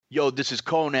Yo, this is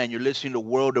Conan. You're listening to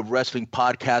World of Wrestling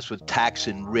podcast with Tax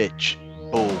and Rich.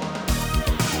 Boom.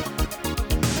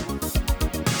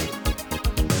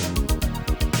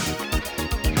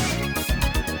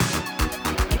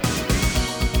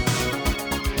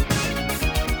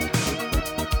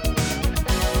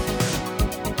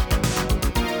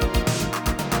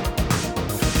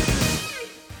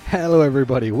 Hello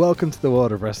everybody, welcome to the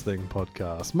World of Wrestling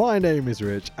podcast. My name is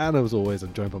Rich, and as always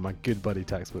I'm joined by my good buddy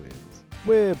Tax Williams.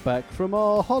 We're back from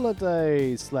our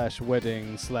holiday /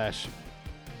 wedding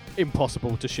 /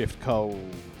 impossible to shift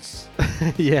colds.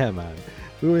 Yeah man,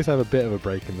 we always have a bit of a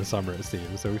break in the summer it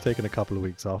seems, so we've taken a couple of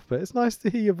weeks off, but it's nice to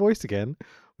hear your voice again.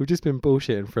 We've just been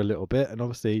bullshitting for a little bit, and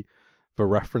obviously for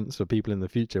reference for people in the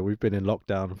future, we've been in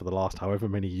lockdown for the last however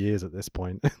many years at this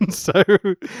point, and so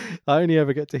I only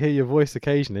ever get to hear your voice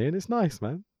occasionally, and it's nice,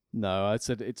 man. No, I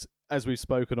said it's, as we've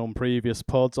spoken on previous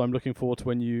pods, I'm looking forward to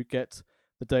when you get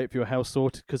the date for your house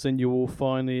sorted, because then you will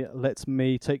finally let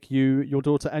me take you, your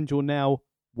daughter, and your now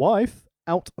wife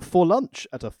out for lunch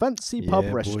at a fancy pub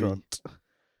restaurant.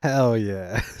 Hell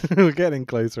yeah. We're getting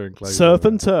closer and closer. Surf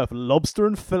and turf, lobster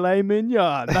and filet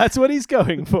mignon. That's what he's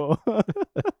going for.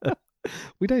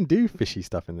 We don't do fishy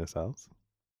stuff in this house.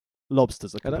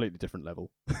 Lobster's a completely different level.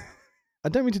 I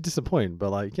don't mean to disappoint, but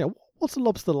what's a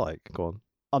lobster like? Go on.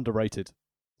 Underrated.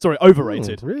 Sorry,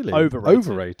 overrated. Ooh, really?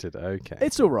 Overrated. Okay.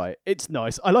 It's all right. It's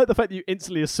nice. I like the fact that you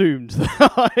instantly assumed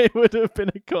that I would have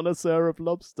been a connoisseur of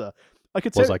lobster.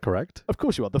 Was I correct? Of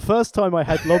course you are. The first time I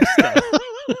had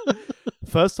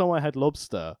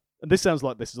lobster, and this sounds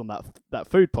like this is on that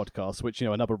food podcast, which,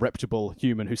 another reputable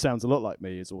human who sounds a lot like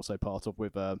me is also part of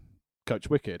with Coach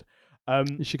Wicked.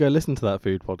 You should go listen to that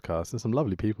food podcast. There's some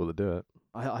lovely people that do it.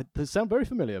 They sound very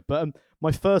familiar, but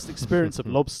my first experience of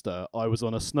lobster, I was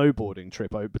on a snowboarding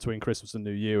trip between Christmas and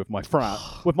New Year with my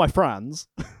friends.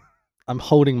 I'm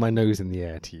holding my nose in the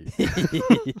air to you.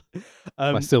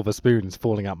 My silver spoon is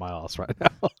falling out my arse right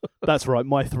now. That's right.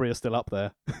 My 3 are still up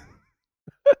there.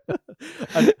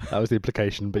 That was the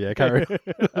implication, but yeah, carry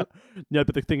on. No,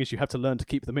 but the thing is, you have to learn to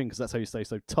keep them in, because that's how you stay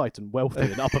so tight and wealthy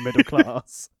and upper middle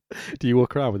class. Do you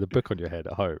walk around with a book on your head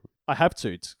at home? I have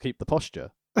to keep the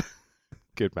posture.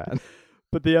 Good man.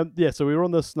 But so we were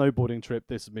on the snowboarding trip.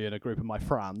 This is me and a group of my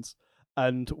friends.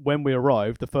 And when we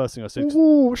arrived, the first thing I said,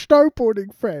 "Ooh,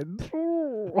 snowboarding friend."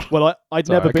 Well, I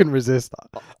couldn't resist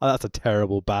that. That's a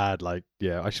terrible, bad, I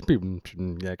should be,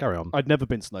 carry on. I'd never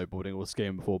been snowboarding or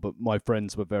skiing before, but my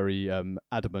friends were very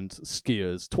adamant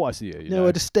skiers twice a year. You know?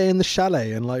 I just stay in the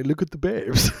chalet and look at the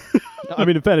babes. I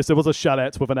mean, in fairness, there was a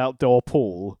chalet with an outdoor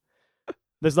pool.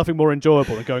 There's nothing more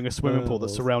enjoyable than going a swimming pool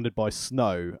that's surrounded by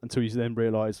snow until you then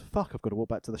realise, fuck, I've got to walk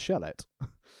back to the chalet.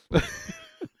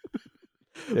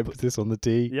 Emphasis on the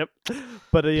D. Yep.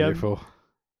 But Beautiful.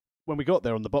 When we got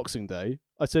there on the Boxing Day,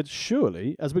 I said,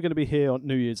 surely, as we're going to be here on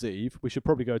New Year's Eve, we should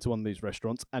probably go to one of these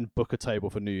restaurants and book a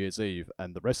table for New Year's Eve.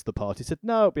 And the rest of the party said,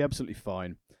 no, it'll be absolutely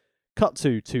fine. Cut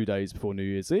to 2 days before New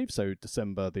Year's Eve, so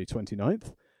December the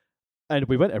 29th. And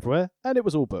we went everywhere, and it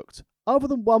was all booked. Other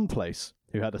than one place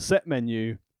who had a set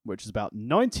menu, which is about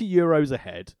 €90 a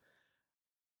head,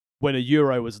 when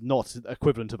 €1 was not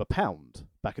equivalent of £1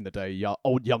 back in the day,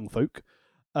 old young folk.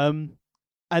 And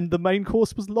the main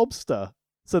course was lobster.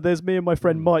 So there's me and my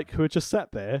friend Mike, who are just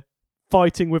sat there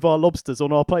fighting with our lobsters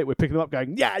on our plate. We're picking them up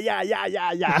going, yeah.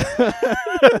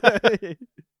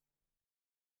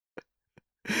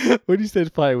 When you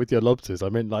said fighting with your lobsters, I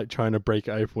meant trying to break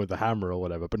it open with a hammer or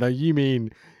whatever. But no, you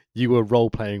mean you were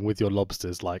role-playing with your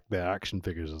lobsters like they're action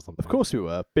figures or something. Of course we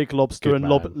were. Big Lobster Good and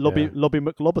man, Lobby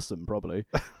McLobberson, probably.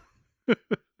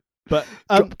 But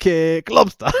Dropkick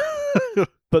lobster.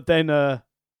 But then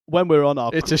when we were on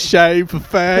our... It's a shame for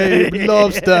fame,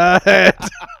 lobster head.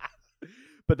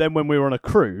 But then when we were on a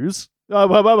cruise...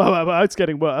 it's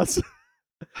getting worse.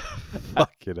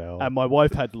 Fucking hell. And my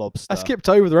wife had lobster. I skipped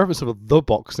over the reference of the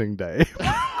Boxing Day.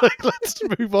 Let's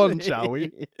move on, shall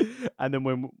we? And then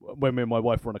when me and my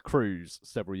wife were on a cruise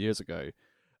several years ago,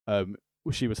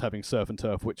 she was having surf and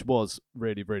turf, which was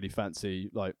really, really fancy,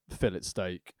 fillet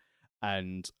steak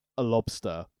and a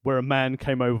lobster, where a man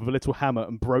came over with a little hammer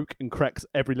and broke and cracked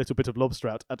every little bit of lobster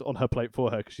out on her plate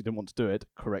for her because she didn't want to do it,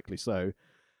 correctly so.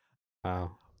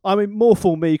 Wow. I mean, more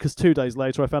for me, because 2 days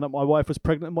later I found out my wife was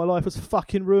pregnant and my life was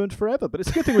fucking ruined forever. But it's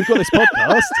a good thing we've got this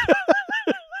podcast.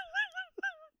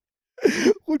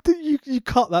 Well, you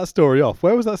cut that story off.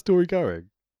 Where was that story going?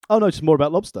 Oh, no, just more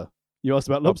about lobster. You asked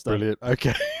about lobster. Oh, brilliant.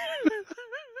 Okay.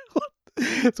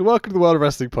 So welcome to the World of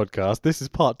Wrestling podcast. This is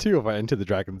part 2 of our Enter the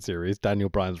Dragon series. Daniel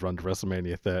Bryan's run to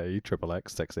WrestleMania 30, Triple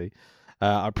X, sexy.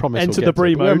 I promise Enter the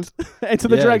Brie mode. Enter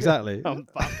the Dragon. Exactly. Oh,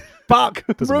 fuck. Fuck!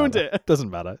 Doesn't Ruined matter. it. Doesn't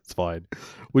matter. It's fine.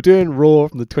 We're doing Raw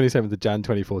from the 27th of Jan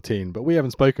 2014, but we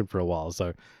haven't spoken for a while, so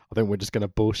I think we're just going to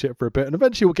bullshit for a bit, and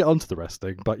eventually we'll get onto the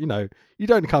wrestling. But, you know, you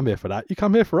don't come here for that. You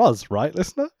come here for us, right,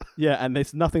 listener? Yeah, and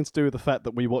it's nothing to do with the fact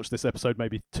that we watched this episode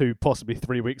maybe 2, possibly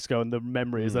 3 weeks ago, and the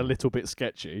memory is a little bit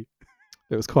sketchy.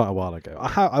 It was quite a while ago.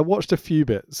 I watched a few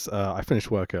bits. I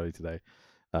finished work early today.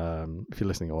 If you're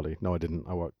listening, Ollie. No, I didn't.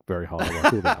 I worked very hard. I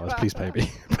worked all the hours. Please pay me.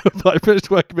 But I finished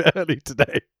work a bit early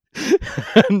today.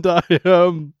 And I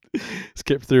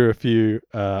skipped through a few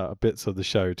bits of the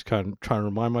show to kind of try and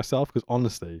remind myself, because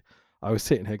honestly, I was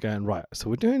sitting here going, right, so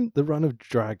we're doing the Run of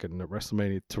Dragon at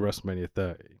WrestleMania to WrestleMania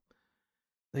 30.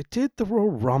 They did the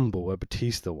Royal Rumble where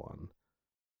Batista won.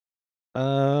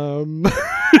 I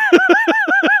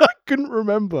couldn't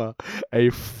remember a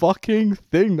fucking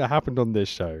thing that happened on this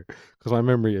show because my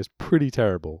memory is pretty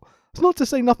terrible. It's not to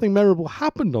say nothing memorable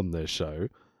happened on this show,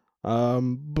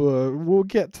 but we'll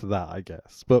get to that, I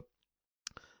guess. But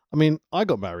I mean, I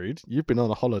got married. You've been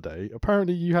on a holiday.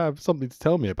 Apparently, you have something to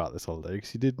tell me about this holiday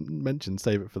because you did mention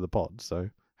save it for the pod. So,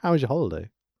 how was your holiday?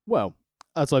 Well,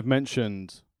 as I've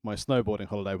mentioned, my snowboarding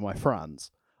holiday with my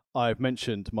friends. I've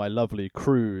mentioned my lovely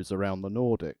cruise around the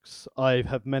Nordics. I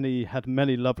have had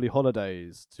many lovely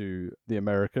holidays to the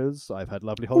Americas. I've had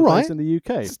lovely holidays in the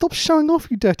UK. Stop showing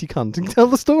off, you dirty cunt, and tell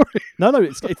the story. No,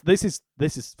 this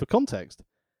is for context.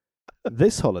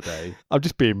 This holiday, I'm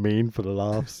just being mean for the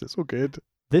laughs. It's all good.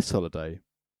 This holiday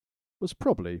was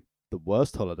probably the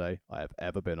worst holiday I have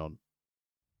ever been on.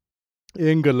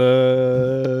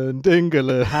 England.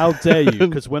 How dare you?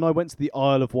 Because when I went to the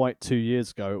Isle of Wight 2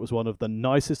 years ago, it was one of the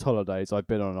nicest holidays I've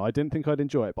been on. I didn't think I'd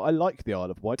enjoy it, but I like the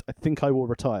Isle of Wight. I think I will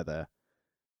retire there.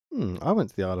 I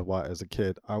went to the Isle of Wight as a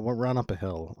kid. I ran up a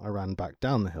hill. I ran back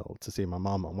down the hill to see my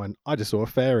mum and I just saw a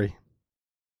fairy.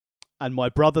 And my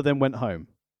brother then went home.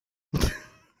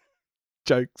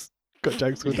 Jokes. Got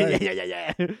jokes all day.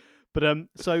 Yeah. But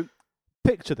so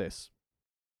picture this: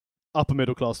 upper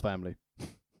middle class family.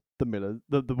 The Miller,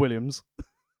 the Williams,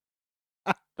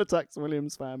 the Tex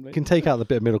Williams family. You can take out the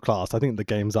bit of middle class. I think the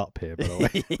game's up here, by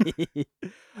the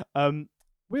way.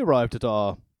 We arrived at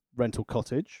our rental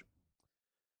cottage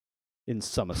in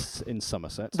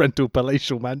Somerset. Rental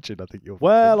palatial mansion, I think you're.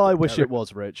 Well, I wish it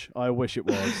was, Rich. I wish it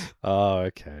was. Oh,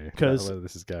 okay. Because where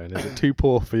this is going. Is it too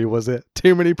poor for you? Was it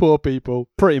too many poor people?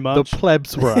 Pretty much. The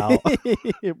plebs were out.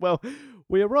 Well,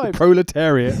 we arrived. The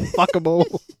proletariat. Fuck them all.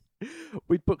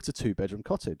 We'd booked a 2-bedroom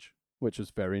cottage, which was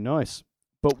very nice.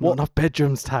 But not enough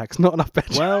bedrooms, Tax. Not enough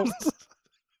bedrooms. Well,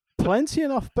 plenty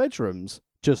enough bedrooms,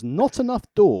 just not enough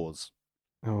doors.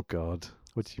 Oh, God.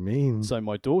 What do you mean? So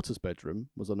my daughter's bedroom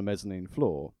was on a mezzanine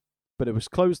floor, but it was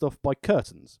closed off by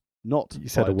curtains, not You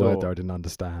said by a word door. there I didn't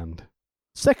understand.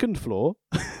 Second floor.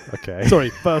 Okay.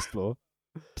 Sorry, first floor.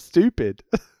 Stupid.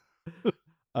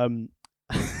 Her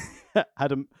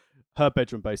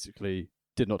bedroom basically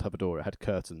did not have a door. It had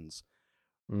curtains.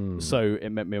 So it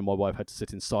meant me and my wife had to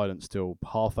sit in silence till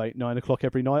 8:30, 9 o'clock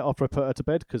every night after I put her to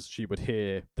bed because she would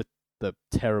hear the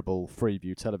terrible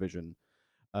Freeview television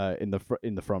in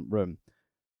the front room.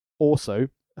 Also,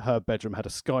 her bedroom had a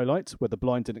skylight where the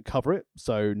blind didn't cover it,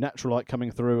 so natural light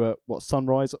coming through at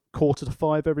sunrise at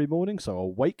 4:45 every morning. So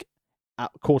awake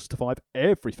at 4:45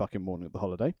 every fucking morning of the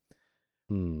holiday.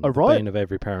 The bane of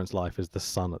every parent's life is the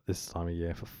sun at this time of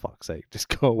year. For fuck's sake, just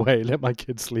go away. Let my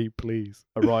kids sleep, please.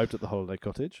 Arrived at the holiday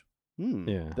cottage.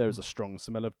 Yeah. There was a strong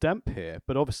smell of damp here,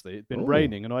 but obviously it'd been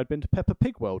raining and I'd been to Peppa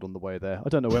Pig World on the way there. I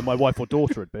don't know where my wife or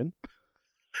daughter had been.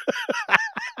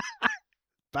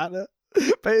 Banner.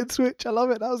 Bait and switch. I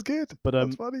love it. That was good. But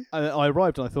that's funny. I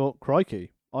arrived and I thought,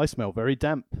 crikey, I smell very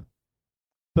damp.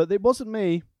 But it wasn't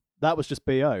me. That was just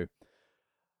BO.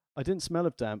 I didn't smell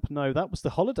of damp. No, that was the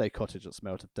holiday cottage that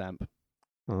smelled of damp.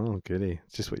 Oh, goody.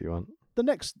 It's just what you want.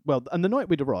 And the night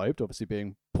we'd arrived, obviously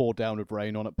being poured down with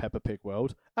rain on at Peppa Pig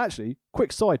World. Actually,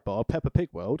 quick sidebar, Peppa Pig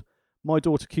World. My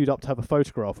daughter queued up to have a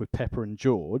photograph with Peppa and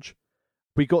George.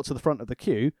 We got to the front of the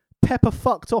queue. Peppa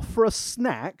fucked off for a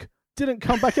snack. Didn't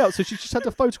come back out, so she just had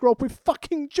to photograph with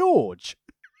fucking George.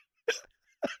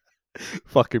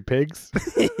 Fucking pigs.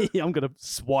 I'm gonna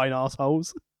swine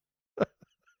assholes.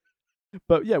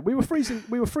 But yeah, we were freezing.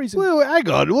 Well, hang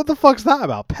on. What the fuck's that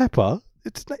about? Pepper?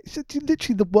 It's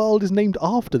literally the world is named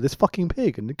after this fucking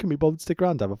pig, and it can be bothered to stick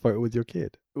around to have a photo with your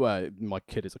kid. Well, my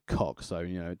kid is a cock, so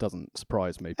it doesn't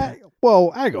surprise me.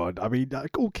 Well, hang on. I mean,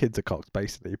 all kids are cocks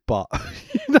basically, but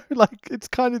it's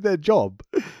kind of their job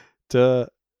to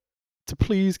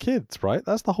please kids, right?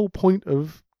 That's the whole point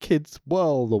of Kids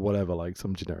World or whatever, like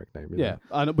some generic name. you Yeah, know?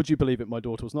 and would you believe it? My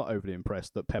daughter was not overly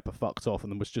impressed that Pepper fucked off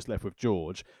and then was just left with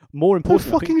George. More That's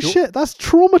importantly, I think fucking shit. That's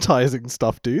traumatizing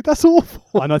stuff, dude. That's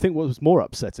awful. And I think what was more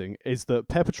upsetting is that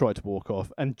Pepper tried to walk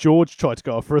off and George tried to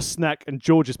go off for a snack, and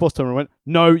George's boss turned around and went,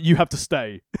 "No, you have to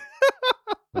stay."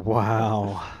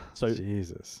 Wow. So,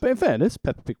 Jesus. but in fairness,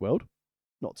 Peppa Pig World,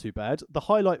 not too bad. The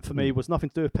highlight for me was nothing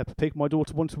to do with Peppa Pig. My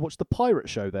daughter wanted to watch the pirate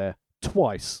show there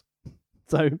twice.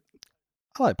 So,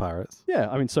 I like pirates. yeah,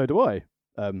 I mean, so do I.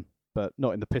 But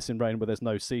not in the pissing rain where there's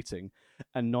no seating.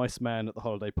 And nice man at the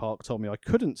holiday park told me I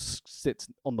couldn't sit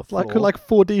on the floor. Like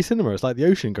 4D cinema. It's like the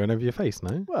ocean going over your face,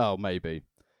 no? Well, maybe.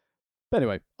 But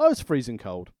anyway, I was freezing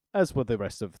cold, as were the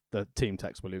rest of the team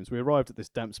Tex Williams. We arrived at this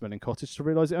damp-smelling cottage to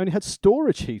realise it only had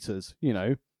storage heaters, you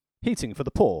know, heating for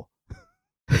the poor.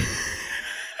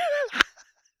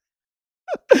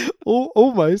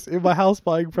 Almost in my house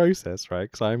buying process, right?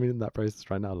 Because I'm in that process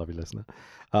right now, lovely listener.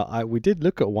 We did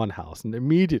look at one house and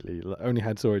immediately only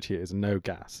had storage heaters and no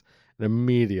gas. And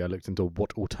immediately I looked into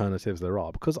what alternatives there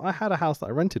are, because I had a house that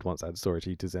I rented once that had storage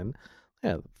heaters in.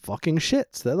 Yeah, fucking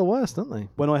shits. They're the worst, aren't they?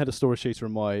 When I had a storage heater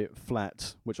in my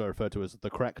flat, which I referred to as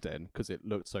the crack den because it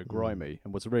looked so grimy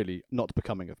and was really not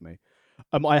becoming of me,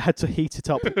 I had to heat it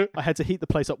up. I had to heat the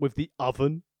place up with the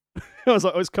oven. I was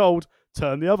like, "Oh, it's cold.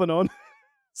 Turn the oven on."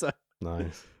 So,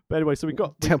 Nice. but anyway, so we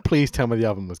got. Please tell me the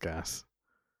oven was gas.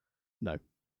 No.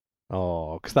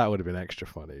 Oh, because that would have been extra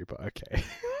funny, but okay.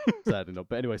 Sadly not.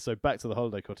 But anyway, so back to the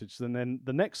holiday cottage. And then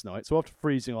the next night, so after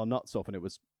freezing our nuts off and it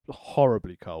was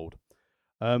horribly cold,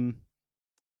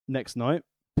 next night,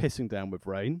 pissing down with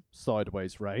rain,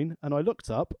 sideways rain, and I looked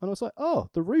up and I was like, "Oh,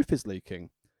 the roof is leaking."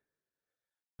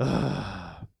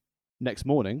 Next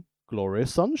morning,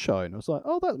 glorious sunshine. I was like,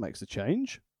 "Oh, that makes a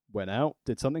change." Went out,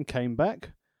 did something, came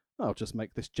back. I'll just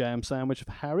make this jam sandwich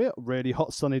for Harriet. Really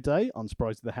hot sunny day.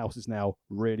 Unsurprisingly, the house is now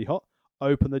really hot.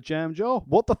 Open the jam jar.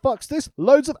 What the fuck's this?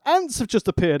 Loads of ants have just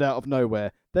appeared out of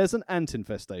nowhere. There's an ant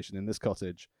infestation in this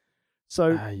cottage.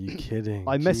 So Are you kidding?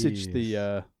 I messaged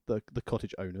Jeez. the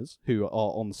cottage owners who are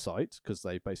on site because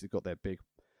they basically got their big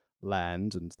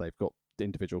land and they've got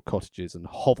individual cottages and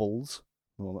hovels,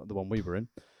 well, the one we were in.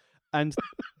 And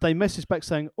they messaged back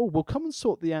saying, "Oh, we'll come and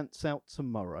sort the ants out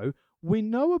tomorrow. We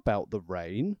know about the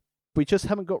rain. We just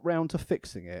haven't got round to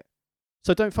fixing it.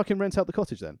 So don't fucking rent out the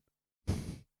cottage then."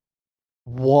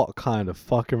 What kind of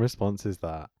fucking response is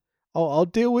that? Oh, I'll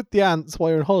deal with the ants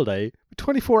while you're on holiday.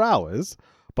 24 hours?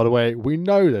 By the way, we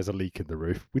know there's a leak in the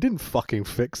roof. We didn't fucking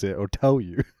fix it or tell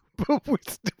you. But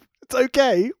it's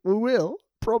okay. We will.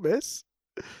 Promise.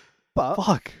 But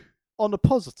Fuck. on a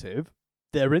positive,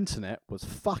 their internet was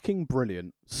fucking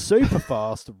brilliant. Super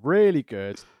fast, really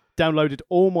good. Downloaded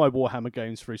all my Warhammer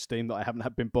games through Steam that I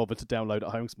haven't been bothered to download at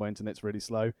home because my internet's really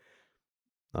slow.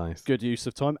 Nice. Good use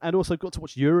of time. And also got to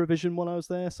watch Eurovision while I was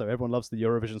there. So everyone loves the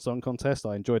Eurovision Song Contest.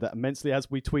 I enjoyed that immensely,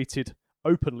 as we tweeted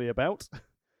openly about.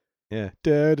 Yeah.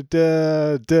 Da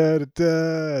da da da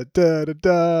da da da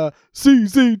da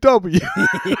CZW.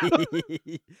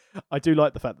 I do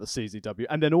like the fact that CZW,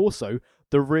 and then also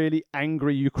the really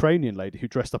angry Ukrainian lady who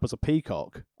dressed up as a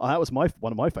peacock. Oh, that was one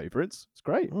of my favourites. It's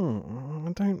great.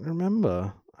 I don't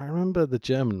remember. I remember the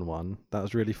German one. That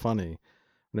was really funny.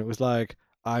 And it was like,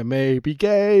 "I may be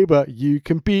gay, but you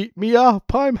can beat me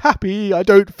up. I'm happy. I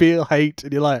don't feel hate."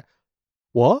 And you're like,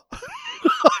 what?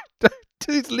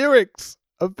 These lyrics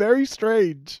are very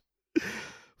strange.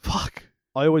 Fuck.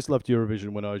 I always loved Eurovision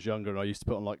when I was younger, and I used to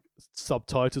put on like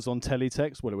subtitles on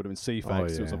teletext. Well, it would have been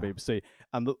CFAX. It was on BBC.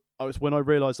 And when I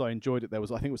realised I enjoyed it, I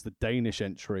think it was the Danish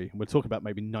entry. And we're talking about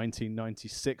maybe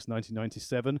 1996,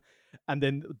 1997. And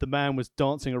then the man was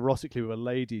dancing erotically with a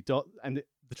lady, and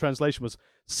the translation was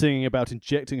singing about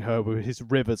injecting her with his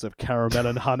rivers of caramel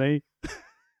and honey.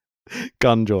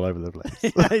 Gunge all over the place.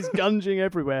 He's gunging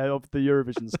everywhere off the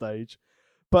Eurovision stage.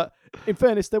 But in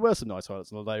fairness, there were some nice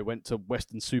highlights on the day. Went to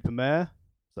Western Supermare,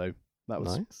 so that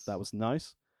was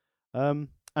nice. And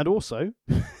also,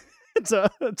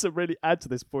 to really add to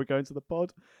this before we go into the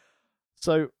pod,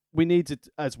 so we needed,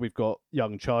 as we've got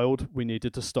young child, we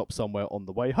needed to stop somewhere on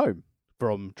the way home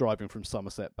from driving from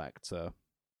Somerset back to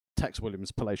Tex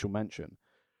Williams' palatial mansion.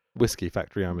 Whiskey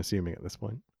factory, I'm assuming at this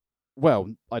point.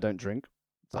 Well, I don't drink.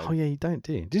 So. Oh yeah, you don't,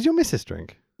 do you? Did your missus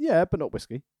drink? Yeah, but not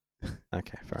whiskey.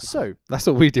 Okay, fair enough. So that's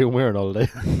what we do when we're on holiday.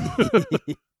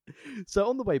 So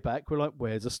on the way back, we're like,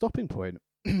 "Where's a stopping point?"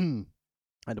 And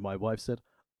my wife said,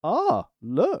 "Ah,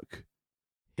 look,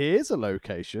 here's a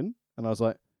location." And I was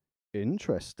like,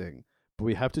 "Interesting, but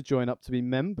we have to join up to be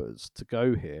members to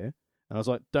go here." And I was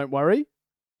like, "Don't worry,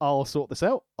 I'll sort this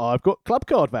out. I've got club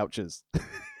card vouchers."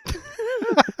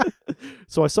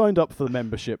 So I signed up for the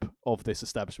membership of this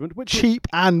establishment, which Cheap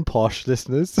and posh,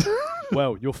 listeners.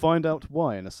 well, you'll find out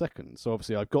why in a second. So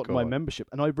obviously, I've got Go my on. membership,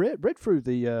 and I read through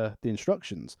the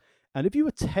instructions. And if you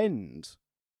attend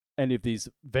any of these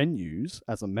venues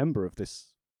as a member of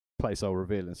this place, I'll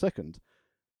reveal in a second,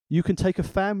 you can take a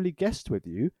family guest with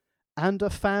you and a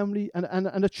family and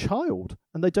a child,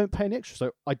 and they don't pay any extra.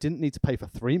 So I didn't need to pay for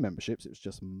 3 memberships; it was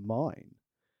just mine.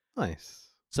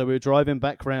 Nice. So we were driving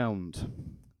back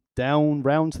down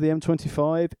round to the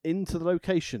M25 into the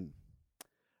location,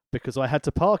 because I had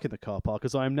to park in the car park,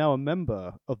 as I am now a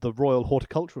member of the Royal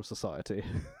Horticultural Society.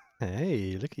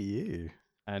 Hey, look at you.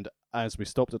 And as we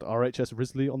stopped at RHS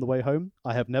Risley on the way home,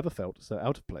 I have never felt so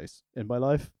out of place in my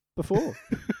life before.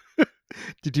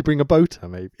 Did you bring a boater,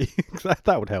 maybe?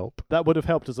 that would help. That would have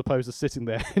helped, as opposed to sitting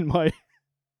there in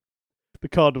the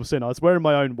Cardinal Sin. I was wearing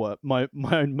my own my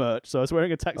own merch. So I was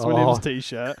wearing a Tex Williams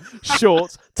t-shirt,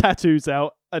 shorts, tattoos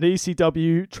out, an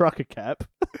ECW trucker cap.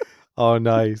 Oh,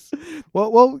 nice.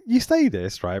 Well, you say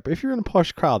this, right? But if you're in a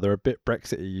posh crowd, they're a bit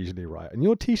Brexity usually, right? And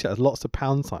your t-shirt has lots of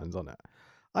pound signs on it.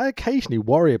 I occasionally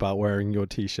worry about wearing your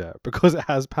t-shirt because it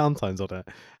has pound signs on it,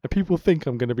 and people think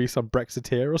I'm going to be some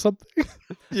Brexiteer or something.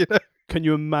 You know? Can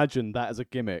you imagine that as a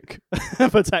gimmick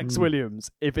for Tex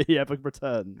Williams if he ever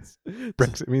returns?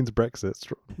 Brexit means Brexit,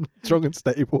 strong and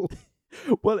stable.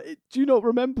 Well, do you not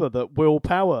remember that Will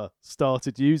Power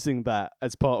started using that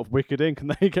as part of Wicked Inc.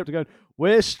 and they kept going,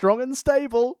 "We're strong and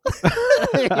stable."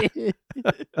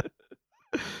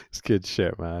 It's good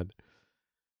shit, man.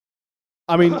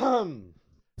 I mean,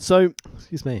 so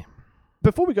excuse me.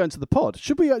 Before we go into the pod,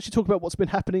 should we actually talk about what's been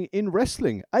happening in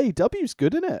wrestling? AEW's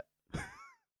good, isn't it?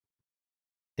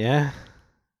 Yeah.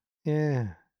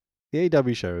 The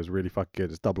AEW show is really fucking good.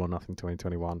 It's Double or Nothing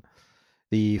 2021.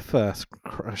 The first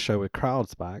show with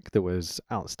crowds back that was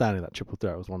outstanding. That triple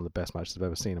threat was one of the best matches I've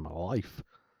ever seen in my life.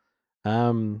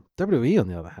 WWE, on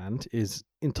the other hand, is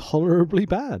intolerably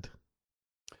bad.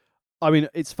 I mean,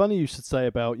 it's funny you should say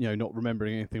about, not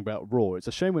remembering anything about Raw. It's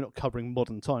a shame we're not covering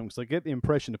modern times, because I get the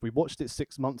impression if we watched it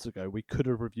 6 months ago, we could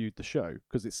have reviewed the show,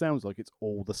 because it sounds like it's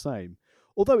all the same.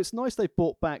 Although it's nice they've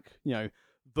brought back,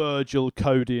 Virgil,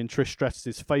 Cody, and Trish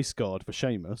Stratus' face guard for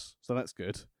Sheamus, so that's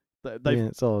good. Yeah,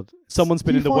 it's odd. Someone's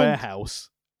been in the warehouse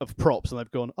of props, and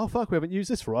they've gone, "Oh fuck, we haven't used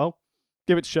this for a while.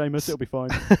 Give it to Sheamus, it'll be fine."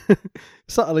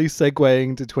 Subtly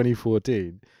segueing to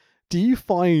 2014. Do you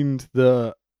find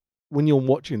that when you're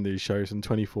watching these shows in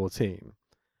 2014,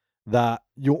 that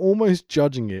you're almost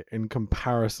judging it in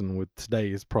comparison with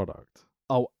today's product?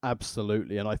 Oh,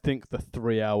 absolutely. And I think the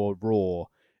 3-hour Raw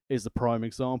is the prime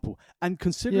example. And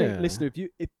considering, listener,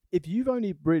 if you've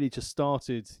only really just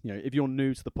started, if you're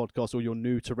new to the podcast or you're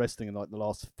new to wrestling in like the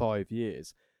last 5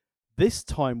 years, this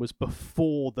time was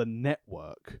before the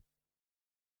network.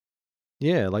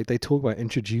 Yeah, like they talk about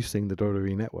introducing the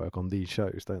WWE network on these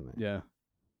shows, don't they? Yeah.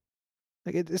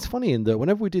 Like it's funny in that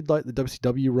whenever we did like the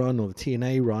WCW run or the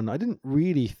TNA run, I didn't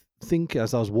really think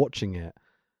as I was watching it,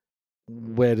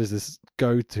 where does this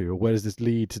go to, or where does this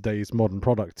lead today's modern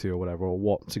product to, or whatever, or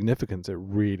what significance it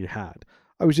really had.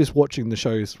 I was just watching the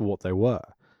shows for what they were.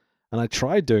 And I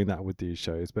tried doing that with these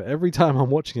shows, but every time I'm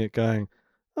watching it going,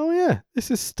 oh yeah, this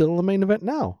is still the main event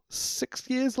now, 6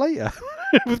 years later,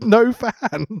 with no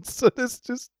fans. So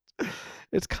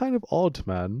it's kind of odd,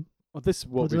 man. Well, this is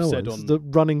what we've said on the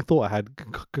running thought I had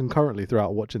concurrently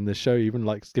throughout watching this show, even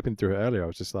like skipping through it earlier. I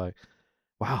was just like,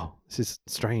 wow, this is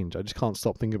strange. I just can't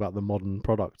stop thinking about the modern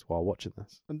product while watching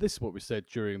this. And this is what we said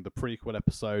during the prequel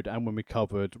episode and when we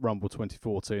covered Rumble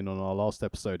 2014 on our last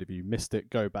episode. If you missed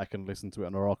it, go back and listen to it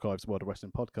on our archives,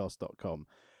 worldofwrestlingpodcast.com.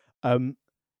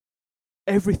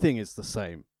 Everything is the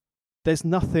same. There's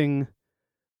nothing.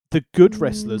 The good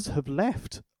wrestlers have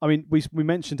left. I mean, we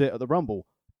mentioned it at the Rumble.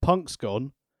 Punk's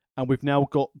gone, and we've now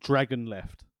got Dragon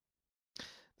left.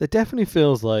 There definitely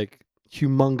feels like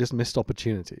humongous missed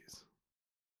opportunities.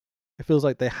 It feels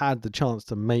like they had the chance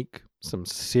to make some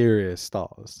serious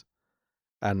stars,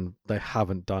 and they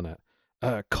haven't done it.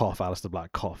 Cough, Aleister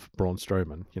Black, cough, Braun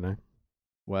Strowman,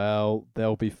 Well,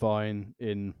 they'll be fine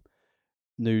in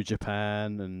New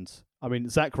Japan, and I mean,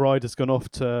 Zack Ryder's gone off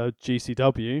to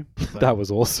GCW. So. That was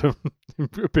awesome.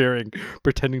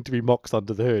 Pretending to be Mox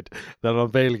under the hood, then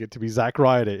unveiling it to be Zack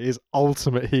Ryder is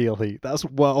ultimate heel heat. That's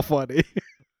well funny.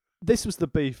 This was the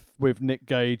beef with Nick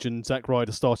Gage, and Zack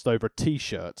Ryder started over a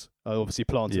T-shirt, obviously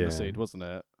planting the seed, wasn't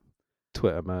it?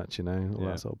 Twitter merch, all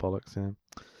that sort of bollocks, yeah.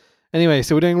 Anyway,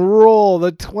 so we're doing Raw,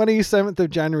 the 27th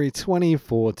of January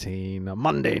 2014,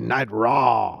 Monday Night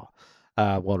Raw.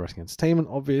 World Wrestling Entertainment,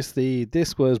 obviously.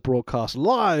 This was broadcast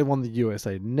live on the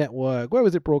USA Network. Where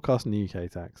was it broadcast in the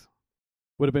UK, Tax?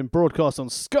 Would have been broadcast on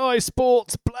Sky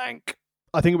Sports blank.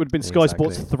 I think it would have been Sky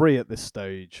Sports Exactly. 3 at this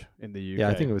stage in the UK. Yeah,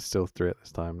 I think it was still 3 at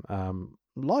this time.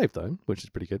 Live though, which is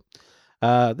pretty good.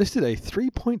 This did a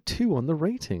 3.2 on the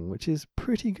rating, which is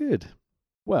pretty good.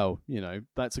 Well,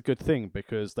 that's a good thing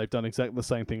because they've done exactly the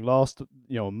same thing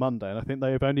on Monday, and I think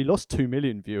they have only lost 2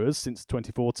 million viewers since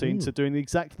 2014 to doing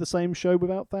exactly the same show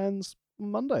without fans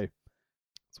on Monday.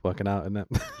 It's working out, isn't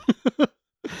it?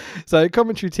 So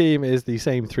commentary team is the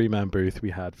same 3-man booth we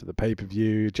had for the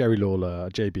pay-per-view. Jerry Lawler,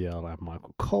 JBL, and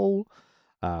Michael Cole.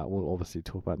 We'll obviously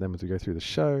talk about them as we go through the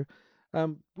show.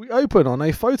 We open on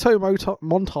a photo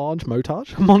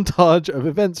montage of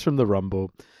events from the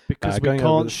Rumble. Because we going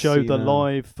over can't show the Cena.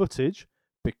 live footage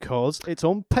because it's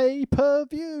on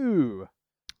pay-per-view.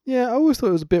 Yeah, I always thought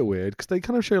it was a bit weird because they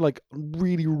kind of show like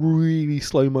really, really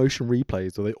slow motion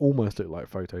replays where they almost look like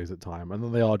photos at time, and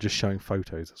then they are just showing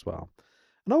photos as well.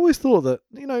 And I always thought that,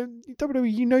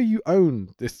 WWE, you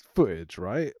own this footage,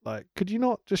 right? Like, could you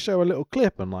not just show a little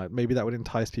clip and like maybe that would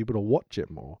entice people to watch it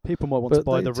more? People might want to But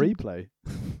buy they the replay.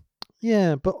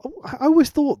 Yeah, but I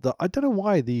always thought that, I don't know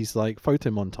why these like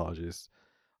photo montages,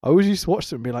 I always used to watch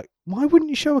them and be like, why wouldn't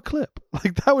you show a clip?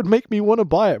 Like, that would make me want to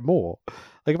buy it more.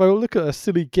 Like, if I look at a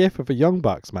silly gif of a Young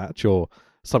Bucks match or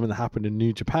something that happened in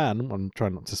New Japan, I'm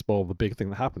trying not to spoil the big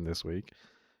thing that happened this week.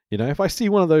 If I see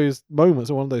one of those moments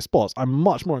or one of those spots, I'm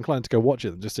much more inclined to go watch it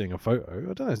than just seeing a photo.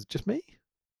 I don't know, is it just me?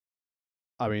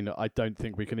 I mean, I don't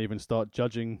think we can even start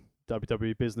judging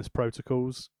WWE business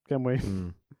protocols, can we?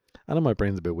 I know my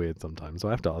brain's a bit weird sometimes, so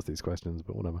I have to ask these questions,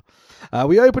 but whatever.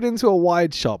 We open into a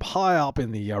wide shop high up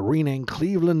in the arena in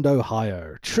Cleveland,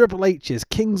 Ohio. Triple H's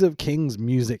Kings of Kings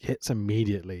music hits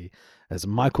immediately as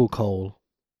Michael Cole.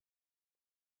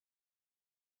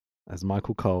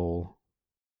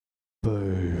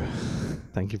 Boo.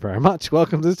 Thank you very much.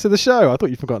 Welcome to the show. I thought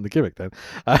you'd forgotten the gimmick then.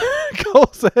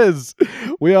 Cole says,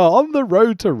 we are on the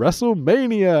road to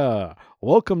WrestleMania.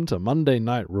 Welcome to Monday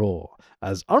Night Raw.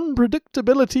 As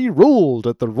unpredictability ruled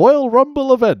at the Royal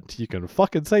Rumble event. You can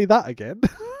fucking say that again.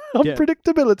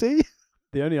 Unpredictability.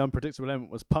 The only unpredictable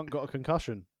element was Punk got a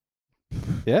concussion.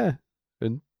 Yeah.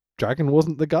 And Dragon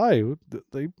wasn't the guy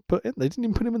they put in. They didn't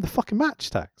even put him in the fucking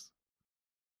match tags.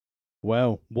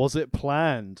 Well, was it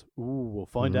planned? Ooh, we'll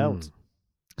find out.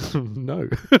 No.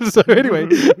 So anyway,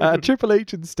 Triple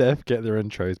H and Steph get their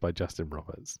intros by Justin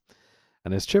Roberts.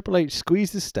 And as Triple H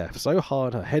squeezes Steph so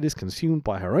hard her head is consumed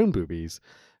by her own boobies,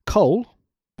 Cole,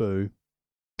 boo,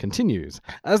 continues.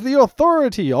 As the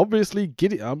authority obviously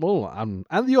giddy,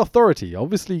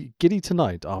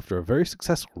 tonight after a very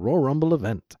successful Royal Rumble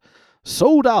event,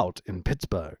 sold out in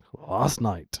Pittsburgh last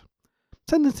night.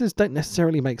 Sentences don't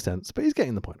necessarily make sense, but he's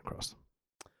getting the point across.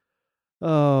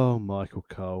 Oh, Michael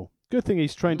Cole. Good thing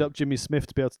he's trained up Jimmy Smith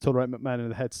to be able to tolerate McMahon in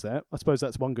the headset. I suppose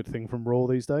that's one good thing from Raw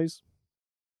these days.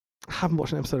 I haven't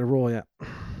watched an episode of Raw yet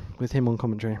with him on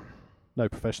commentary. No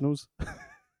professionals.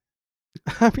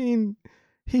 I mean,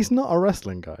 he's not a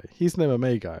wrestling guy. He's an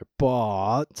MMA guy.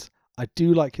 But I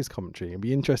do like his commentary. It'd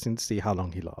be interesting to see how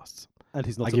long he lasts. And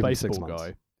he's not a baseball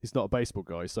guy. He's not a baseball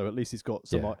guy, so at least he's got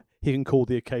some... he can call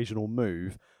the occasional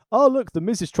move. Oh, look, the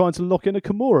Miz is trying to lock in a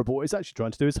Kimura, but what he's actually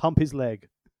trying to do is hump his leg.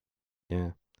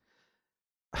 Yeah.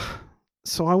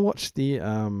 So I watched the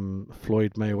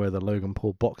Floyd Mayweather-Logan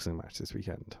Paul boxing match this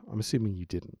weekend. I'm assuming you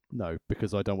didn't. No,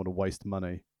 because I don't want to waste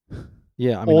money.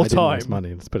 Yeah, I mean, I didn't waste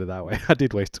money, let's put it that way. I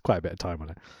did waste quite a bit of time on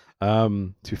it.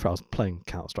 To be fair, I was playing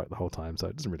Counter-Strike the whole time, so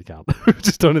it doesn't really count.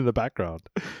 Just on in the background.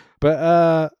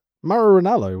 But Mauro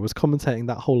Ranallo was commentating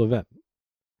that whole event.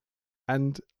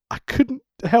 And I couldn't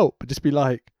help but just be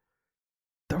like,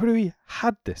 WWE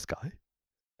had this guy.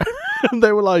 And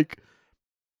they were like,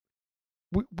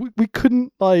 we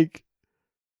couldn't like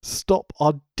stop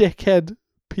our dickhead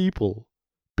people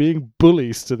being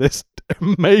bullies to this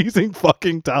amazing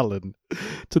fucking talent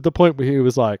to the point where he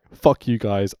was like, fuck you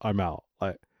guys, I'm out.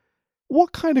 Like,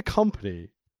 what kind of company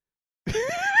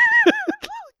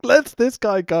lets this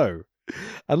guy go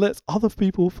and lets other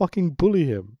people fucking bully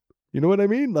him? You know what I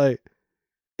mean? Like,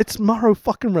 it's Mauro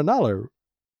fucking Ranallo.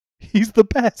 He's the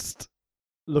best.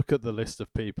 Look at the list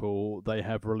of people they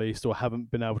have released or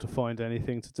haven't been able to find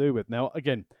anything to do with. Now,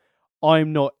 again,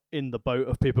 I'm not in the boat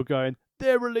of people going,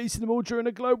 they're releasing them all during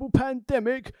a global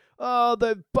pandemic. Oh,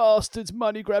 they're bastards,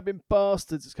 money-grabbing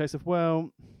bastards. It's a case of,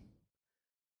 well,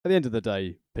 at the end of the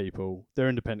day, people, they're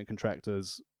independent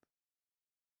contractors.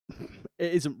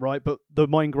 It isn't right, but the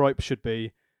main gripe should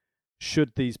be,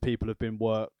 should these people have been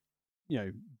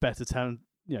better talent,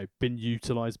 been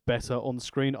utilised better on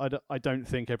screen? I don't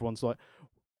think everyone's like,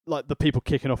 like the people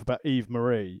kicking off about Eve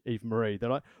Marie. They're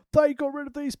like, they got rid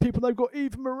of these people. They've got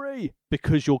Eve Marie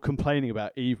because you're complaining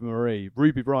about Eve Marie.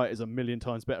 Ruby Riott is a million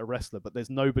times better wrestler, but there's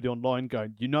nobody online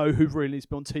going, you know who really needs to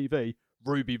be on TV?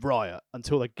 Ruby Riott.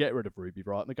 Until they get rid of Ruby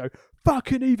Riott and they go,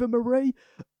 fucking Eva Marie.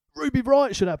 Ruby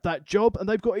Riott should have that job, and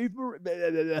they've got Eva Marie. Blah, blah,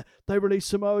 blah, blah. They released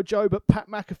Samoa Joe, but Pat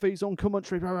McAfee's on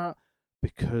commentary. Blah, blah, blah.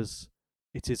 Because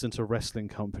it isn't a wrestling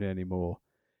company anymore.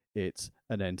 It's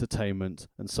an entertainment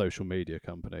and social media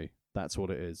company. That's what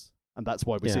it is. And that's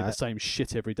why we see the same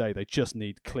shit every day. They just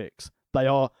need clicks. They've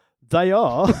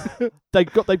gone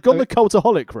the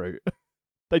cultaholic route.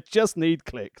 They just need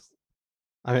clicks.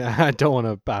 I mean, I don't want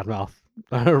to badmouth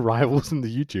rivals in the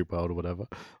YouTube world or whatever.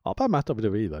 I'll badmouth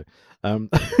WWE though.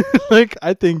 Like,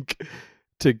 I think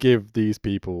to give these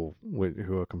people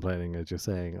who are complaining, as you're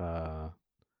saying,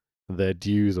 their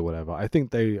dues or whatever, I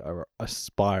think they are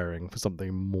aspiring for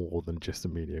something more than just a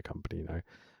media company.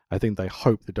 I think they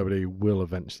hope that WWE will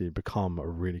eventually become a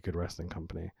really good wrestling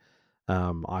company.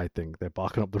 I think they're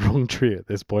barking up the wrong tree at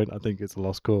this point. I think it's a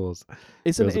lost cause.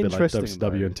 Isn't it interesting? Like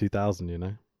WCW in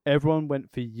 2000, Everyone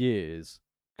went for years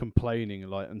complaining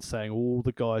and saying all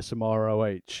the guys from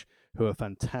ROH who are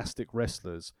fantastic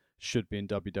wrestlers should be in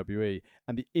WWE.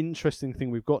 And the interesting thing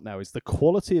we've got now is the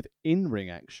quality of in-ring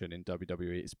action in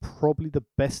WWE is probably the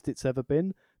best it's ever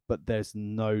been, but there's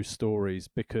no stories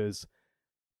because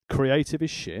creative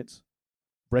is shit.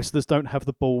 Wrestlers don't have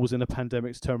the balls in a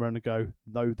pandemic to turn around and go,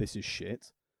 no, this is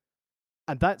shit.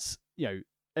 And that's,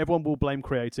 everyone will blame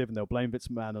creative and they'll blame Vince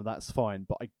McMahon, and that's fine.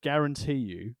 But I guarantee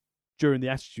you, during the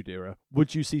Attitude Era,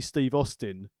 would you see Steve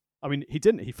Austin? I mean, he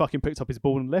didn't. He fucking picked up his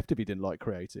ball and left if he didn't like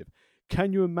creative.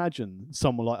 Can you imagine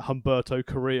someone like Humberto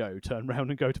Carrillo turn around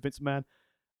and go to Vince McMahon,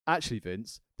 actually,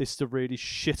 Vince, this is a really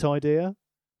shit idea?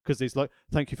 Because he's like,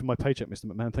 thank you for my paycheck, Mr.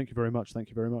 McMahon. Thank you very much. Thank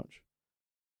you very much.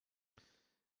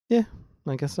 Yeah,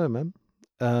 I guess so, man.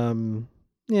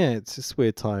 Yeah, it's just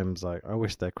weird times. Like, I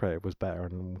wish their creative was better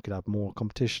and we could have more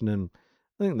competition. And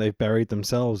I think they've buried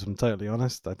themselves, if I'm totally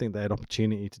honest. I think they had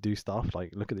opportunity to do stuff.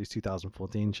 Like, look at these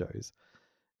 2014 shows.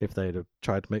 If they'd have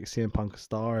tried to make CM Punk a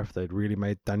star, if they'd really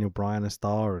made Daniel Bryan a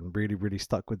star and really, really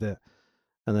stuck with it,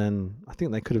 and then I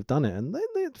think they could have done it. And then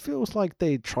it feels like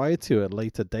they tried to at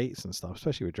later dates and stuff,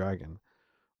 especially with Dragon.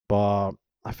 But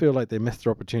I feel like they missed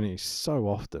their opportunities so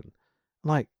often.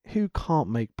 Like, who can't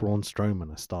make Braun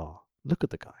Strowman a star? Look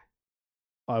at the guy.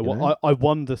 I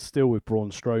wonder still with Braun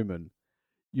Strowman.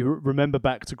 You remember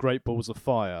back to Great Balls of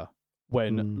Fire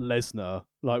when Lesnar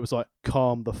was like,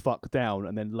 calm the fuck down,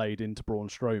 and then laid into Braun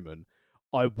Strowman.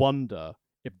 I wonder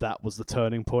if that was the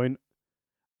turning point.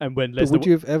 And when Lesnar, would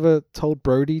you have ever told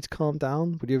Brody to calm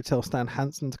down? Would you ever tell Stan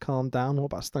Hansen to calm down? What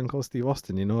about Stone Cold Steve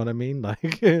Austin? You know what I mean?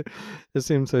 Like, it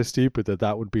seems so stupid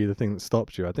that would be the thing that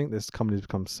stops you. I think this company's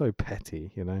become so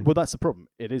petty, Well, that's the problem.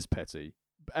 It is petty.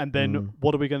 And then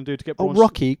what are we going to do to get Braun?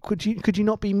 Rocky, could you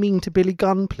not be mean to Billy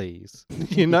Gunn, please?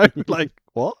 Like,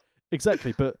 what?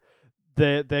 Exactly, but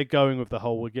they're going with the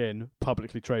whole, again,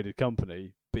 publicly traded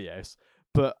company BS.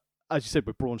 But as you said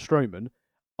with Braun Strowman,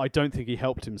 I don't think he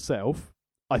helped himself.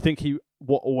 I think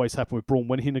what always happened with Braun,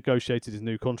 when he negotiated his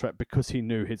new contract, because he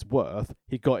knew his worth,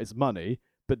 he got his money,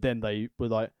 but then they were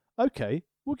like, okay,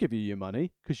 we'll give you your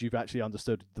money because you've actually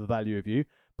understood the value of you,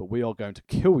 but we are going to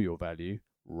kill your value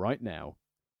right now,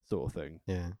 sort of thing.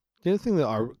 Yeah. The other thing that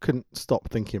I couldn't stop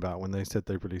thinking about when they said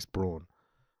they released Braun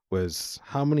was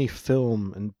how many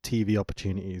film and TV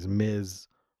opportunities Miz,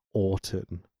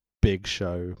 Orton, Big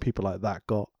Show, people like that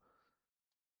got.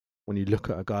 When you look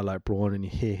at a guy like Braun and you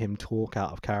hear him talk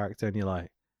out of character and you're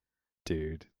like,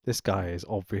 dude, this guy is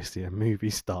obviously a movie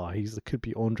star. He could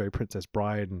be Andre Princess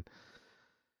Bride, and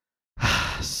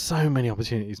so many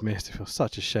opportunities missed. It feels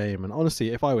such a shame. And honestly,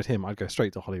 if I was him, I'd go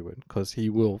straight to Hollywood because he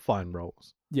will find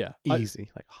roles. Yeah. Easy.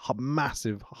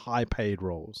 Massive, high-paid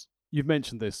roles. You've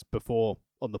mentioned this before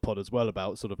on the pod as well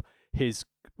about sort of his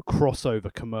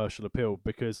crossover commercial appeal,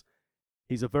 because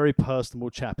he's a very personable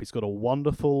chap. He's got a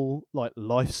wonderful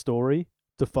life story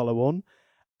to follow on.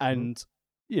 And,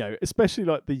 especially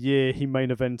the year he main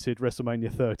evented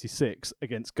WrestleMania 36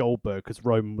 against Goldberg, because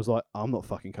Roman was like, I'm not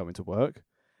fucking coming to work.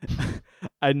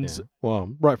 And yeah.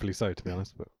 Well, rightfully so, to be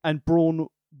honest. But... And Braun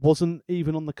wasn't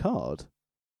even on the card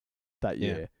that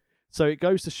year. Yeah. So it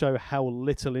goes to show how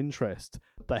little interest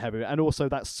they have in it. And also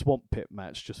that Swamp Pit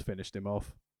match just finished him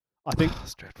off. I think,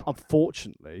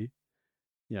 unfortunately...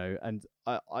 and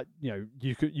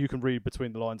you can read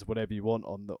between the lines of whatever you want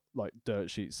on the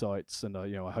dirt sheet sites, and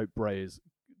I hope Bray is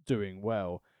doing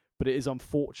well. But it is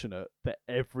unfortunate that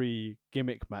every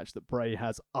gimmick match that Bray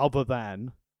has, other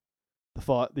than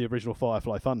the original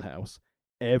Firefly Funhouse,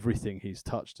 everything he's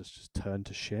touched has just turned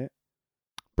to shit.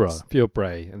 Bruh, if you're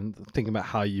Bray and thinking about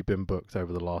how you've been booked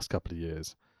over the last couple of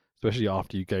years, especially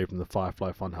after you gave them the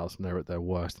Firefly Funhouse and they're at their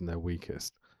worst and their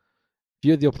weakest, if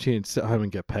you had the opportunity to sit home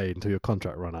and get paid until your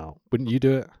contract run out, wouldn't you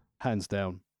do it? Hands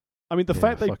down. I mean, the Yeah,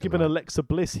 fact they've fucking given hell. Alexa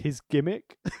Bliss his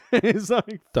gimmick is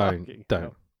like, Don't. fucking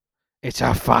Don't. It's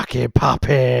a fucking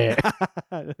puppet!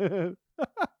 hell.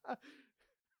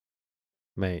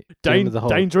 Mate. do you remember the whole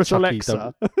Dangerous Chucky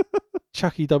Alexa.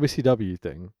 Chucky WCW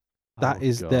thing? That Oh,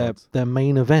 is God. their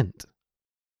main event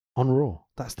on Raw.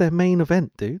 That's their main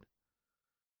event, dude.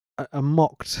 A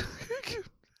mocked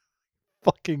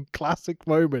fucking classic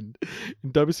moment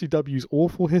in WCW's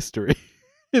awful history.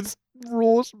 It's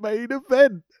Raw's main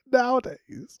event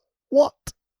nowadays. What?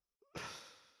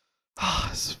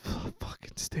 It's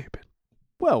fucking stupid.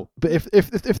 Well, But if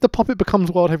the puppet becomes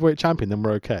world heavyweight champion, then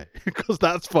we're okay because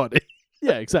that's funny.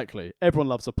 yeah, exactly. Everyone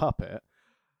loves a puppet.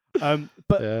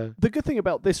 But Yeah. the good thing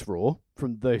about this Raw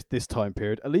from this time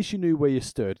period, at least you knew where you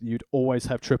stood. You'd always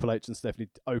have Triple H and Stephanie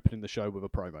opening the show with a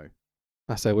promo.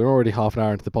 I say we're already half an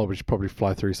hour into the pod. We should probably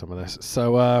fly through some of this.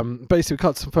 So basically, we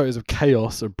cut some photos of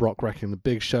Chaos of Brock wrecking the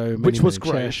Big Show, Which was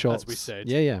chair great, as shots. we said.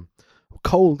 Yeah.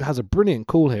 Cole has a brilliant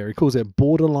call here. He calls it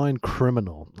borderline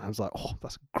criminal. I was like, oh,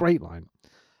 that's a great line.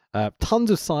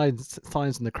 Tons of signs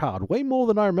in the crowd, way more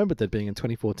than I remembered there being in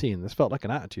 2014. This felt like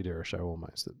an Attitude Era show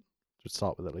almost. To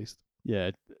start with, at least. Yeah,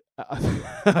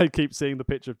 I keep seeing the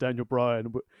picture of Daniel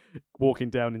Bryan walking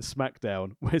down in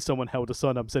SmackDown where someone held a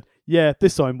sign up and said, "Yeah,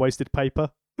 this sign wasted paper."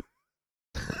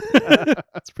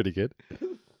 That's pretty good.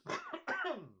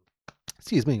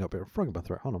 Excuse me, got a bit of a frog in my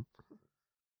throat. Hold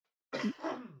on.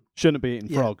 Shouldn't be eating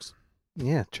Yeah. frogs.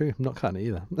 Yeah, true. I'm not cutting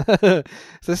it either.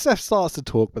 So Seth starts to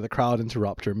talk, but the crowd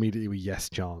interrupt her immediately with yes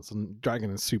chants. And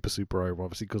Dragon is super over,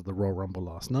 obviously, because of the Royal Rumble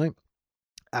last night.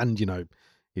 And,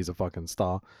 he's a fucking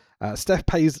star. Steph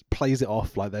plays it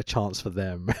off like their chants for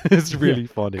them. It's really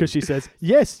funny. Because she says,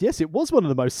 yes, it was one of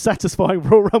the most satisfying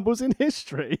Royal Rumbles in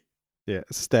history. Yeah,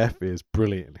 Steph is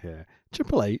brilliant here.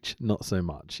 Triple H, not so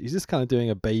much. He's just kind of doing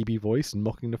a baby voice and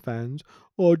mocking the fans.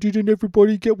 Oh, didn't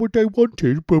everybody get what they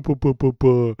wanted? Buh, buh, buh, buh,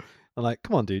 buh. I'm like,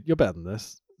 come on, dude, you're better than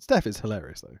this. Steph is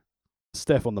hilarious, though.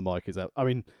 Steph on the mic is out. I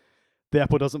mean, the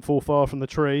apple doesn't fall far from the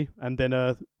tree. And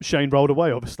then Shane rolled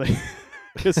away, obviously.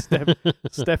 Because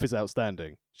Steph is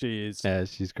outstanding. She is. Yeah,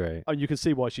 she's great. And you can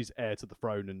see why she's heir to the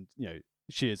throne, and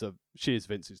she is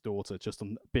Vince's daughter. Just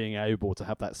on being able to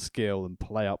have that skill and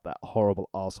play up that horrible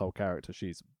arsehole character,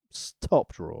 she's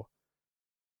top draw.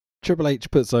 Triple H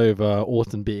puts over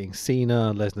Orton beating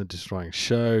Cena, Lesnar destroying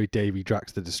Show, Davey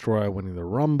Drax the Destroyer winning the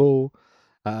Rumble.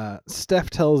 Steph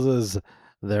tells us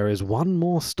there is one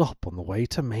more stop on the way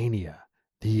to Mania.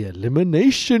 The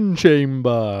Elimination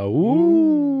Chamber.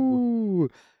 Ooh.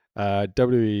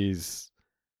 WWE's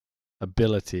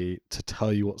ability to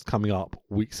tell you what's coming up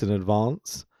weeks in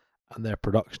advance and their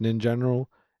production in general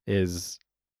is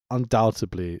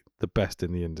undoubtedly the best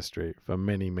in the industry for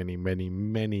many, many, many,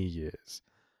 many years.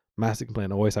 Massive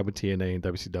complaint I always had with TNA and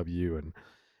WCW and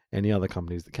any other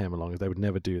companies that came along is they would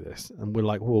never do this. And we're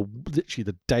like, well, literally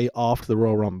the day after the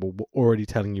Royal Rumble, we're already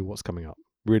telling you what's coming up.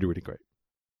 Really, really great.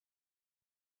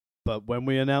 But when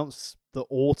we announce that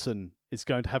Orton is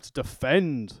going to have to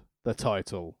defend the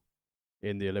title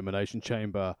in the Elimination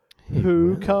Chamber,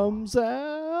 who comes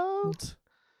out?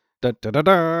 Da, da, da,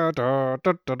 da, da,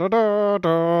 da, da, da,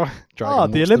 da.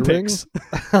 Dragon The walks Olympics.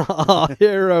 ring. Our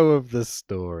hero of the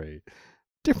story.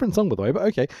 Different song, by the way, but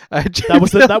okay.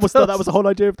 That was the whole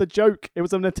idea of the joke. It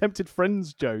was an attempted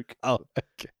Friends joke. Oh,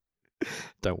 okay.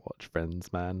 Don't watch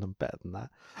Friends, man. I'm better than that.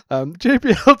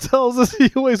 JBL tells us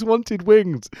he always wanted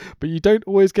wings, but you don't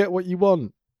always get what you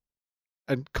want.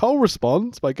 And Cole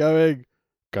responds by going,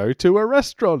 go to a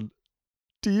restaurant.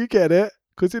 Do you get it?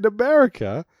 Because in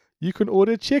America, you can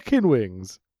order chicken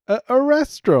wings at a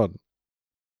restaurant.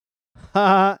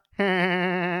 Ha!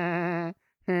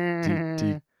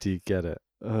 Do you get it?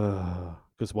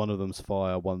 Because one of them's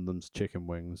fire, one of them's chicken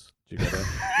wings. Do you get it?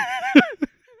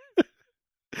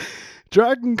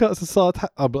 Dragon cuts a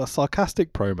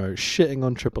sarcastic promo shitting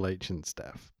on Triple H and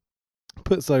Steph.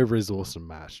 Puts over his awesome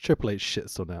match. Triple H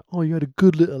shits on it. Oh, you had a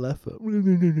good little effort.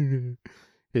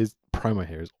 His promo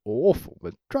here is awful,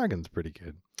 but Dragon's pretty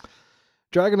good.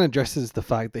 Dragon addresses the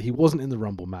fact that he wasn't in the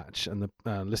Rumble match and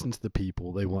listened to the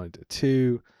people. They wanted it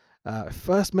too.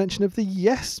 First mention of the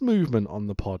yes movement on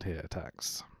the pod here,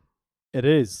 Tax. It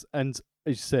is. And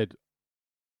as you said,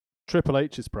 Triple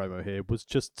H's promo here was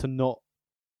just to not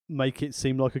make it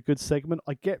seem like a good segment.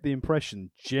 I get the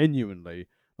impression, genuinely,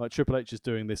 like Triple H is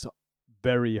doing this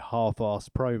very half-assed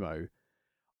promo.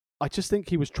 I just think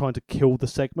he was trying to kill the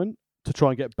segment to try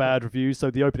and get bad reviews.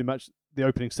 So the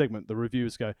opening segment, the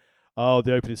reviewers go, oh,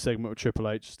 the opening segment with Triple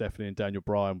H, Stephanie, and Daniel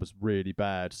Bryan was really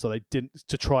bad. So they didn't,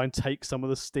 to try and take some of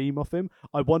the steam off him.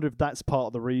 I wonder if that's part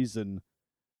of the reason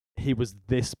he was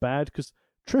this bad, because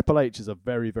Triple H is a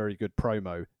very, very good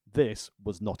promo. This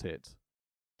was not it.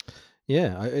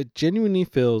 Yeah, it genuinely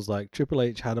feels like Triple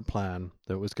H had a plan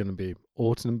that was going to be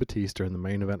Orton and Batista in the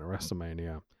main event of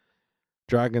WrestleMania.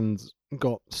 Dragons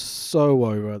got so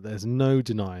over, there's no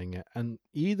denying it. And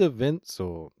either Vince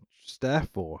or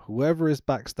Steph or whoever is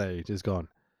backstage is gone,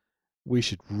 we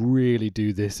should really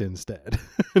do this instead.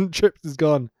 And Trips has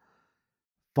gone,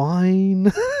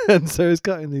 fine. And so he's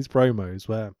cutting these promos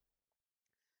where,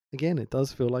 again, it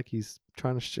does feel like he's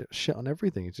trying to shit on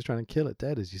everything. He's just trying to kill it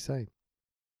dead, as you say.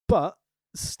 But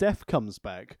Steph comes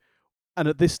back, and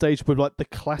at this stage with like the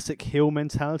classic heel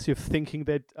mentality of thinking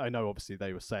they'd, I know obviously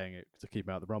they were saying it to keep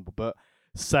him out of the Rumble, but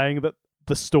saying that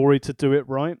the story to do it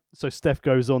right. So Steph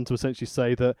goes on to essentially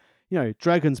say that, you know,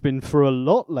 Dragon's been through a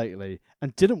lot lately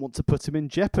and didn't want to put him in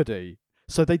jeopardy.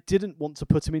 So they didn't want to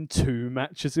put him in 2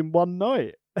 matches in one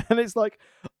night. And it's like,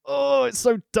 oh, it's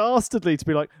so dastardly to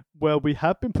be like, well, we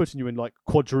have been putting you in like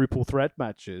quadruple threat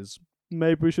matches.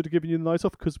 Maybe we should have given you the night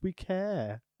off because we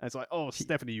care. And it's like, oh,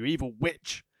 Stephanie, you evil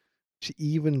witch. She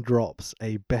even drops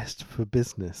a best for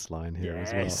business line here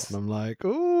as well. Yes. And I'm like,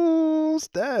 oh,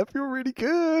 Steph, you're really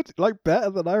good. Like, better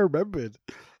than I remembered.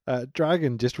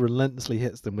 Dragon just relentlessly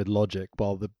hits them with logic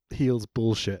while the heels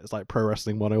bullshit. It's like Pro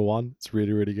Wrestling 101. It's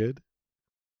really, really good.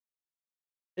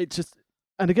 It just,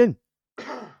 and again,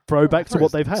 throwback to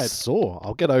what they've had. Sore.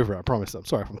 I'll get over it, I promise. I'm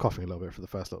sorry if I'm coughing a little bit for the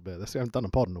first little bit. I haven't done a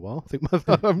pod in a while. I think I've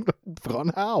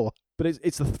forgotten how. But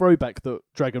it's the throwback that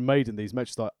Dragon made in these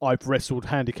matches. Like, I've wrestled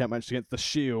handicap matches against the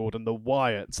Shield and the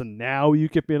Wyatts, and now you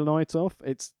give me a night off.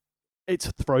 It's a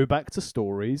throwback to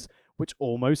stories, which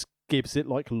almost gives it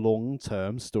like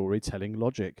long-term storytelling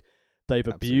logic. They've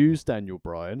abused Daniel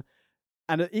Bryan,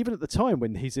 and even at the time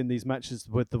when he's in these matches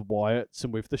with the Wyatts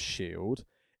and with the Shield,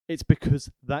 it's because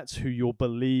that's who you're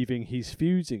believing he's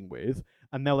feuding with,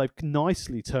 and now they've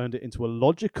nicely turned it into a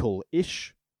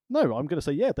logical-ish. No, I'm going to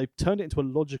say, yeah, they've turned it into a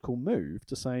logical move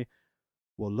to say,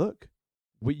 well, look,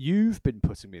 you've been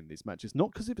putting me in these matches,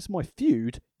 not because it was my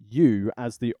feud. You,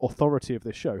 as the authority of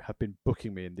this show, have been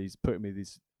booking me in these, putting me in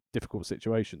these difficult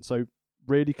situations. So,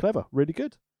 really clever, really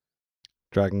good.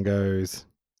 Dragon goes,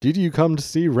 did you come to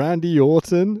see Randy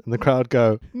Orton? And the crowd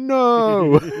go,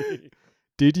 no.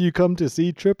 Did you come to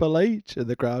see Triple H? And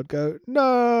the crowd go,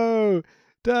 no.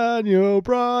 Daniel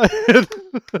Bryan.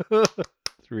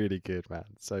 It's really good, man.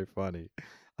 So funny.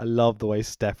 I love the way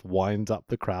Steph winds up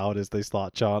the crowd as they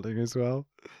start chanting as well.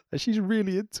 And she's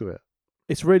really into it.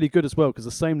 It's really good as well because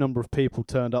the same number of people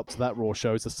turned up to that Raw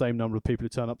show is the same number of people who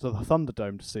turned up to the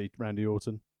Thunderdome to see Randy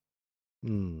Orton.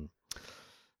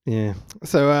 Yeah.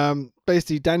 So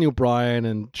basically Daniel Bryan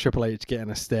and Triple H get in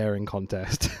a staring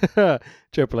contest.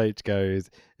 Triple H goes,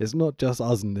 it's not just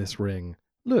us in this ring.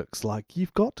 Looks like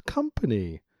you've got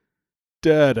company.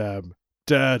 Dum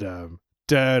dum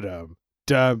dum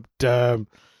dum dum.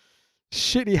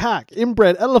 Shitty hack,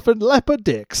 inbred elephant leopard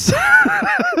dicks.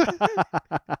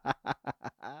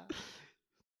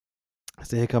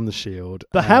 So here come the Shield.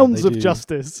 The hounds of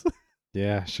justice.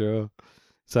 Yeah, sure.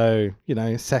 So, you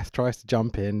know, Seth tries to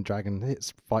jump in. Dragon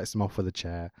fights him off with a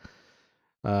chair.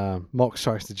 Mox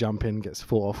tries to jump in, gets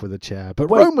fought off with a chair. But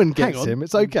wait, Roman gets him.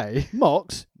 It's okay.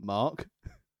 Mark.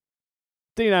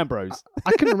 Dean Ambrose.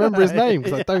 I couldn't remember his name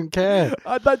because I don't care.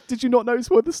 Did you not notice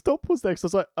where the stop was there? Because I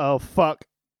was like, oh, fuck.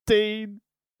 Dean.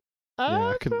 Yeah,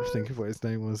 I couldn't think of what his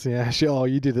name was. Yeah, sure. Oh,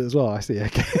 you did it as well. I see.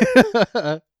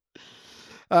 Okay.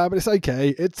 But it's okay.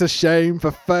 It's a shame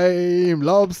for fame.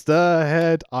 Lobster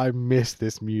head. I miss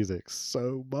this music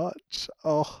so much.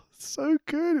 Oh, so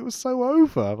good. It was so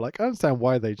over. I'm like, I understand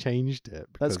why they changed it.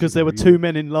 That's because there were 2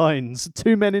 men in lines.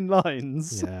 2 men in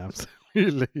lines. Yeah,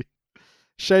 absolutely.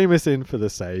 Sheamus in for the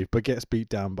save, but gets beat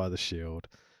down by the Shield.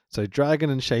 So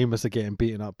Dragon and Sheamus are getting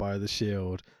beaten up by the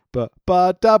Shield. But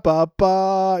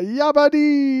yabba-dee,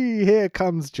 here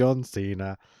comes John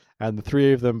Cena. And the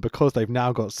three of them, because they've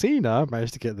now got Cena,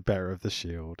 managed to get the better of the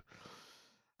Shield.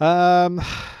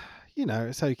 You know,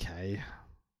 it's okay.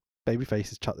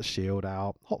 Babyfaces chuck the Shield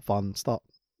out. Hot fun.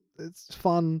 It's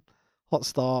fun. Hot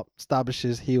start.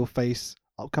 Establishes heel face.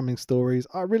 Upcoming stories.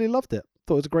 I really loved it.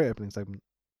 Thought it was a great opening segment.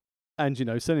 And, you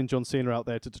know, sending John Cena out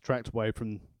there to detract away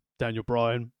from Daniel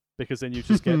Bryan, because then you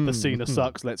just get the Cena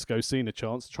sucks, let's go Cena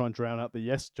chance to try and drown out the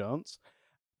yes chance.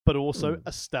 But also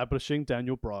establishing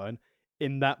Daniel Bryan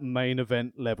in that main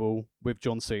event level with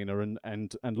John Cena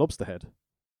and Lobsterhead.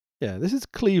 Yeah, this is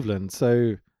Cleveland,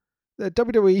 so they're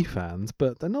WWE fans,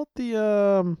 but they're not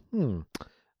the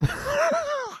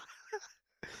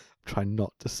trying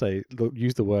not to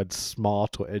use the word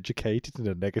smart or educated in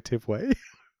a negative way.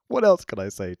 What else can I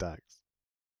say, Dax?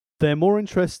 They're more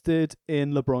interested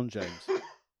in LeBron James.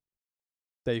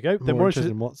 There you go. They're More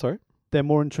interested in what? Sorry? They're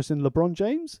more interested in LeBron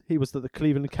James. He was at the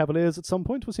Cleveland Cavaliers at some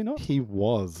point, was he not? He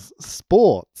was.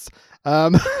 Sports.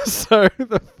 So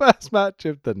the first match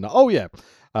of the night. Oh, yeah.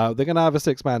 They're going to have a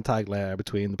 6-man tag later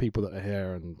between the people that are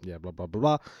here and blah, blah, blah,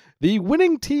 blah. The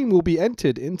winning team will be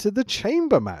entered into the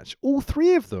chamber match. All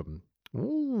 3 of them.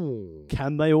 Ooh.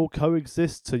 Can they all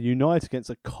coexist to unite against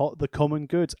the common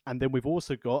good? And then we've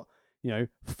also got,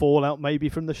 fallout maybe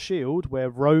from the Shield where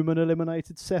Roman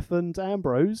eliminated Seth and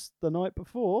Ambrose the night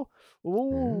before.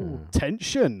 Ooh,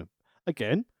 tension.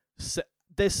 Again,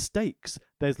 there's stakes.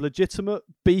 There's legitimate,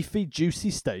 beefy,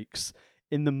 juicy stakes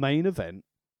in the main event.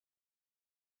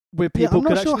 Where people I'm not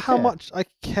could sure actually how care. much I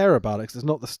care about it because it's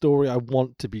not the story I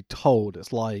want to be told.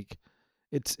 It's like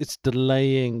it's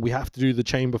delaying. We have to do the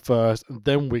chamber first, and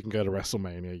then we can go to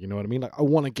WrestleMania. You know what I mean? Like I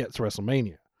want to get to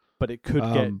WrestleMania, But it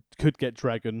could get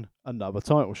Dragon another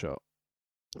title shot.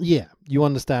 yeah. You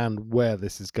understand where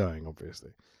this is going,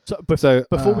 obviously. So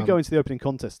before we go into the opening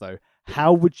contest, though,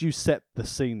 how would you set the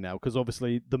scene now? Because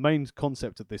obviously the main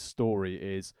concept of this story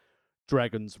is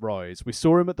Dragon's rise. We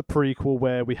saw him at the prequel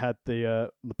where we had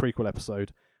the prequel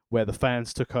episode where the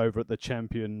fans took over at the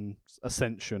Champion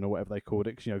Ascension or whatever they called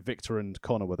it. 'Cause, Victor and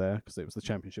Connor were there because it was the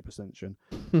Championship Ascension.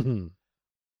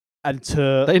 And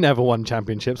They never won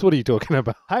championships. What are you talking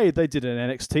about? hey, they did an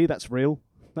NXT. That's real.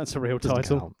 That's a real Doesn't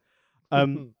title.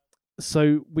 count.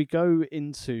 So we go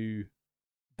into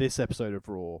this episode of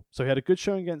Raw. So he had a good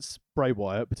showing against Bray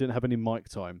Wyatt, but didn't have any mic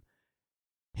time.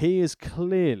 He is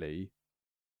clearly,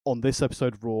 on this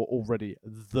episode of Raw, already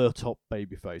the top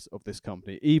babyface of this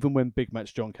company. Even when Big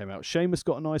Match John came out, Sheamus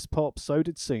got a nice pop, so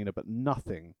did Cena, but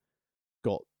nothing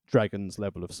got Dragon's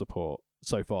level of support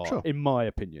so far, Sure. in my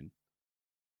opinion.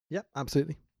 Yep,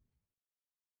 absolutely.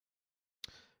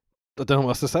 I don't know what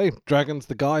else to say. Dragon's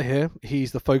the guy here.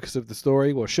 He's the focus of the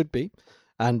story, or should be.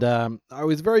 And I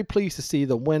was very pleased to see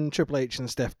that when Triple H and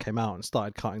Steph came out and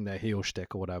started cutting their heel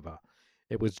shtick or whatever,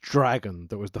 it was Dragon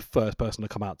that was the first person to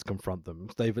come out to confront them.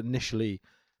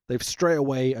 They've straight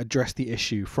away addressed the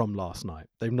issue from last night.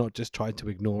 They've not just tried to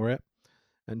ignore it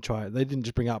and they didn't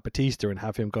just bring out Batista and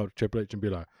have him go to Triple H and be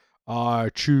like, I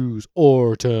choose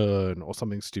Orton or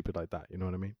something stupid like that. You know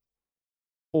what I mean?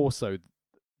 Also,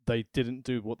 they didn't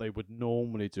do what they would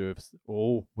normally do.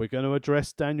 We're going to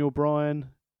address Daniel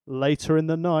Bryan later in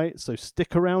the night, so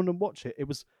stick around and watch it. It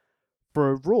was, for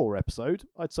a Raw episode,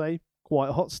 I'd say quite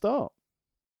a hot start.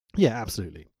 Yeah,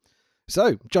 absolutely.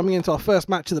 So, jumping into our first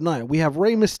match of the night, we have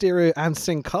Rey Mysterio and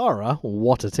Sin Cara,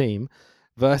 what a team,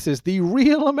 versus the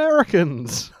Real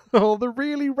Americans, or the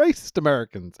really racist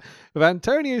Americans, with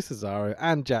Antonio Cesaro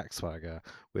and Jack Swagger,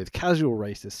 with casual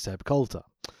racist Seb Coulter.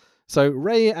 So,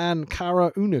 Rey and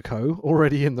Cara Unico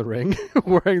already in the ring,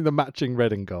 wearing the matching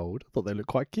red and gold. I thought they looked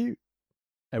quite cute.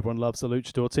 Everyone loves the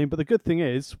Luchador team, but the good thing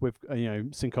is, with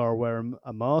Sin Cara wearing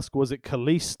a mask, was it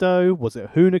Kalisto? Was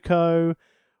it Hunico?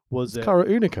 Was it Cara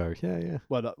Unico? Yeah.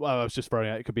 Well, I was just throwing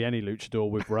out. It could be any Luchador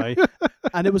with Rey,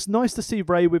 and it was nice to see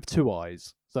Rey with 2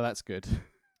 eyes, so that's good.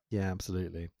 Yeah,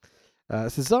 absolutely.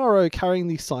 Cesaro carrying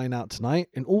the sign out tonight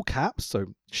in all caps,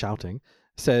 so shouting,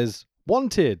 says,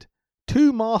 "Wanted,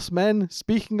 2 masked men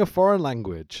speaking a foreign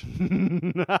language."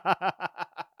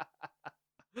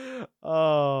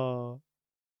 Oh,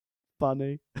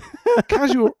 funny.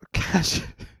 Casual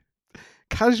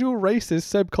racist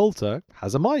Seb Coulter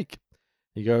has a mic.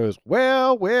 He goes,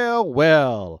 well,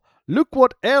 look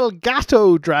what El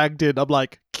Gato dragged in. I'm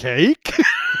like, cake?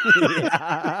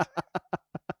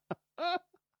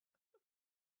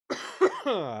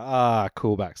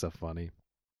 Callbacks are funny.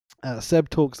 Seb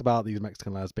talks about these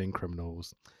Mexican lads being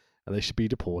criminals and they should be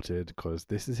deported because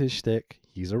this is his shtick.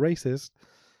 He's a racist.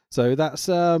 So that's,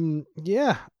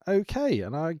 okay.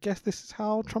 And I guess this is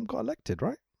how Trump got elected,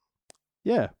 right?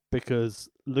 Yeah, because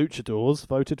Luchadors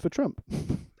voted for Trump.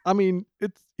 I mean,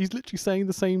 he's literally saying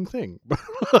the same thing.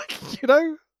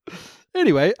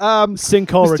 Anyway, Sin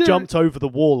Cara Mysterio- jumped over the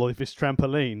wall of his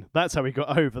trampoline. That's how he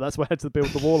got over. That's why I had to build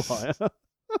the wall higher.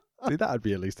 See, that would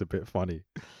be at least a bit funny.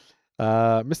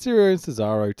 Mysterio and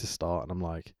Cesaro to start, and I'm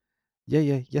like,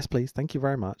 yes, please, thank you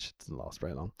very much. It doesn't last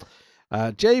very long.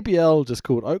 JBL just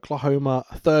called Oklahoma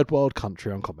a third world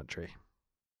country on commentary.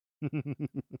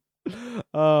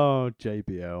 Oh,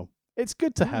 JBL. It's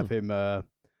good to have him.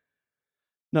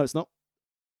 No, it's not.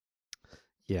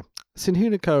 Sin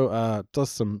Hunico does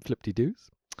some flip-de-doos.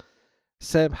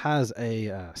 Seb has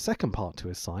a second part to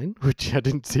his sign, which I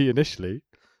didn't see initially.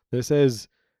 That says,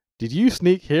 "Did you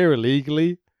sneak here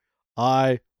illegally?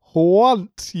 I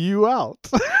want you out."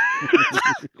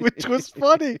 which was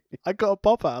funny. I got a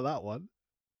pop out of that one.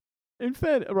 In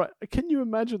fairness, right? Can you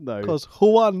imagine though? Because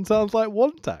Juan sounds like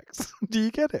Wantax. Do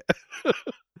you get it?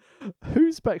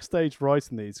 Who's backstage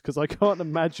writing these? Because I can't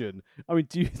imagine. I mean,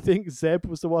 do you think Zeb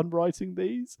was the one writing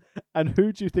these? And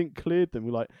who do you think cleared them?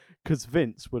 Like, because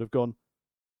Vince would have gone,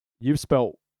 "You've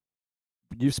spelt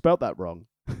that wrong.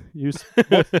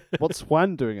 What's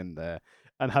Juan doing in there?"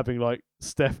 And having like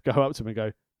Steph go up to him and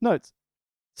go, "No, it's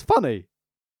funny.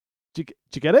 Do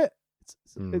you get it?"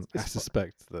 I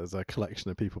suspect there's a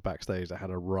collection of people backstage that had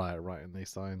a riot writing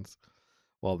these signs,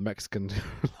 while the Mexican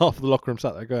half of the locker room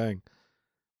sat there going,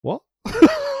 "What?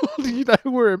 You know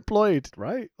we're employed,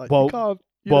 right? Like, well, you can't."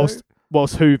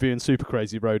 Whilst Hoovy and Super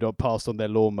Crazy Road on passed on their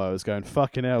lawnmowers, going,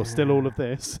 "Fucking hell, still all of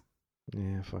this."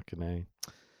 Yeah, fucking A.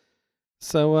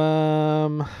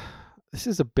 So, this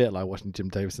is a bit like watching Jim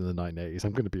Davis in the 1980s,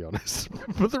 I'm going to be honest.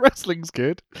 But the wrestling's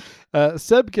good.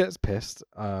 Seb gets pissed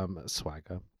at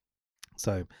Swagger.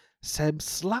 So, Seb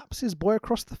slaps his boy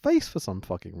across the face for some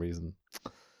fucking reason.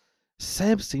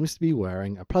 Seb seems to be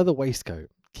wearing a pleather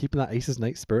waistcoat, keeping that Aces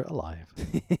Nate spirit alive.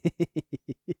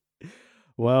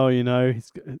 Well, you know,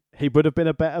 he would have been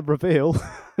a better reveal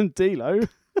than D'Lo.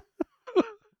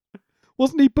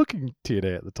 Wasn't he booking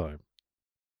TNA at the time?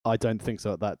 I don't think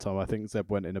so at that time. I think Zeb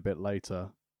went in a bit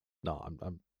later. No,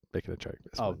 I'm making a joke.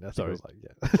 It's Oh, fine. I think sorry. it was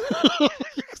yeah.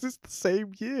 Because it's the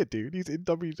same year, dude. He's in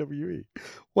WWE.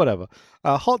 Whatever.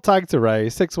 Hot tag to Ray.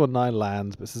 619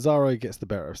 lands, but Cesaro gets the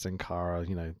better of Sin Cara.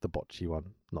 You know, the botchy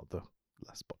one, not the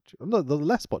less botchy. No, the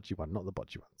less botchy one, not the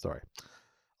botchy one. Sorry.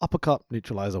 Uppercut,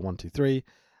 neutralizer, 1, 2, 3.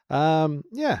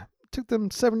 Yeah, took them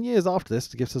 7 years after this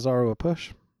to give Cesaro a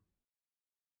push.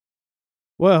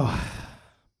 Well,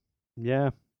 yeah.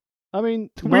 I mean,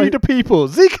 We the people.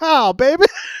 Zika, baby.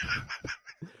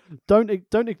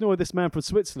 don't ignore this man from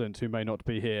Switzerland who may not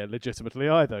be here legitimately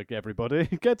either. Everybody,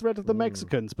 get rid of the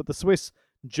Mexicans, but the Swiss,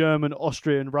 German,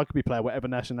 Austrian rugby player, whatever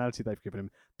nationality they've given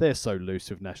him, they're so loose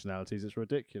with nationalities, it's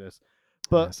ridiculous.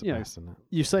 But you know,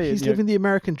 you say he's living the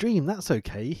American dream. That's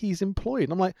okay. He's employed.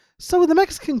 And I'm like, so are the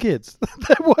Mexican kids.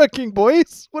 They're working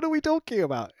boys. What are we talking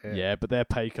about here? Yeah, but their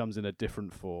pay comes in a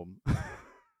different form.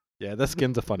 Yeah, their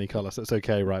skin's a funny colour, so it's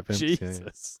okay, right, Vince?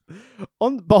 Jesus.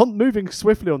 On moving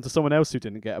swiftly on to someone else who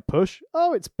didn't get a push.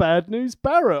 Oh, it's Bad News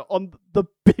Barrett on the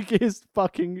biggest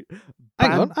fucking...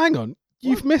 Hang on.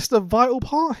 You've missed a vital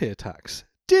part here, Tax.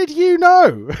 Did you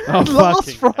know? Oh,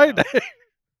 last Friday...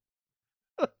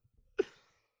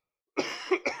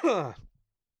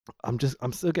 I'm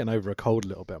still getting over a cold a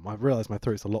little bit. I realised my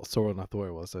throat's a lot sorer than I thought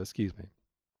it was, so excuse me.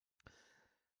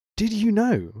 Did you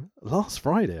know, last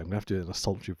Friday, I'm going to have to do it in a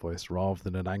sultry voice rather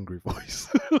than an angry voice.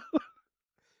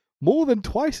 More than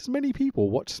twice as many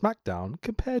people watch SmackDown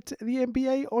compared to the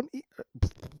NBA on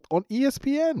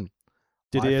ESPN.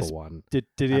 Did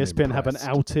ESPN have an impressed.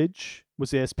 outage?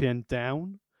 Was ESPN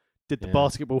down? Did the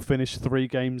basketball finish 3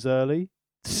 games early?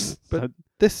 But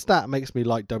this stat makes me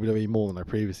like WWE more than I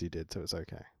previously did, so it's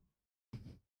okay.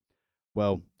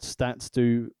 Well, stats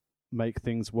do make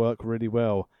things work really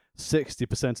well.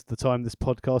 60% of the time, this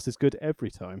podcast is good every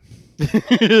time.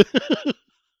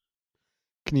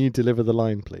 Can you deliver the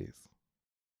line, please?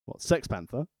 What, Sex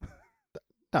Panther?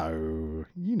 No,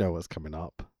 you know what's coming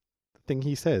up. The thing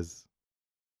he says.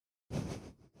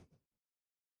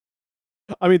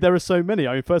 I mean, there are so many.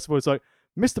 I mean, first of all, it's like,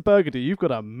 Mr. Burgundy, you've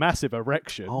got a massive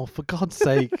erection. Oh, for God's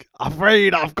sake.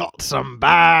 Afraid I've got some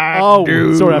bad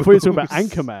news. Sorry, I thought you were talking about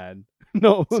news. Anchorman.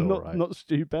 Not right.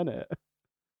 Stu Bennett. I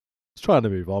was trying to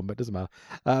move on, but it doesn't matter.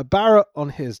 Barrett, on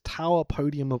his tower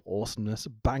podium of awesomeness,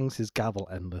 bangs his gavel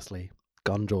endlessly.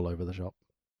 Gunge all over the shop.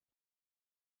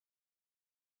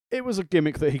 It was a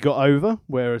gimmick that he got over,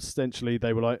 where essentially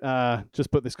they were like,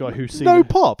 just put this guy who's seen... No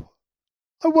pop.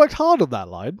 I worked hard on that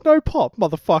line. No pop,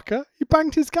 motherfucker. He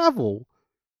banged his gavel.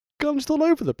 Gunged all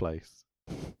over the place.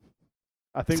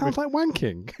 I think sounds like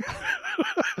wanking.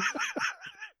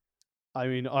 I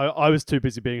mean, I was too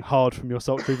busy being hard from your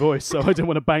sultry voice, so I didn't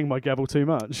want to bang my gavel too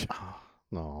much.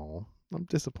 No, I'm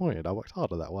disappointed. I worked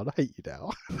hard on that one. I hate you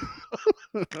now.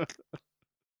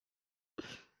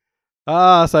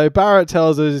 So Barrett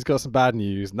tells us he's got some bad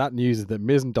news, and that news is that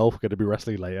Miz and Dolph are going to be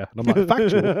wrestling later. And I'm like,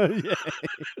 factual. Yeah.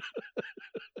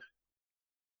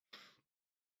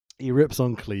 He rips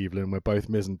on Cleveland, where both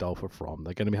Miz and Dolph are from.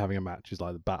 They're going to be having a match. It's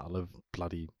like the Battle of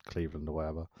bloody Cleveland or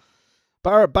whatever.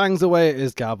 Barrett bangs away at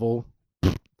his gavel.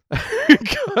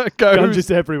 Gunges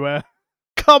everywhere.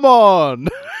 Come on!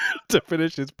 To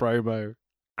finish his promo.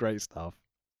 Great stuff.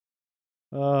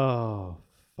 Oh,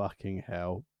 fucking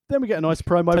hell. Then we get a nice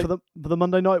promo for the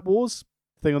Monday Night Wars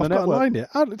thing on the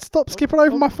network. Stop skipping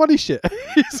over my funny shit.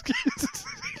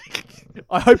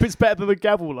 I hope it's better than the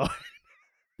gavel line.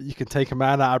 You can take a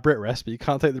man out of Brit Rest, but you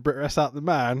can't take the Brit Rest out of the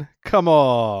man. Come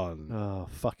on. Oh,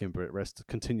 fucking Brit Rest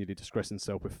continually disgracing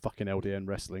himself with fucking LDN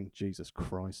wrestling. Jesus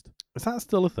Christ. Is that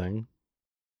still a thing?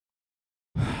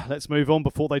 Let's move on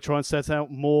before they try and set out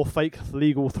more fake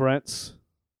legal threats.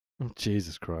 Oh,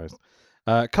 Jesus Christ.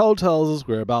 Cole tells us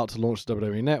we're about to launch the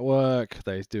WWE Network.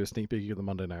 They do a sneak peek of the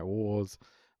Monday Night Wars.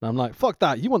 And I'm like, fuck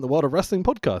that. You want the World of Wrestling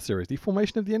podcast series, the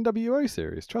formation of the NWO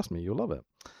series. Trust me, you'll love it.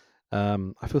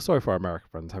 I feel sorry for our American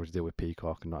friends having to deal with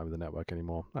Peacock and not having the network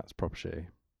anymore. That's proper shitty.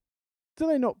 Do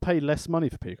they not pay less money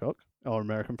for Peacock, our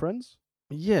American friends?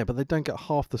 Yeah, but they don't get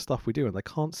half the stuff we do and they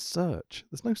can't search.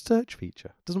 There's no search feature.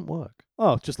 It doesn't work.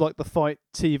 Oh, just like the Fight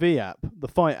TV app, the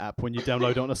Fight app when you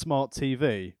download it on a smart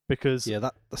TV. Because Yeah,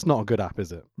 that's not a good app,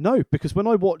 is it? no, because when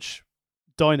I watch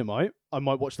Dynamite, I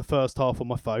might watch the first half on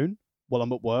my phone while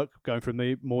I'm at work, going through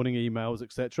the morning emails,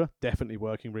 etc. Definitely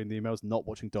working, reading the emails, not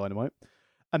watching Dynamite.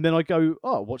 And then I go,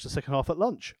 oh, watch the second half at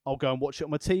lunch. I'll go and watch it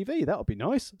on my TV. That would be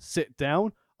nice. Sit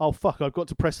down. Oh, fuck, I've got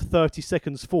to press 30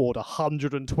 seconds forward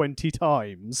 120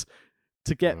 times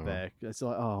to get there. It's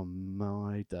like, oh,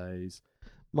 my days.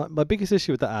 My biggest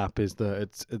issue with the app is that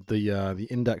it's the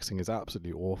indexing is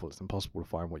absolutely awful. It's impossible to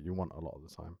find what you want a lot of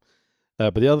the time.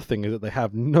 But the other thing is that they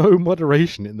have no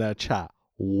moderation in their chat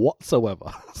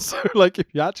whatsoever. So, like, if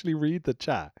you actually read the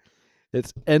chat,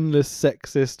 it's endless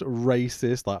sexist,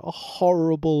 racist, like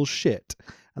horrible shit,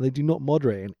 and they do not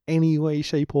moderate in any way,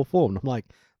 shape, or form. And I'm like,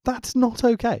 that's not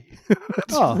okay.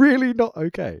 That's really not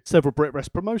okay. Several Brit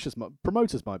Rest promoters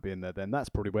might be in there then. That's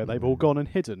probably where they've all gone and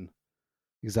hidden.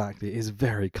 Exactly. It's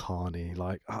very carny.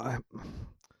 Like,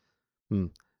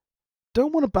 don't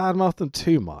want to badmouth them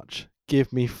too much.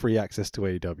 Give me free access to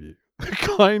AEW.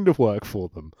 Kind of work for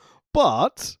them.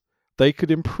 But they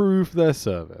could improve their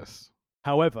service.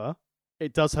 However,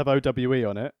 it does have OWE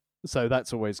on it, so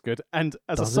that's always good. And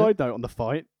as a side note on the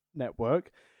Fight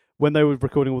Network, when they were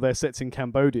recording all their sets in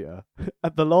Cambodia,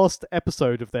 at the last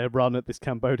episode of their run at this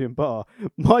Cambodian bar,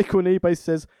 Michael Nebe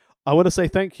says, I want to say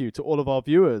thank you to all of our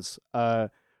viewers.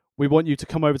 We want you to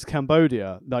come over to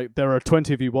Cambodia. Like, there are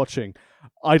 20 of you watching.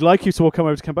 I'd like you to all come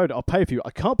over to Cambodia. I'll pay for you.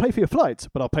 I can't pay for your flight,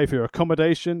 but I'll pay for your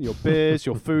accommodation, your beers,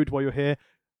 your food while you're here,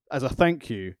 as a thank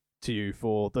you to you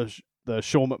for the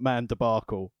Sean McMahon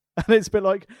debacle. And it's a bit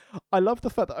like, I love the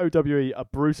fact that OWE are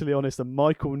brutally honest and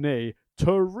Michael Nee,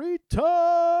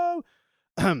 Torito,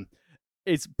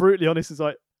 it's brutally honest. It's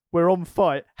like, we're on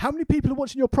Fight. How many people are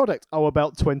watching your product? Oh,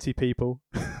 about 20 people.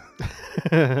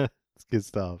 It's good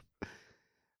stuff.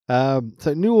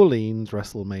 So New Orleans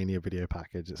WrestleMania video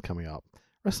package is coming up.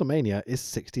 WrestleMania is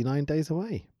 69 days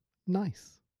away.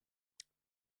 Nice.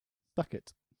 Suck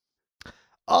it.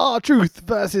 R-Truth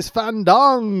versus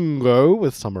Fandango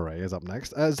with Summer Rae is up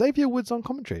next. Xavier Woods on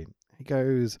commentary. He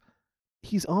goes,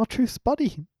 he's R-Truth's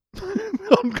buddy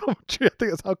on commentary. I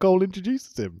think that's how Cole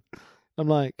introduces him. I'm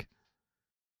like,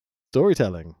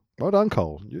 storytelling. Well done,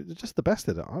 Cole. You're just the best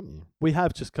at it, aren't you? We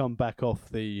have just come back off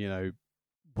the,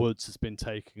 Woods has been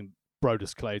taking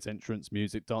Brodus Clay's entrance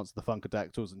music, Dance of the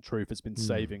Funkadactyls, and Truth has been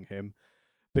saving him.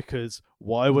 Because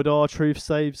why would R-Truth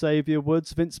save Xavier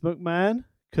Woods, Vince McMahon?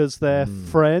 Because they're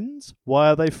friends. Why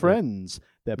are they friends?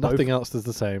 They're Nothing else is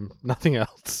the same. Nothing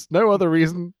else. No other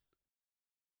reason.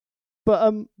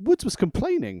 But Woods was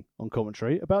complaining on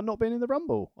commentary about not being in the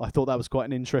Rumble. I thought that was quite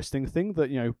an interesting thing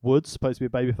that, Woods, supposed to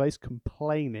be a babyface,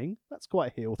 complaining. That's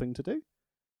quite a heel thing to do.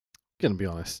 Gonna be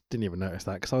honest, didn't even notice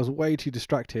that because I was way too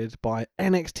distracted by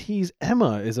NXT's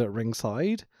Emma is at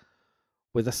ringside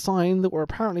with a sign that we're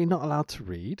apparently not allowed to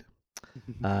read.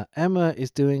 Emma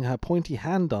is doing her pointy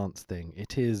hand dance thing.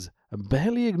 It is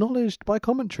barely acknowledged by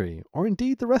commentary, or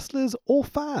indeed the wrestlers or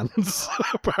fans.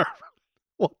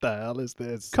 What the hell is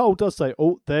this? Cole does say,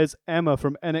 oh, there's Emma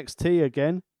from NXT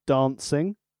again,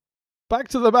 dancing. Back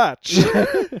to the match.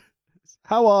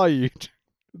 How are you?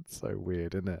 It's so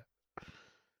weird, isn't it?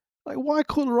 Like, why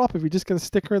call her up if you're just going to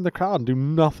stick her in the crowd and do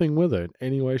nothing with her in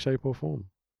any way, shape, or form?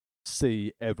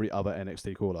 See every other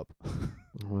NXT call-up.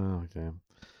 Well, okay.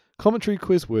 Commentary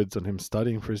quiz Woods on him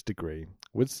studying for his degree.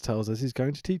 Woods tells us he's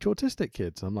going to teach autistic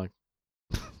kids. I'm like,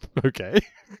 okay.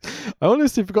 I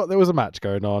honestly forgot there was a match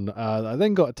going on. I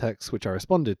then got a text, which I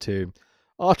responded to.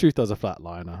 R-Truth does a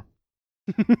flatliner.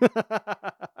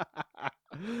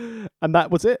 And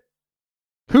that was it.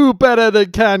 Who better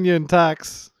than Canyon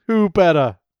Tax? Who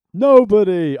better?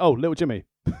 Nobody. Oh, Little Jimmy.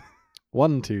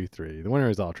 1, 2, 3. The winner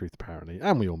is R-Truth, apparently.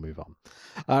 And we all move on.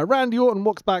 Randy Orton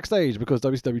walks backstage because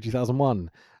WCW 2001.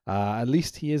 At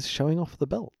least he is showing off the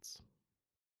belts.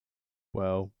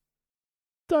 Well,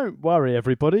 don't worry,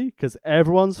 everybody, because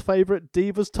everyone's favourite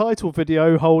Divas title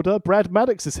video holder, Brad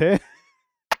Maddox, is here.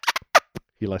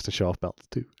 He likes to show off belts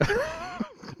too.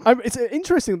 It's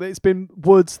interesting that it's been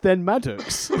Woods then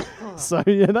Maddox. So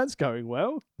yeah, that's going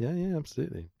well. Yeah,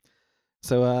 absolutely.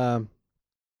 So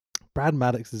Brad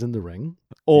Maddox is in the ring.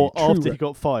 Or The true after he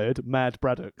got fired, Mad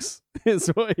Braddocks is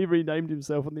what he renamed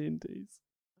himself on the Indies.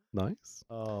 Nice.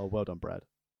 Oh, well done, Brad.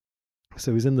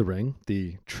 So he's in the ring,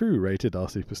 the true rated R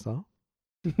superstar.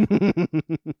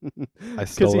 I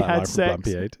stole that line from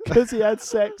Blampied. Because he had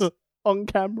sex on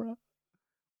camera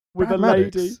with Brad a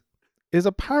lady. Maddox is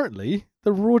apparently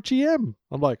the Raw GM.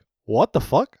 I'm like, what the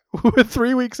fuck? We're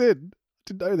 3 weeks in.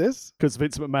 Didn't know this. Because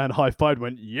Vince McMahon high-fived and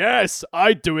went, yes,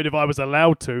 I'd do it if I was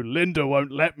allowed to. Linda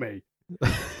won't let me.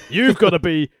 You're going to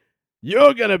be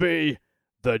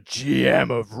the GM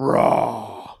of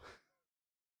Raw.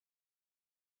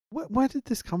 Where did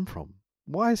this come from?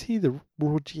 Why is he the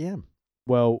Raw GM?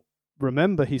 Well,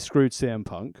 remember he screwed CM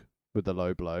Punk with the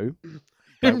low blow.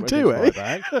 Him too,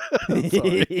 eh?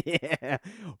 Yeah.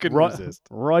 Couldn't resist.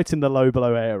 Right in the low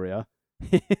blow area.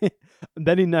 And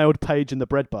then he nailed Paige in the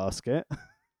breadbasket.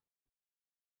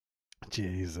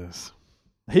 Jesus.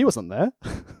 He wasn't there.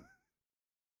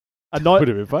 And Would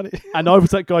have been funny. And I was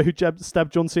that guy who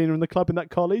stabbed John Cena in the club in that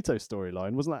Carlito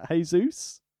storyline. Wasn't that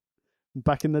Jesus?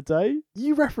 Back in the day?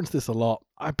 You reference this a lot.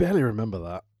 I barely remember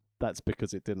that. That's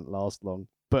because it didn't last long.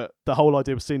 But the whole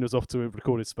idea was Cena was off to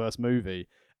record his first movie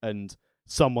and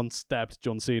someone stabbed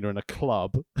John Cena in a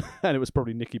club and it was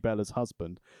probably Nikki Bella's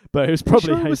husband. But it was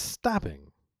probably... Sure it was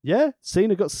stabbing? Yeah,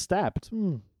 Cena got stabbed.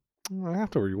 I have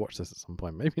to rewatch this at some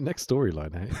point. Maybe next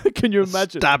storyline, eh? Can you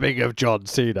imagine? Stabbing of John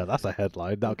Cena. That's a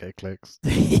headline. That'll get clicks.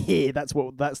 That's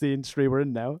the industry we're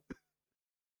in now.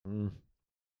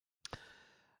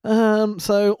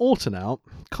 So Orton out.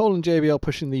 Cole and JBL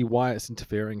pushing the Wyatts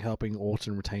interfering, helping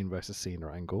Orton retain versus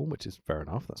Cena angle, which is fair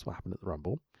enough. That's what happened at the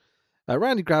Rumble.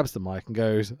 Randy grabs the mic and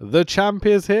goes, "The champ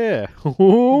is here."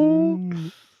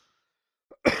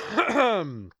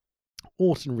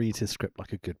 Orton reads his script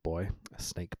like a good boy, a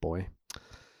snake boy.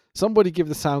 Somebody give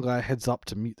the sound guy a heads up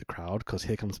to mute the crowd, because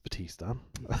here comes Batista.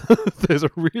 There's a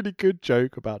really good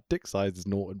joke about dick sizes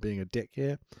and Orton being a dick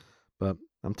here, but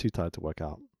I'm too tired to work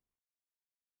out.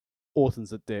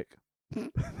 Orton's a dick.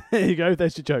 There you go.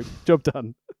 There's your joke. Job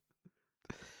done.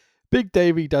 Big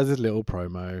Davey does his little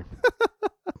promo.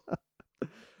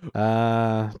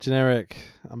 Generic,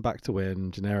 I'm back to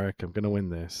win. Generic, I'm going to win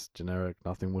this. Generic,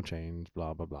 nothing will change.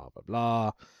 Blah, blah, blah, blah,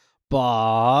 blah.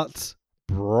 But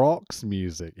Brock's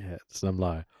music hits. And I'm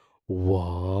like,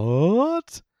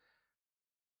 what?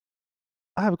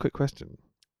 I have a quick question.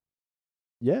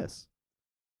 Yes.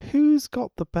 Who's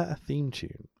got the better theme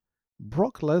tune?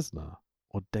 Brock Lesnar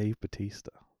or Dave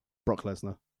Batista? Brock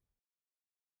Lesnar.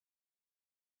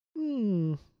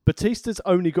 Batista's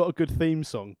only got a good theme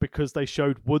song because they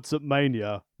showed Woods at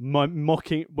Mania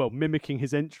mimicking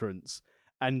his entrance,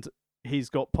 and he's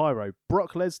got pyro.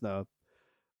 Brock Lesnar,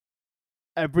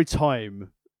 every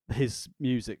time his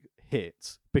music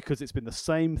hits, because it's been the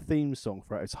same theme song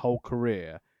throughout his whole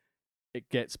career, it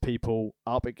gets people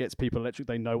up, it gets people electric,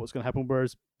 they know what's going to happen,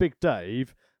 whereas Big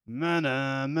Dave...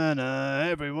 Mana, mana,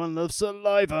 everyone loves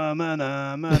saliva,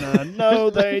 mana, mana,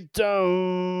 no they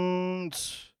don't.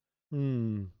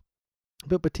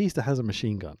 But Batista has a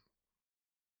machine gun.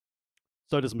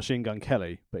 So does Machine Gun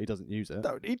Kelly, but he doesn't use it.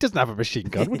 No, he doesn't have a machine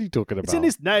gun. What are you talking about? It's in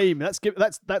his name.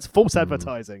 That's false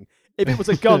advertising. If it was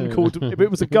a gun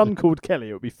called Kelly,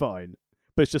 it would be fine.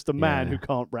 But it's just a man who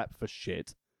can't rap for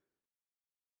shit.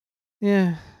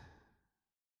 Yeah.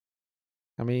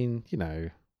 I mean, you know,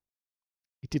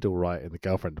 he did all right in the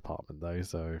girlfriend department, though.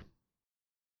 So,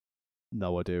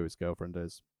 no idea who his girlfriend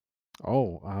is.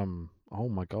 Oh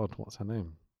my God, what's her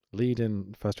name? Lead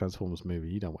in first Transformers movie.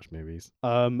 You don't watch movies.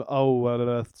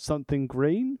 Something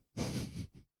Green?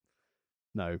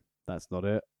 No, that's not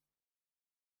it.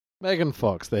 Megan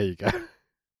Fox. There you go.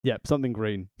 Yep, Something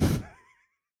Green.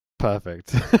 Perfect.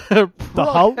 The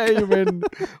Hulk? Heyman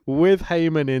with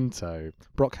Heyman in tow.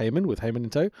 Brock Heyman with Heyman in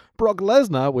tow. Brock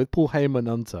Lesnar with Paul Heyman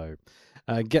on tow.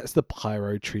 Gets the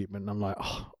pyro treatment. I'm like,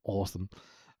 oh, awesome.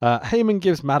 Heyman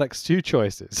gives Maddox two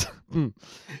choices.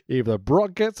 Either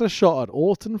Brock gets a shot at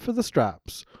Orton for the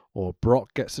straps, or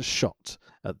Brock gets a shot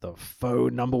at the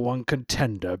faux #1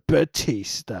 contender,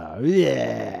 Batista.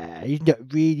 Yeah, he's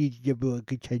not really the #1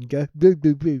 contender.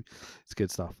 It's good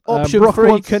stuff. Option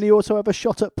 3, can he also have a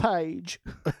shot at Paige?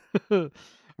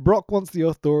 Brock wants the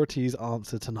authorities'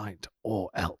 answer tonight,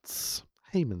 or else.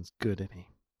 Heyman's good, isn't he?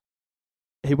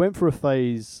 He went for a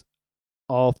phase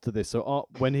after this. So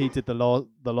when he did the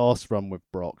last run with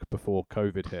Brock before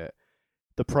COVID hit,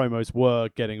 the promos were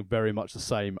getting very much the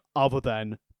same, other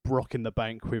than Brock in the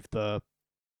bank with the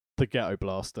Ghetto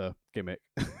Blaster gimmick.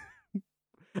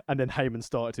 and then Heyman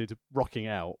started rocking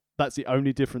out. That's the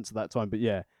only difference at that time. But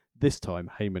yeah, this time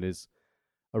Heyman is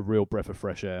a real breath of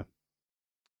fresh air.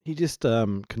 He just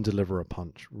can deliver a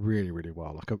punch really, really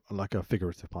well, like a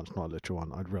figurative punch, not a literal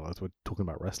one. I'd realize we're talking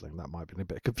about wrestling. That might be a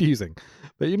bit confusing,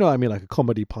 but you know what I mean, like a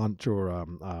comedy punch or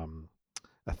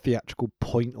a theatrical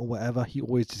point or whatever. He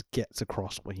always just gets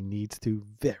across what he needs to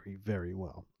very, very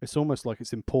well. It's almost like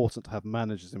it's important to have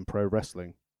managers in pro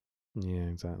wrestling. Yeah,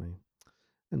 exactly.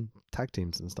 And tag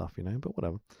teams and stuff, you know, but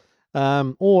whatever.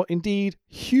 Or indeed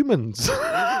humans.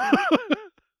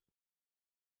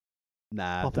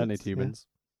 Nah, Puppets, don't need humans.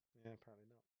 Yeah, apparently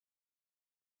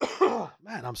not.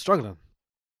 Man, I'm struggling.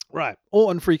 Right.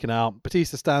 Orton freaking out.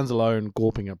 Batista stands alone,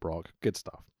 gawping at Brock. Good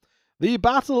stuff. The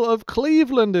Battle of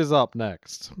Cleveland is up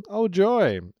next. Oh,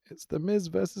 joy. It's The Miz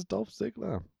versus Dolph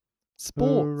Ziggler.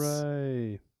 Sports.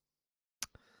 Hooray.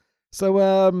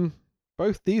 So,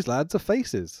 both these lads are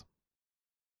faces.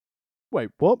 Wait,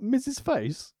 what? Miz's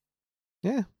face?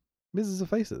 Yeah. Miz is a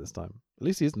face at this time. At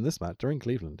least he is in this match. They're in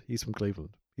Cleveland. He's from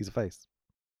Cleveland. He's a face.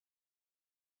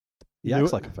 He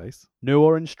acts like a face. New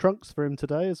orange trunks for him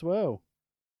today as well.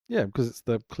 Yeah, because it's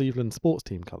the Cleveland sports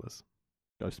team colours.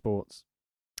 Go Sports.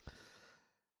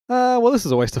 Well, this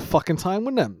is a waste of fucking time,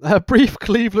 wouldn't it? A brief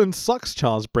Cleveland sucks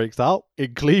chance breaks out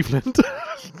in Cleveland,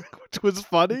 which was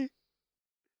funny.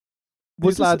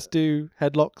 These lads do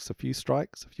headlocks, a few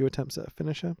strikes, a few attempts at a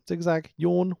finisher. Zigzag,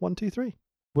 yawn, 1, 2, 3.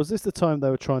 Was this the time they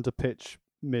were trying to pitch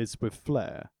Miz with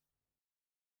Flair?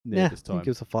 Yeah, this time. who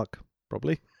gives a fuck?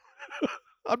 Probably.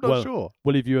 I'm not sure.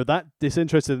 Well, if you were that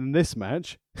disinterested in this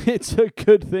match, it's a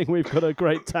good thing we've got a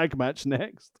great tag match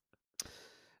next.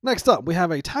 Next up, we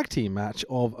have a tag team match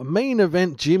of main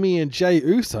event Jimmy and Jey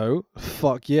Uso,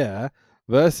 fuck yeah,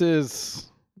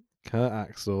 versus Kurt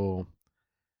Axel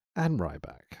and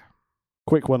Ryback.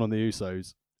 Quick one on the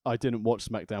Usos. I didn't watch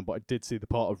SmackDown, but I did see the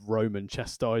part of Roman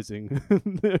chastising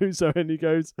the Uso, and he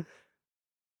goes,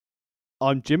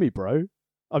 "I'm Jimmy, bro.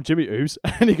 I'm Jimmy Uso,"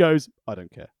 and he goes, "I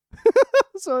don't care."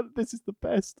 So this is the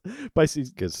best.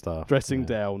 Basically, good stuff. Dressing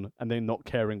down and then not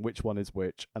caring which one is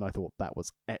which, and I thought that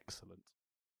was excellent.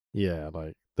 Yeah,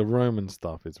 like the Roman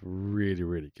stuff is really,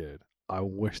 really good. I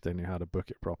wish they knew how to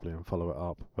book it properly and follow it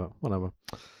up, but whatever.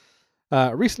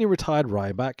 Recently retired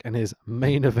Ryback and his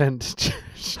main event.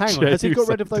 Hang on, has he got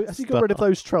rid of those? Has he got rid of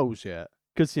those trolls yet?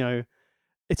 Because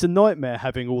it's a nightmare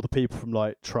having all the people from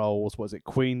like Trolls. What is it?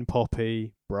 Queen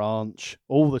Poppy, Branch,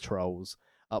 all the trolls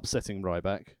upsetting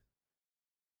Ryback.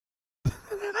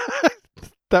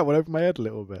 That went over my head a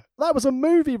little bit. That was a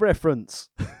movie reference.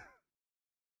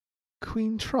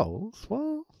 Queen Trolls?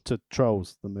 What? To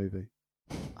Trolls, the movie.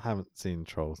 I haven't seen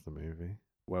Trolls, the movie.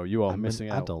 Well, you are I'm missing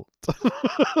an out. Adult.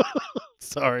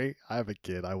 Sorry, I have a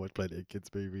kid. I watch plenty of kids'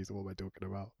 movies. What am I talking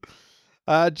about?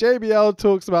 JBL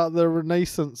talks about the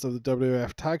renaissance of the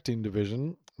WWF Tag Team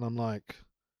division, and I'm like,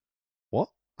 what?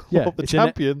 Yeah, The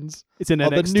champions it's in are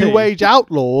the NXT. New Age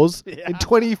Outlaws Yeah. in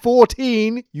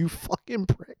 2014. You fucking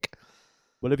prick.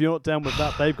 Well, if you're not down with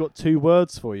that, they've got 2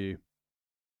 words for you.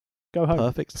 Go home.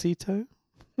 Perfect Cito?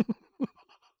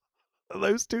 Are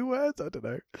those 2 words? I don't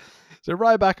know. So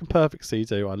Ryback and Perfect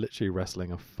Cito are literally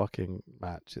wrestling a fucking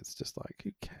match. It's just like,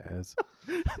 who cares?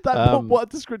 What a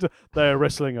descriptor. They are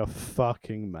wrestling a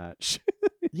fucking match.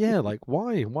 Yeah, like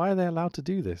why? Why are they allowed to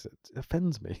do this? It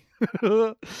offends me.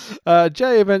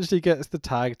 Jay eventually gets the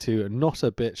tag to Not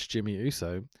a Bitch Jimmy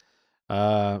Uso.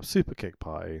 Super kick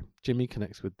party. Jimmy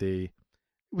connects with D.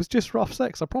 It was just rough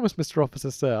sex. I promise, Mr. Officer,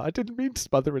 sir. I didn't mean to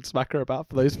smother and smack her about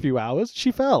for those few hours.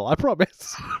 She fell. I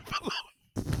promise.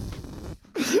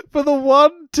 For the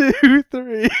 1, 2,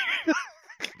 3.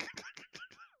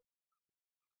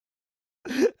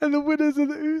 And the winners are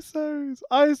the Usos.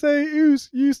 I say Us,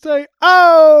 you say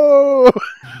oh.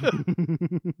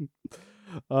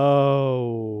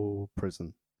 Oh,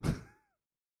 prison.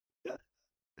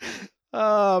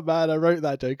 Oh man, I wrote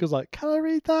that joke. I was like, can I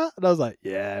read that? And I was like,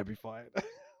 yeah, it'll be fine.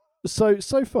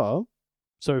 So far,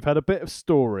 we've had a bit of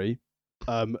story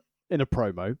in a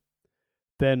promo.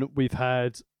 Then we've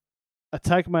had a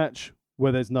tag match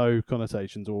where there's no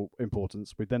connotations or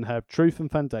importance. We then have Truth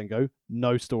and Fandango,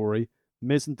 no story.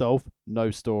 Miz and Dolph, no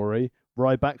story.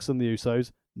 Ryback's and the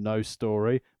Usos, no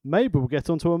story. Maybe we'll get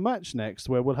onto a match next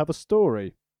where we'll have a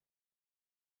story.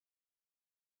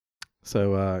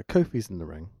 So Kofi's in the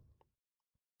ring.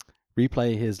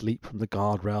 Replay his leap from the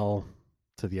guardrail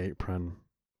to the apron.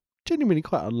 Genuinely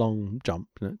quite a long jump,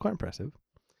 quite impressive.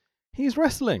 He's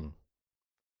wrestling.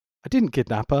 I didn't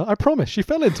kidnap her. I promise. She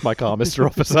fell into my car, Mr.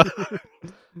 Officer.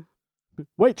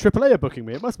 Wait, AAA are booking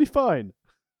me. It must be fine.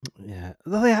 Yeah.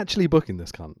 Are they actually booking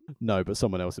this cunt? No, but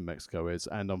someone else in Mexico is,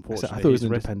 and I unfortunately, thought it was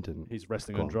independent. he's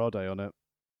wrestling Go on. Andrade on it.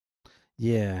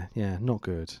 Yeah, not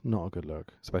good. Not a good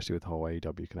look, especially with the whole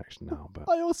AEW connection now. But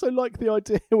I also like the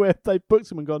idea where they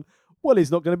booked him and gone, well,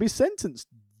 he's not going to be sentenced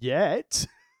yet.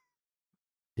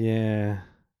 yeah,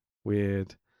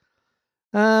 weird.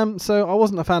 So I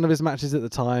wasn't a fan of his matches at the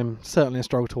time. Certainly a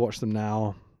struggle to watch them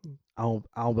now.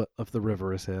 Albert of the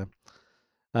River is here.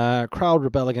 Crowd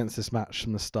rebel against this match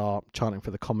from the start, chanting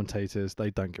for the commentators. They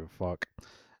don't give a fuck.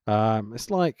 It's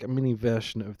like a mini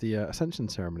version of the Ascension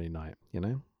Ceremony night, you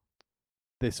know?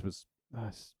 This was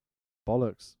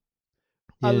bollocks.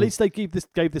 Yeah. At least they gave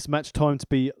this match time to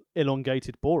be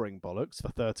elongated, boring bollocks for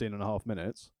 13.5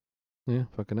 minutes. Yeah,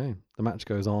 fucking A. The match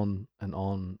goes on and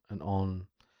on and on.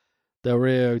 Del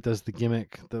Rio does the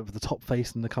gimmick, the top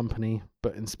face in the company,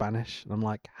 but in Spanish. And I'm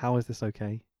like, how is this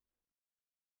okay?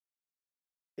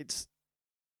 The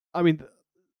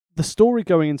story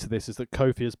going into this is that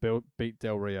Kofi has beat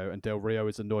Del Rio, and Del Rio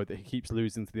is annoyed that he keeps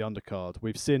losing to the undercard.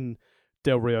 We've seen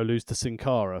Del Rio lose to Sin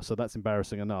Cara, so that's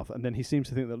embarrassing enough. And then he seems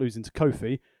to think that losing to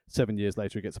Kofi, 7 years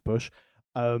later, he gets a push.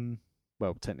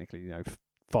 Well, technically,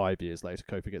 5 years later,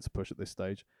 Kofi gets a push at this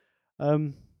stage.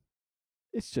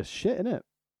 It's just shit, isn't it?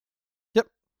 Yep.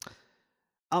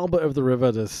 Albert of the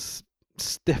River does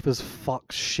stiff as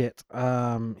fuck shit.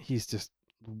 He's just...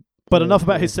 But enough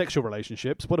about his sexual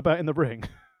relationships. What about in the ring?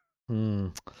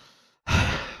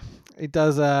 He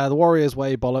does the Warriors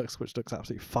Way bollocks, which looks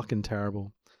absolutely fucking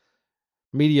terrible.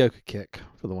 Mediocre kick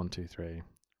for the 1-2-3.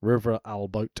 River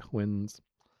Albert wins.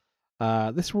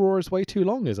 This Raw is way too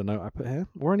long, is a note I put here.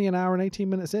 We're only an hour and 18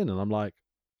 minutes in, and I'm like,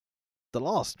 the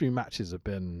last 3 matches have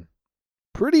been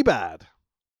pretty bad.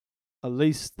 At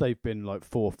least they've been like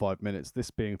 4 or 5 minutes.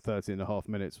 This being 13.5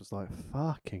 minutes was like,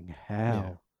 fucking hell.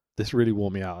 Yeah. This really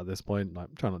wore me out at this point. Like,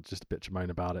 I'm trying not just to bitch and moan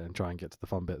about it and try and get to the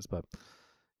fun bits, but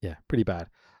yeah, pretty bad.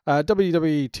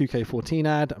 WWE 2K14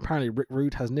 ad. Apparently Rick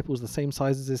Rude has nipples the same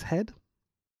size as his head.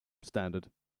 Standard.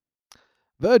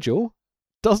 Virgil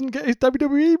doesn't get his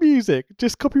WWE music,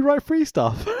 just copyright free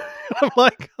stuff. I'm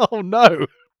like, oh no,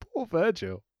 poor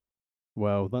Virgil.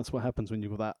 Well, that's what happens when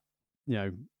you've got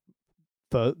that,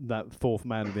 that fourth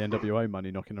man of the NWA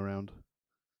money knocking around.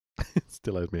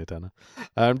 Still owes me a tenner.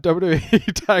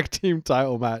 WWE Tag Team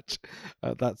title match.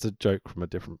 That's a joke from a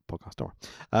different podcast. Don't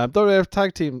worry.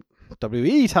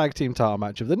 WWE Tag Team title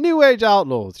match of the New Age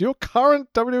Outlaws, your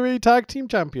current WWE Tag Team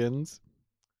champions.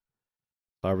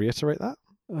 I reiterate that.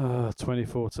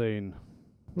 2014.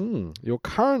 Your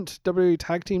current WWE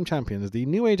Tag Team champions, the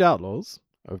New Age Outlaws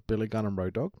of Billy Gunn and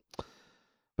Road Dogg,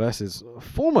 versus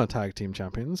former Tag Team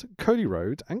champions Cody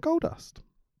Rhodes and Goldust.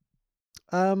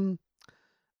 I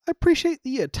appreciate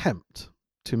the attempt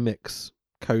to mix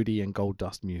Cody and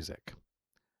Goldust music.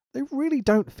 They really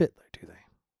don't fit though, do they?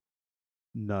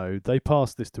 No, they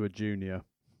passed this to a junior.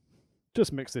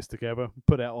 Just mix this together,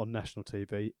 put it out on national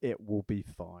TV. It will be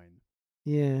fine.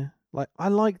 Yeah, like I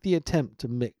like the attempt to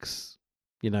mix,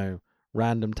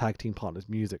 random tag team partners'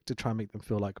 music to try and make them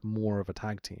feel like more of a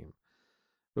tag team.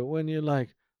 But when you're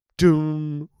like,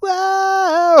 doom,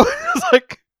 wow, it's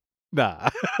like, nah,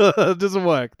 it doesn't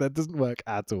work. That doesn't work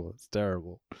at all. It's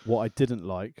terrible. What I didn't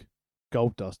like,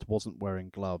 Goldust wasn't wearing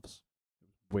gloves.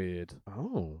 Weird.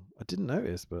 Oh, I didn't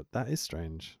notice, but that is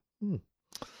strange.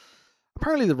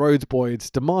 Apparently the Rhodes Boys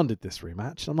demanded this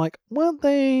rematch. I'm like, weren't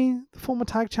they the former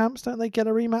tag champs? Don't they get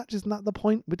a rematch? Isn't that the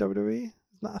point with WWE? Isn't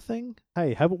that a thing?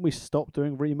 Hey, haven't we stopped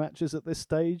doing rematches at this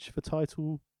stage for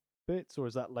title bits? Or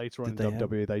is that later on in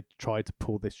WWE they tried to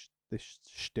pull this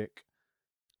shtick?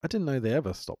 I didn't know they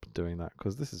ever stopped doing that,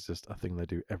 because this is just a thing they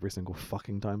do every single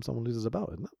fucking time someone loses a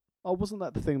belt, isn't it? Oh, wasn't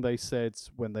that the thing they said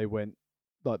when they went,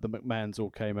 like the McMahons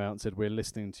all came out and said, we're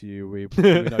listening to you, we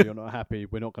know you're not happy,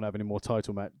 we're not going to have any more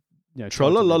title match.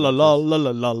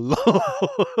 Tra-la-la-la-la-la-la-la.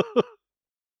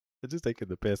 They're just taking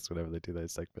the piss whenever they do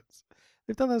those segments.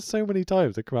 They've done that so many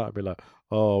times. They come out and be like,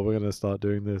 oh, we're going to start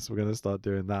doing this, we're going to start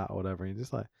doing that, or whatever. And you're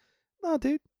just like, no,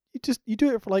 dude, you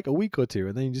do it for like a week or two,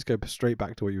 and then you just go straight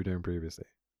back to what you were doing previously.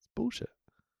 It's bullshit.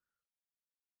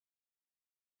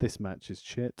 This match is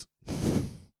shit.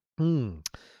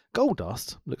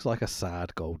 Goldust looks like a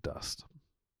sad Goldust.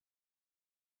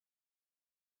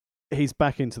 He's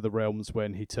back into the realms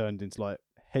when he turned into like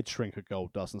head shrinker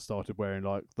Goldust and started wearing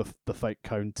like the fake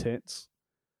cone tits.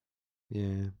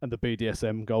 Yeah. And the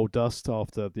BDSM Goldust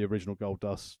after the original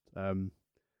Goldust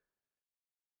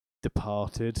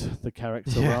departed the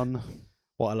character run.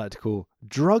 What I like to call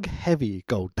drug heavy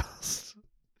Goldust.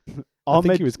 I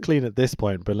think he was clean at this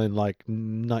point, but in like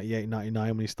 98, 99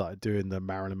 when he started doing the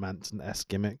Marilyn Manson-esque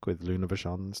gimmick with Luna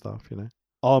Vachon and stuff,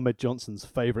 Ahmed Johnson's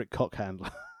favourite cock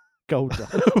handler,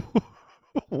 Goldust.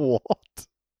 What?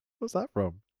 What's that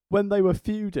from? When they were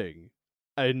feuding,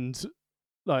 and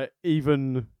like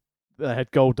even they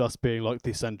had Goldust being like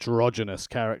this androgynous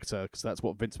character, because that's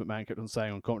what Vince McMahon kept on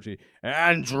saying on commentary.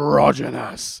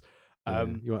 Androgynous.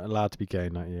 You weren't allowed to be gay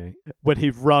in 98. When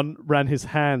he ran his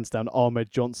hands down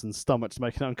Ahmed Johnson's stomach to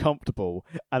make it uncomfortable,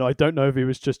 and I don't know if he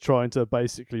was just trying to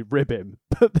basically rib him,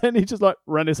 but then he just like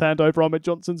ran his hand over Ahmed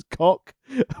Johnson's cock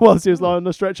whilst he was lying on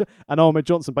the stretcher, and Ahmed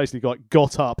Johnson basically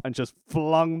got up and just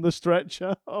flung the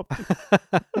stretcher up.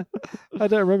 I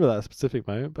don't remember that specific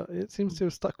moment, but it seems to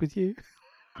have stuck with you.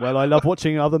 Well, I love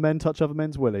watching other men touch other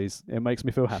men's willies. It makes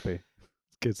me feel happy.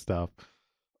 Good stuff.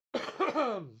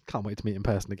 Can't wait to meet in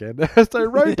person again. So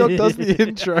Road Dogg does the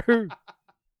intro.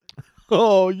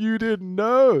 Oh, you didn't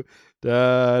know?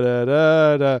 Da da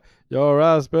da da. Your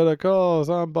ass better call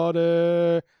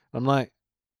somebody. I'm like,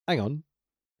 hang on.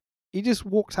 He just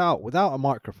walked out without a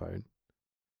microphone,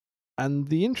 and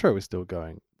the intro is still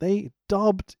going. They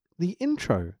dubbed the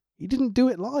intro. He didn't do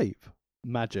it live.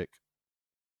 Magic.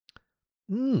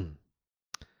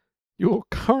 Your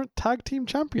current tag team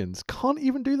champions can't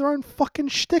even do their own fucking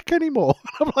shtick anymore.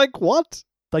 I'm like, what?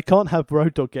 They can't have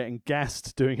Road Dogg getting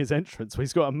gassed doing his entrance when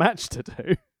he's got a match to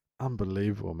do.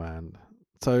 Unbelievable, man.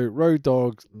 So Road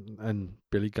Dogg and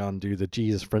Billy Gunn do the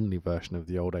Jesus-friendly version of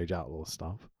the Old Age Outlaw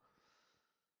stuff.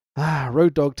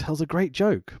 Road Dogg tells a great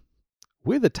joke.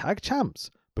 We're the tag champs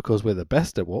because we're the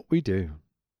best at what we do.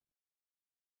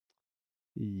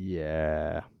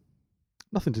 Yeah.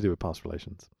 Nothing to do with past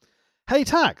relations. Hey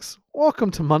Tax,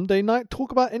 welcome to Monday Night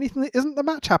Talk about anything that isn't the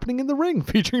match happening in the ring,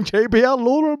 featuring JBL,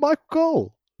 Lawler and Michael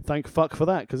Cole. Thank fuck for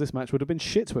that, because this match would have been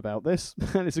shit without this.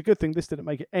 And it's a good thing this didn't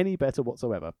make it any better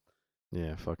whatsoever.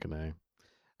 Yeah, fucking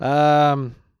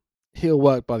A. Heel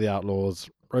work by the Outlaws.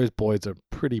 Rose Boys are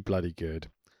pretty bloody good.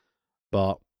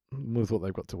 But with what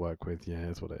they've got to work with, yeah,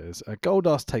 it's what it is.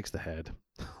 Goldust takes the head.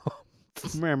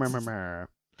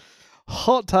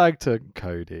 Hot tag to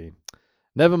Cody.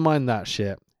 Never mind that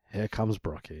shit. Here comes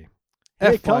Brocky.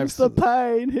 Here comes the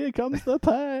pain. Here comes the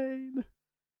pain.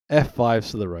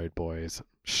 F5s to the Road Boys.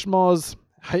 Schmoz.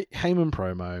 Heyman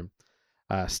promo.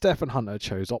 Steph and Hunter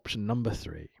chose option number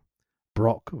 3.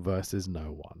 Brock versus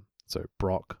no one. So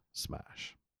Brock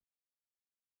smash.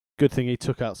 Good thing he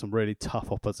took out some really tough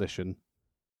opposition.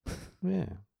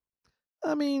 Yeah.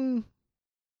 I mean,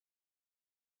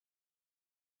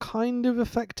 kind of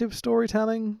effective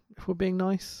storytelling, if we're being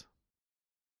nice.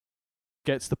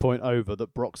 Gets the point over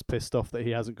that Brock's pissed off that he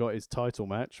hasn't got his title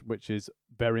match, which is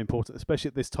very important, especially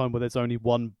at this time where there's only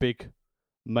one big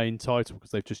main title because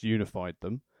they've just unified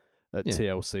them at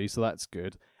TLC, so that's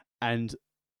good. And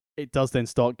it does then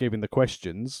start giving the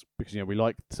questions, because we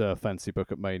like to fancy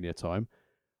book at Mania time.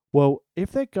 Well,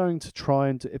 if they're going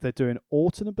to if they're doing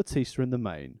Orton and Batista in the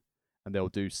main, and they'll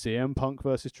do CM Punk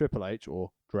versus Triple H or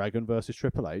Dragon versus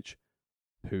Triple H,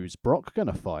 who's Brock going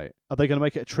to fight? Are they going to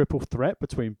make it a triple threat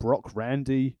between Brock,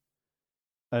 Randy,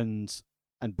 and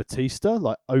Batista,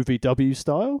 like OVW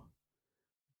style?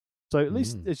 So at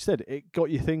least, as you said, it got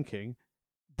you thinking.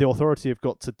 The Authority have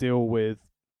got to deal with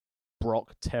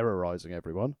Brock terrorizing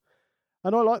everyone.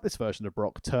 And I like this version of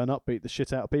Brock. Turn up, beat the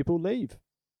shit out of people, leave.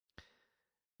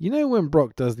 You know when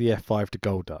Brock does the F5 to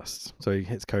Goldust? So he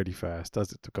hits Cody first,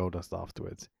 does it to Goldust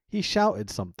afterwards. He shouted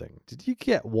something. Did you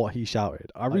get what he shouted?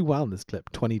 I rewound this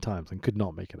clip 20 times and could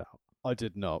not make it out. I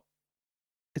did not.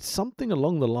 It's something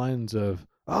along the lines of,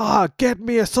 get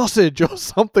me a sausage or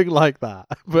something like that.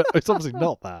 But it's obviously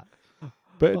not that.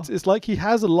 But it's like he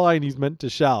has a line he's meant to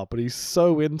shout, but he's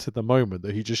so into the moment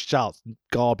that he just shouts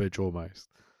garbage almost.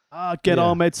 Get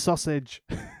Ahmed sausage.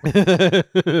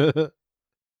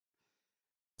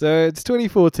 So it's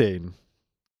 2014.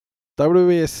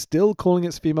 WWE is still calling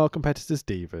its female competitors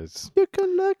divas. You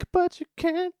can look, but you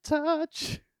can't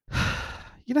touch.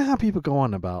 You know how people go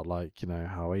on about, how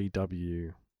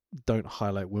AEW don't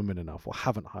highlight women enough, or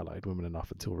haven't highlighted women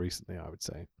enough until recently, I would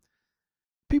say.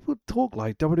 People talk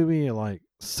like WWE are like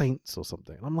saints or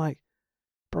something. And I'm like,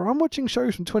 bro, I'm watching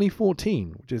shows from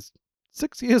 2014, which is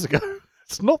 6 years ago.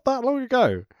 It's not that long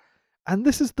ago. And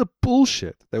this is the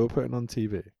bullshit they were putting on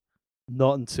TV.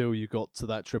 Not until you got to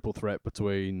that triple threat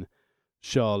between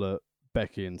Charlotte,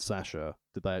 Becky, and Sasha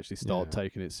did they actually start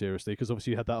taking it seriously. Because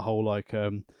obviously you had that whole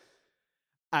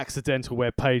accidental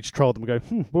where Paige trolled them and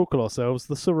go, we'll call ourselves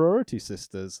the Sorority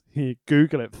Sisters.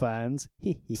 Google it, fans.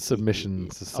 Submission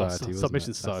Society.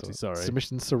 Submission Society, sorry.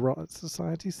 Submission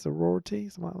Society, Sorority,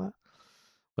 something like that.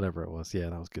 Whatever it was.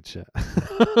 Yeah, that was good shit.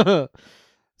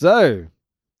 So,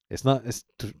 it's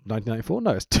 1994?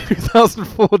 No, it's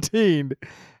 2014.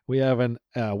 We have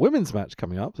a women's match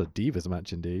coming up, so Divas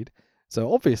match indeed.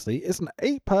 So obviously, it's an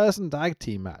 8-person tag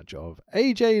team match of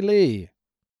AJ Lee.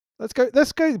 Let's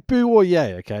go boo or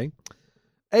yay, okay?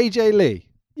 AJ Lee.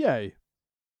 Yay.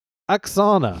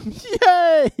 Oksana.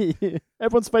 Yay!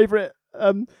 Everyone's favourite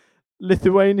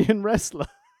Lithuanian wrestler.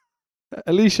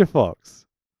 Alicia Fox.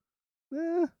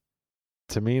 Eh,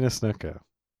 Tamina Snuka.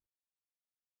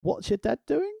 what's your dad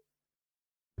doing?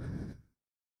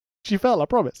 She fell, I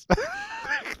promise.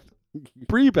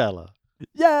 Brie Bella.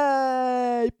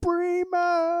 Yay! Brie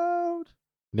mode!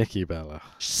 Nikki Bella.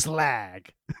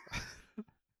 Slag.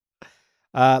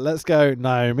 Let's go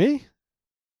Naomi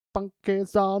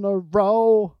Funky's on a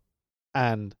roll.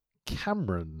 and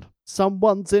Cameron.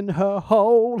 Someone's in her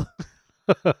hole.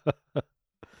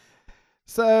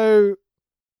 So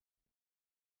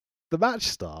the match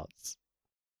starts.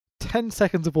 10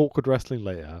 seconds of awkward wrestling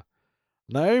later,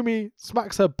 Naomi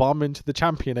smacks her bum into the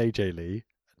champion AJ Lee,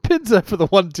 pins her for the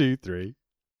 1-2-3.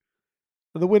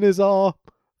 And the winners are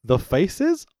the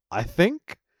faces, I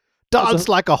think. Dance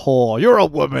like a whore. You're a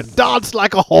woman. Dance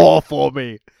like a whore for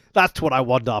me. That's what I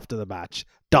want after the match.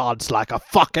 Dance like a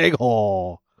fucking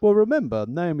whore. Well, remember,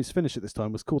 Naomi's finish at this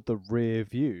time was called the Rear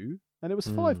View, and it was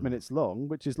 5 minutes long,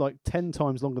 which is like 10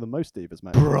 times longer than most Divas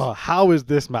matches. Bruh, how is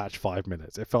this match 5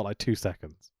 minutes? It felt like 2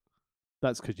 seconds.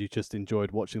 That's because you just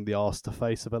enjoyed watching the arse to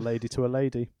face of a lady to a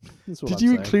lady. That's all Did I'm you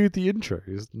saying. include the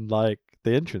intros, like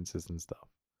the entrances and stuff?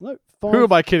 No, Who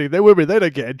am I kidding? They're women. They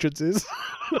don't get entrances.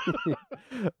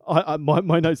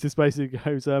 my notes this basically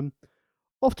goes,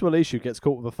 off to Alicia, who gets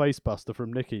caught with a face buster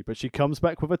from Nikki, but she comes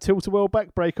back with a tilt-a-whirl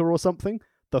backbreaker or something.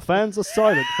 The fans are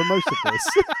silent for most of this.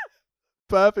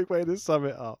 Perfect way to sum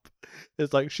it up.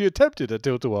 It's like she attempted a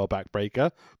tilt-a-whirl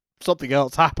backbreaker. Something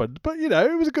else happened, but you know,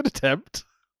 it was a good attempt.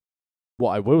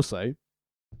 What I will say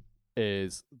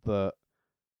is that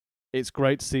it's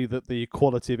great to see that the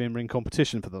quality of in-ring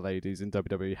competition for the ladies in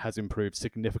WWE has improved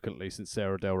significantly since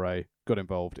Sarah Del Rey got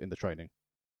involved in the training.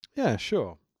 Yeah,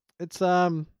 sure. It's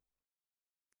not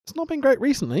been great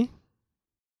recently.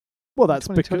 Well, that's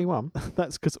because 2021.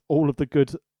 that's because all of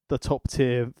the top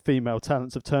tier female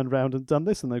talents have turned around and done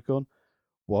this, and they've gone,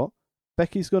 what?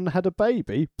 Becky's gone and had a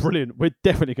baby? Brilliant. We're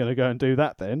definitely going to go and do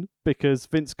that then, because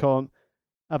Vince can't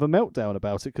have a meltdown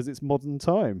about it because it's modern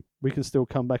time. We can still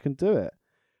come back and do it.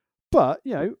 But,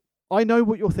 you know, I know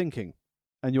what you're thinking.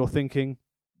 And you're thinking,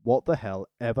 what the hell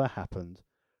ever happened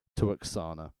to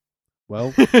Oksana?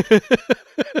 Well,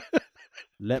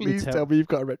 Please tell me you've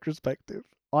got a retrospective.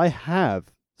 I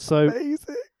have. So,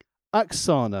 Amazing.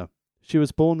 Oksana, she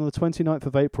was born on the 29th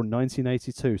of April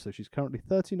 1982, so she's currently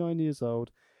 39 years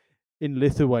old in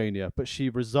Lithuania, but she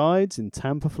resides in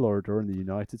Tampa, Florida in the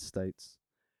United States.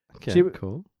 Okay,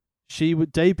 cool. She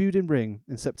debuted in ring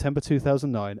in September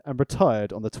 2009 and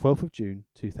retired on the 12th of June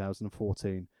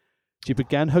 2014. She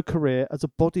began her career as a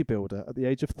bodybuilder at the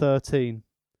age of 13.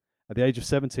 At the age of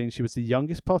 17, she was the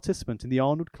youngest participant in the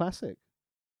Arnold Classic.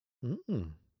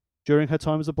 During her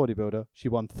time as a bodybuilder, she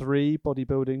won 3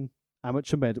 bodybuilding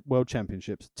amateur world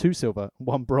championships, 2 silver and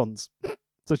 1 bronze.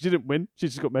 So she didn't win, she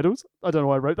just got medals. I don't know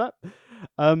why I wrote that.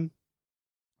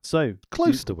 So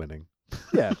Close to winning.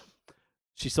 Yeah.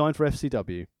 She signed for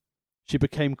FCW. She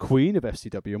became queen of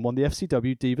FCW and won the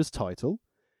FCW Divas title,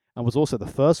 and was also the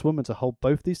first woman to hold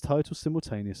both these titles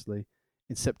simultaneously.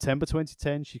 In September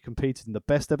 2010, she competed in the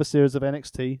best ever series of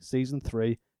NXT Season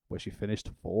 3, where she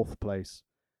finished 4th place.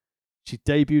 She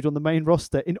debuted on the main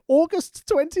roster in August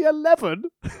 2011.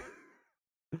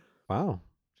 Wow.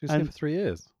 She was here for 3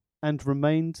 years. And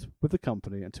remained with the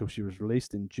company until she was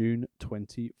released in June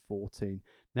 2014.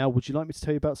 Now, would you like me to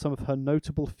tell you about some of her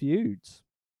notable feuds?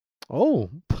 Oh,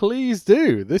 please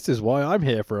do. This is why I'm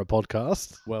here for a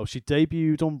podcast. Well, she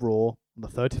debuted on Raw on the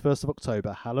 31st of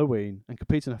October, Halloween, and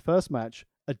competed in her first match,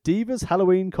 a Divas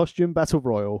Halloween Costume Battle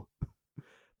Royal.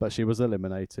 But she was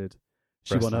eliminated.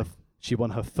 She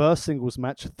won her first singles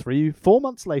match 4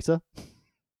 months later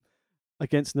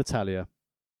against Natalya.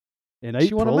 In April,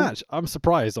 she won a match. I'm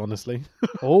surprised, honestly.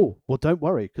 Oh, well, don't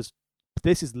worry, because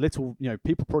this is little,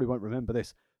 people probably won't remember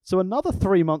this. So another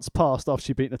 3 months passed after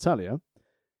she beat Natalya.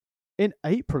 In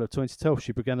April of 2012,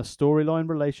 she began a storyline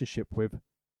relationship with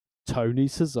Tony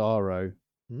Cesaro.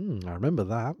 I remember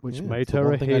that. Which made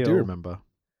her a heel. I do remember.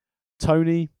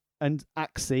 Tony and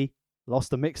Axie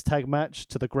lost a mixed tag match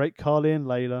to the Great Khali and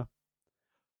Layla.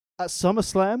 At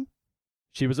SummerSlam,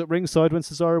 she was at ringside when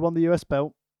Cesaro won the US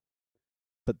belt.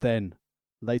 But then,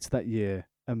 later that year,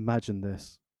 imagine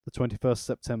this, the 21st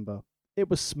September, it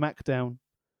was SmackDown.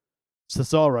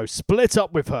 Cesaro split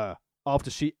up with her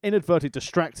after she inadvertently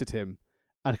distracted him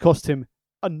and cost him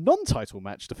a non-title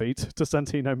match defeat to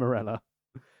Santino Marella.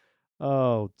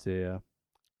 Oh dear.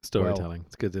 Storytelling.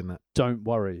 It's good, isn't it? Don't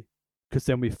worry, because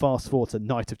then we fast forward to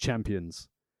Night of Champions,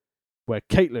 where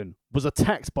Caitlyn was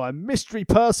attacked by a mystery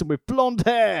person with blonde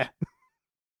hair.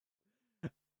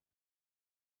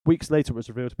 Weeks later, it was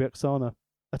revealed to be Oksana,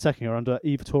 attacking her under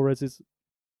Eva Torres's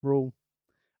rule.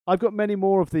 I've got many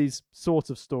more of these sort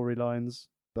of storylines,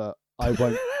 but I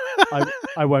won't.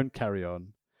 I won't carry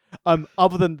on.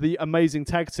 Other than the amazing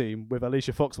tag team with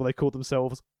Alicia Fox, where they called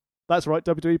themselves, that's right,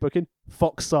 WWE booking,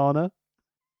 Foxana.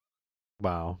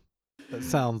 Wow. That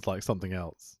sounds like something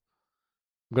else.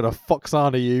 I'm going to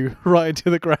Foxana you right into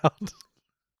the ground.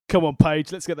 Come on,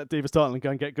 Paige, let's get that Divas title and go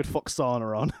and get good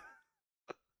Foxana on.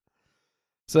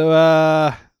 So,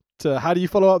 how do you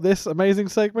follow up this amazing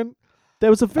segment? There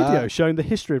was a video showing the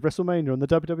history of WrestleMania on the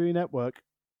WWE Network.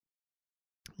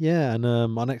 Yeah, and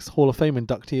our next Hall of Fame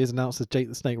inductee is announced as Jake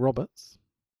the Snake Roberts.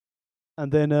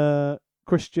 And then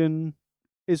Christian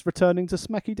is returning to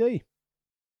Smacky D.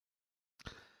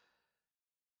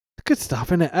 Good stuff,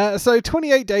 innit? So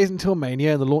 28 days until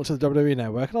Mania and the launch of the WWE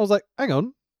Network, and I was like, hang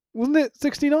on, wasn't it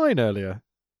 69 earlier?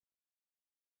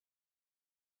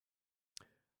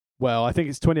 Well, I think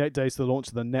it's 28 days to the launch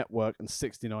of the network and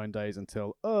 69 days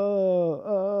until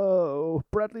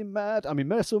Bradley Mad. I mean,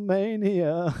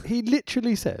 WrestleMania. He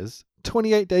literally says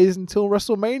 28 days until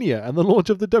WrestleMania and the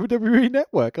launch of the WWE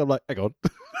Network. I'm like, hang on,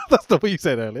 that's not what you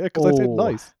said earlier, because I said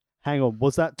nice. Hang on,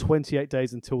 was that 28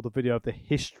 days until the video of the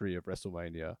history of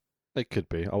WrestleMania? It could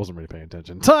be. I wasn't really paying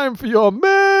attention. Time for your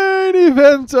main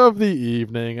event of the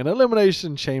evening. An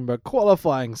Elimination Chamber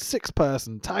qualifying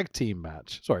 6-person tag team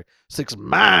match. Sorry,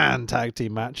 6-man tag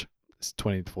team match. It's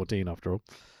 2014 after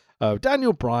all.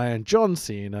 Daniel Bryan, John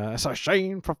Cena, it's a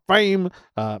shame for fame.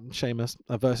 Sheamus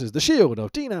versus The Shield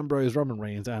of Dean Ambrose, Roman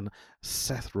Reigns, and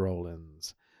Seth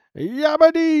Rollins.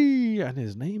 Yabba-dee! And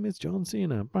his name is John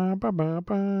Cena. Ba, ba, ba,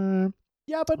 ba.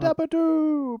 Yabba dabba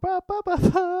doo! Ba ba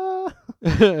ba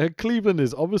ba! Cleveland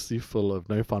is obviously full of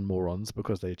no fun morons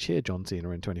because they cheered John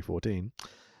Cena in 2014.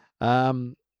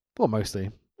 Well, mostly.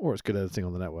 Or it's good editing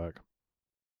on the network.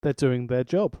 They're doing their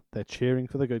job. They're cheering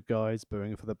for the good guys,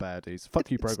 booing for the baddies. Fuck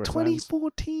you, Progress It's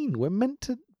 2014. We're meant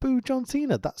to boo John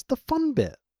Cena. That's the fun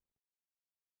bit.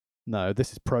 No,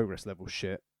 this is progress level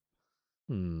shit.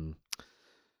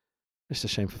 It's a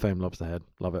shame for fame loves the head.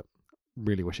 Love it.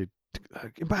 Really wish he'd...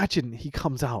 Imagine he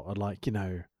comes out at, like, you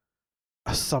know,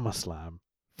 a SummerSlam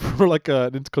for like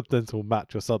an Intercontinental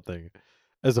match or something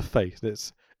as a face.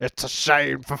 It's a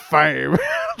shame for fame.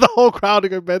 The whole crowd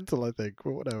would go mental, I think.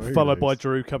 But whatever. Followed by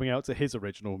Drew coming out to his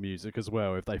original music as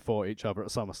well if they fought each other at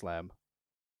SummerSlam.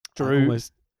 Drew,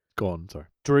 go on, sorry.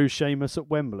 Drew Sheamus at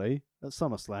Wembley at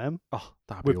SummerSlam. Oh,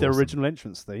 that'd be with their awesome. original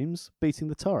entrance themes, beating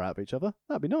the tar out of each other.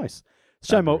 That'd be nice.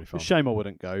 Shame I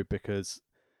wouldn't go because,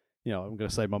 you know, I'm going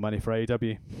to save my money for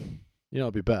AEW. You know,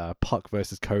 it'd be better. Puck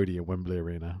versus Cody in Wembley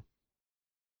Arena.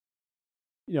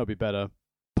 You know, it'd be better.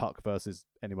 Puck versus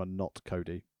anyone not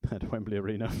Cody at Wembley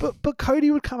Arena. But Cody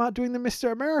would come out doing the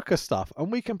Mr. America stuff,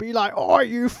 and we can be like, "Oh,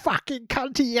 you fucking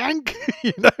cunty yank!"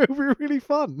 You know, it'd be really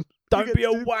fun. Don't be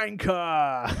a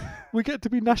wanker. We get to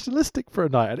be nationalistic for a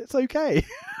night, and it's okay.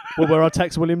 We'll wear our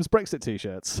Tex Williams Brexit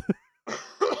t-shirts.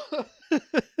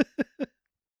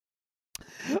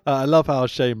 I love how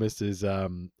Sheamus is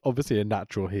obviously a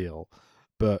natural heel,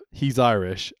 but he's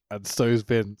Irish, and so's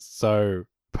Vince, so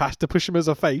has to push him as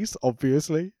a face,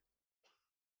 obviously.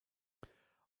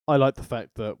 I like the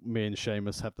fact that me and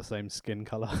Sheamus have the same skin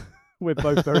colour. We're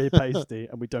both very pasty,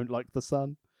 and we don't like the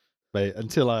sun. Mate,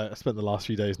 until I spent the last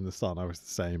few days in the sun, I was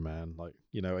the same, man. Like,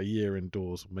 you know, a year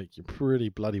indoors will make you pretty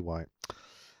bloody white.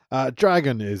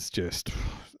 Dragon is just...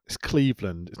 It's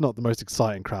Cleveland. It's not the most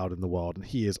exciting crowd in the world, and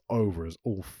he is over as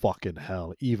all fucking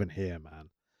hell, even here, man.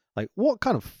 Like, what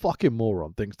kind of fucking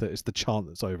moron thinks that it's the chant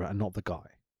that's over and not the guy?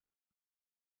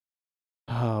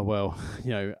 Well,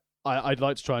 you know, I'd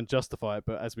like to try and justify it,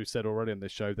 but as we've said already on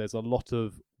this show, there's a lot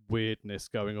of weirdness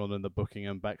going on in the booking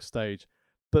and backstage.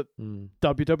 But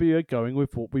WWE are going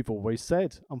with what we've always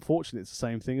said. Unfortunately, it's the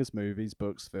same thing as movies,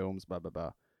 books, films, blah, blah,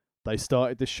 blah. They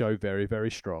started this show very,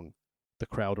 very strong. The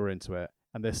crowd are into it.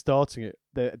 And they're starting it,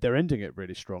 they're ending it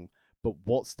really strong. But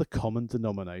what's the common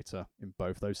denominator in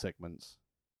both those segments?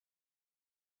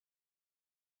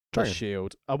 The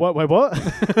Shield. Wait, what?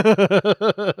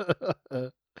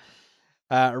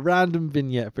 Random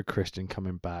vignette for Christian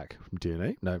coming back from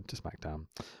DNA. No, to SmackDown.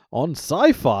 On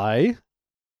Sci-Fi.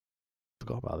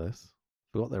 Forgot about this.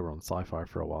 Forgot they were on Sci-Fi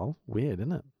for a while. Weird,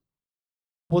 isn't it?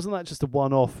 Wasn't that just a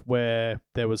one-off where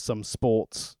there was some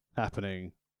sports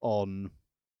happening on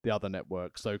the other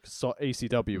network? So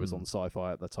ECW was on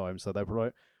Sci-Fi at the time, so they were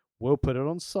like, we'll put it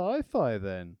on Sci-Fi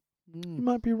then. You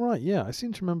might be right, yeah. I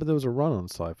seem to remember there was a run on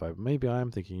Sci-Fi, but maybe I am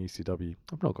thinking ECW.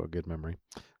 I've not got a good memory.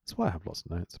 That's why I have lots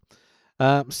of notes.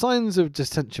 Signs of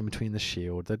dissension between the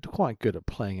Shield. They're quite good at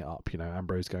playing it up, you know,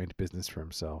 Ambrose going to business for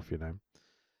himself, you know.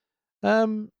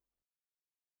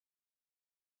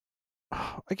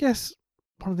 I guess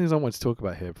one of the things I wanted to talk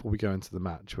about here before we go into the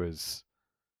match was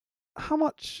how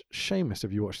much Sheamus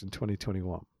have you watched in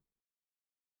 2021?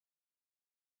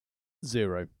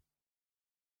 0.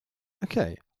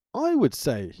 Okay, I would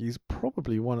say he's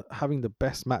probably having the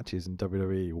best matches in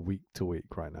WWE week to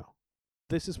week right now.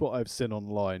 This is what I've seen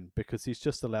online, because he's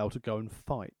just allowed to go and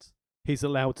fight. He's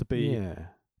allowed to be,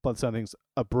 by the sound of things,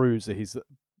 a bruiser. He's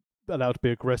allowed to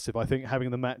be aggressive. I think having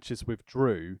the matches with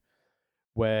Drew,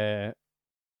 where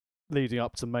leading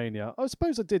up to Mania, I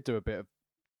suppose I did do a bit of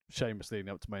Sheamus leading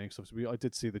up to Mania, because obviously I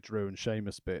did see the Drew and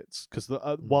Sheamus bits, because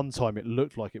at one time it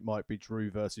looked like it might be Drew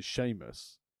versus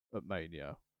Sheamus at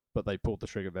Mania, but they pulled the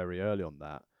trigger very early on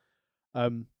that.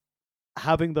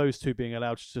 Having those two being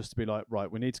allowed just to be like, right,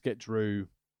 we need to get Drew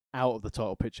out of the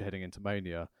title picture heading into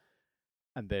Mania,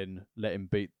 and then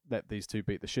let these two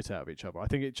beat the shit out of each other. I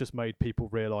think it just made people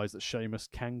realise that Sheamus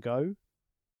can go.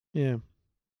 Yeah.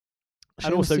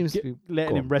 And also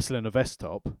letting him wrestle in a vest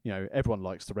top. You know, everyone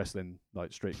likes to wrestle in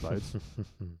like street clothes.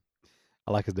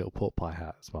 I like his little pork pie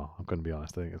hat as well. I'm going to be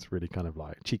honest. I think it's really kind of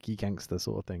like cheeky gangster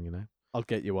sort of thing, you know? I'll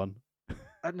get you one.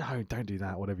 No, don't do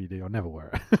that. Whatever you do, I'll never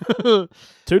wear it.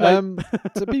 Too late.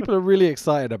 So people are really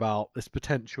excited about this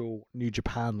potential New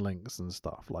Japan links and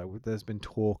stuff. Like, there's been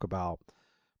talk about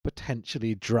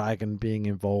potentially Dragon being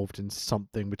involved in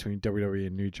something between WWE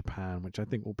and New Japan, which I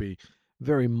think will be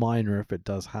very minor if it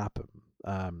does happen.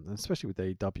 And especially with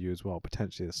AEW as well.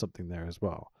 Potentially there's something there as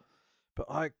well. But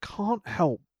I can't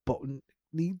help but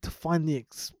need to find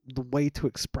the way to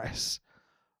express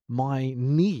my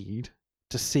need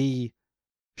to see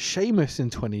Sheamus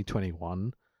in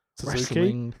 2021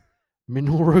 wrestling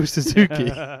Minoru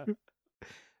Suzuki.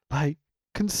 Like,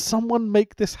 can someone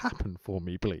make this happen for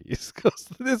me, please? Because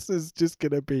this is just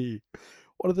going to be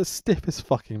one of the stiffest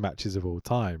fucking matches of all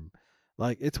time.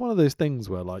 Like, it's one of those things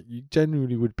where, like, you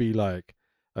genuinely would be like,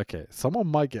 okay, someone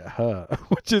might get hurt,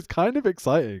 which is kind of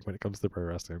exciting when it comes to pro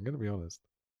wrestling, I'm going to be honest.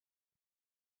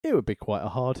 It would be quite a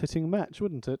hard-hitting match,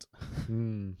 wouldn't it?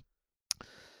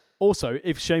 Also,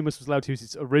 if Sheamus was allowed to use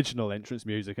his original entrance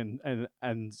music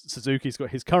and Suzuki's got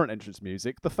his current entrance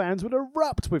music, the fans would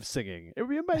erupt with singing. It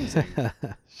would be amazing.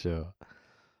 Sure.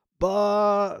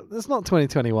 But it's not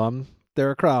 2021. There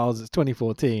are crowds. It's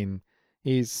 2014.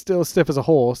 He's still stiff as a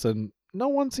horse and no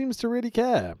one seems to really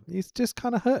care. He's just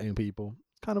kind of hurting people.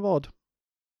 It's kind of odd.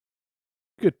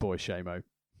 Good boy, Shamo.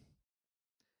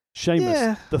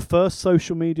 Sheamus, the first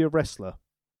social media wrestler.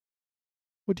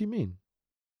 What do you mean?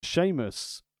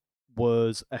 Sheamus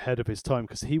was ahead of his time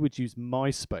because he would use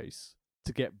MySpace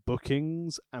to get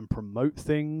bookings and promote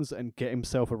things and get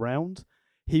himself around.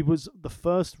 He was the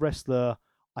first wrestler,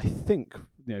 I think,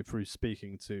 through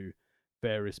speaking to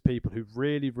various people, who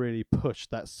really, really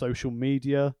pushed that social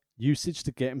media usage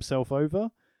to get himself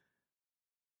over.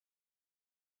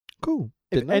 Cool.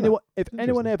 If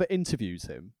anyone ever interviews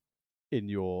him in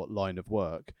your line of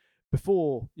work,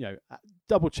 before,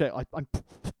 double check. I'm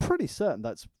pretty certain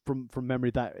that's from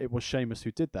memory that it was Sheamus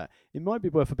who did that. It might be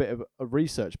worth a bit of a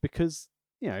research because,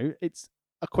 it's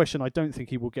a question I don't think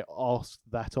he will get asked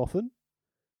that often.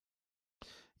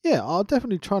 Yeah, I'll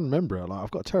definitely try and remember it. Like, I've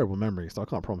got a terrible memory, so I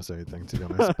can't promise anything, to be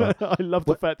honest. But I love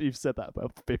the fact that you've said that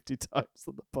about 50 times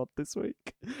on the pod this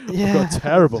week. Yeah, I've got a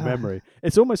terrible memory.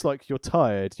 It's almost like you're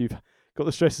tired. You've got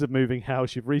the stresses of moving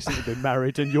house. You've recently been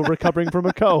married and you're recovering from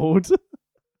a cold.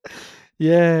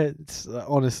 Yeah, it's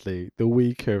honestly the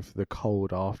week of the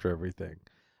cold after everything.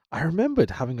 I remembered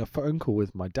having a phone call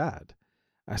with my dad.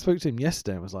 I spoke to him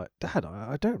yesterday and was like, Dad,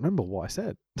 I don't remember what I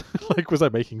said. Like, was I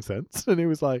making sense? And he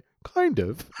was like, kind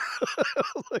of. I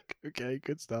was like, okay,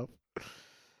 good stuff.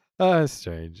 That's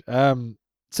strange.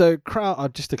 So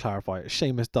crowd, just to clarify,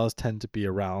 Sheamus does tend to be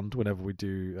around whenever we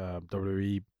do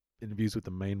WWE interviews with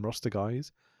the main roster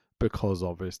guys, because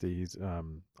obviously he's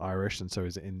Irish and so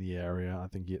is in the area. I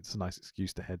think it's a nice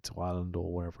excuse to head to Ireland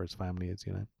or wherever his family is,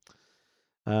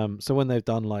 So when they've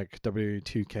done like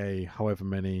W2K, however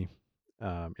many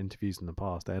interviews in the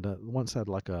past, they once had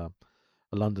like a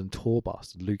London tour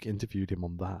bus. Luke interviewed him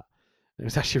on that. It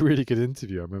was actually a really good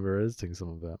interview. I remember editing some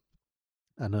of it.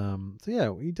 And so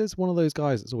yeah, he does one of those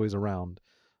guys that's always around.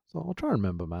 So I'll try and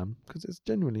remember, man, because it's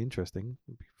genuinely interesting.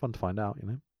 It'd be fun to find out,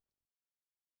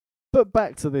 But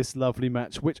back to this lovely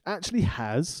match, which actually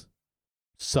has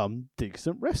some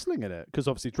decent wrestling in it. Because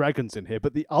obviously Dragon's in here,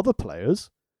 but the other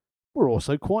players were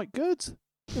also quite good.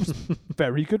 It was a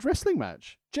very good wrestling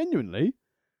match. Genuinely.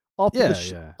 I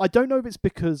don't know if it's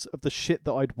because of the shit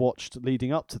that I'd watched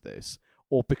leading up to this,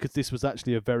 or because this was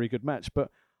actually a very good match, but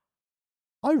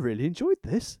I really enjoyed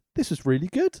this. This was really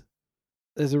good.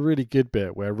 There's a really good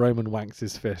bit where Roman wanks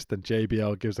his fist and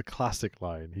JBL gives a classic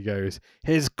line. He goes,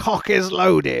 "His cock is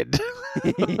loaded."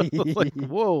 I was like,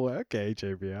 whoa, okay,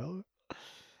 JBL.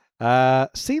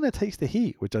 Cena takes the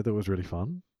heat, which I thought was really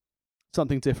fun.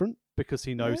 Something different because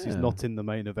he knows he's Yeah. not in the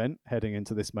main event heading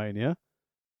into this Mania.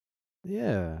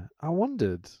 Yeah, I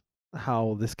wondered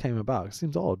how this came about. It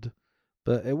seems odd,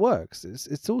 but it works.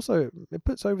 It's also, it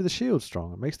puts over the Shield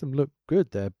strong. It makes them look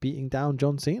good. They're beating down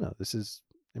John Cena. This is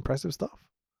impressive stuff.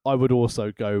 I would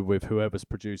also go with whoever's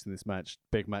producing this match.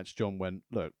 Big Match John went,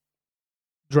 look,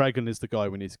 Dragon is the guy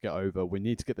we need to get over. We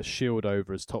need to get the Shield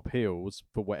over as top heels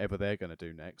for whatever they're going to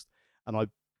do next. And I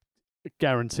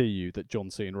guarantee you that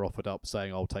John Cena offered up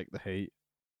saying, I'll take the heat.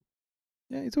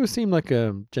 Yeah, he's always seemed like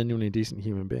a genuinely decent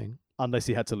human being. Unless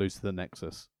he had to lose to the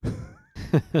Nexus.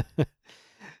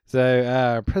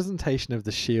 So, presentation of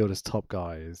the Shield as top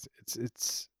guys.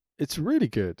 It's really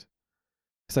good.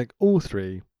 It's like all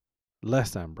three,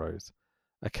 less Ambrose,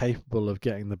 are capable of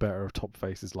getting the better of top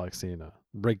faces like Cena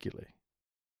regularly.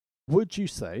 Would you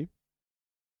say,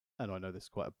 and I know this is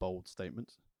quite a bold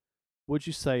statement, would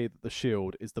you say that the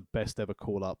Shield is the best ever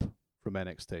call-up from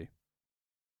NXT?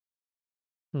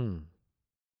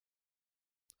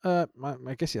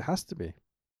 I guess it has to be.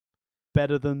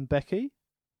 Better than Becky?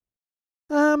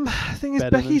 The thing is,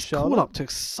 Better than Becky's call Charlotte? up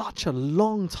took such a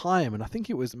long time, and I think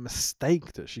it was a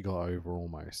mistake that she got over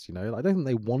almost. You know, I don't think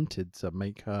they wanted to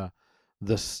make her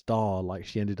the star like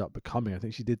she ended up becoming. I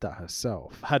think she did that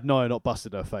herself. Had Nia not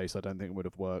busted her face, I don't think it would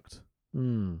have worked.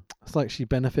 It's like she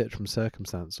benefited from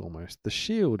circumstance almost. The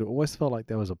Shield, it always felt like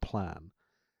there was a plan.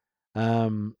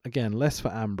 Again, less for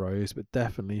Ambrose, but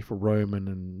definitely for Roman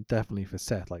and definitely for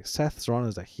Seth. Like Seth's run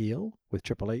as a heel with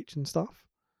Triple H and stuff.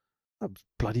 That was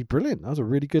bloody brilliant. That was a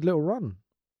really good little run.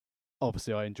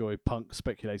 Obviously, I enjoy Punk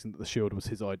speculating that the Shield was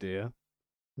his idea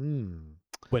Hmm.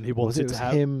 when he Was wanted it to was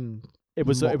have him? it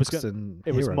was Mox and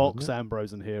it was Hero, Mox, wasn't it?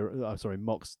 Ambrose, and Hero.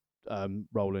 Mox,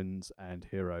 Rollins, and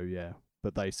Hero. Yeah,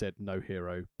 but they said no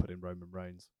Hero. Put in Roman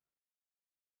Reigns.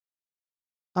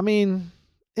 I mean,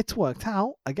 it's worked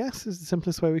out, I guess, is the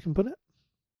simplest way we can put it.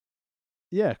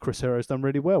 Yeah, Chris Hero's done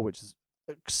really well. Which is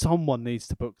someone needs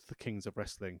to book the Kings of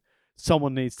Wrestling.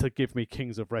 Someone needs to give me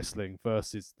Kings of Wrestling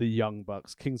versus the Young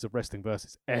Bucks. Kings of Wrestling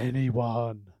versus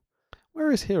anyone.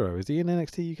 Where is Hero? Is he in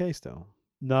NXT UK still?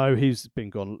 No, he's been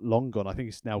long gone. I think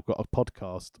he's now got a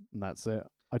podcast, and that's it.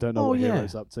 I don't know Oh, what yeah.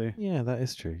 Hero's up to. Yeah, that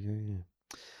is true.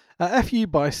 Yeah. FU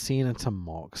by Cena to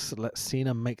Mox. Let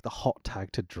Cena make the hot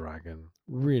tag to Dragon.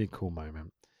 Really cool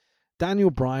moment.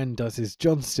 Daniel Bryan does his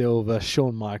John Silver,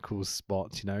 Shawn Michaels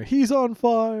spot. You know, he's on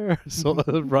fire, sort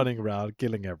of running around,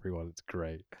 killing everyone. It's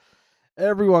great.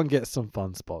 Everyone gets some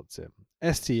fun spots in.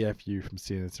 STFU from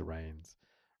Cena to Reigns.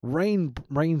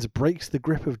 Reigns breaks the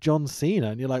grip of John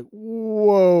Cena, and you're like,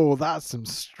 whoa, that's some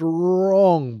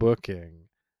strong booking.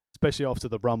 Especially after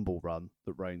the Rumble run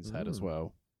that Reigns had as Mm.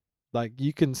 well. Like,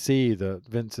 you can see that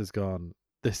Vince has gone,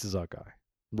 this is our guy,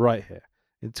 right here.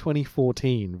 In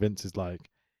 2014, Vince is like,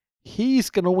 he's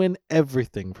going to win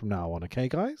everything from now on, okay,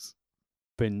 guys?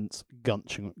 Vince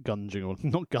gunging, or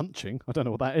not gunching. I don't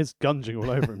know what that is. Gunging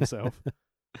all over himself.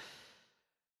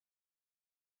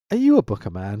 Are you a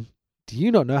booker, man? Do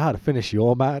you not know how to finish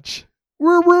your match?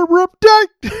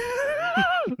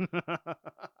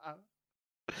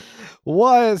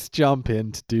 Wyatt's jump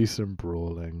in to do some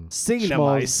brawling. Cena,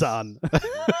 my son.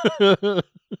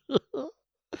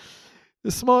 The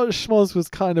schmoz was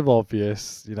kind of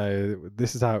obvious, you know,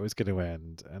 this is how it was going to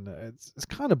end. And it's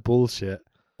kind of bullshit.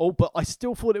 Oh, but I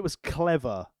still thought it was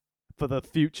clever for the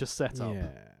future setup. Yeah.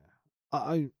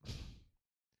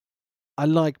 I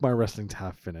like my wrestling to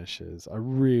have finishes. I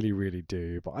really, really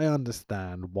do. But I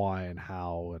understand why and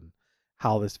how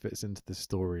this fits into the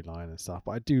storyline and stuff.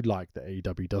 But I do like that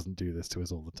AEW doesn't do this to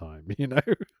us all the time, you know?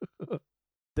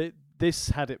 This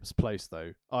had its place,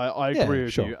 though. I Yeah, agree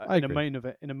with sure. you. I In agree.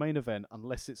 a main event,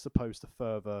 unless it's supposed to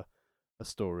further a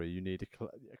story, you need a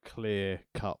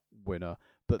clear-cut winner.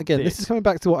 But Again, this is coming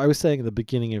back to what I was saying at the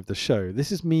beginning of the show.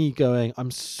 This is me going, I'm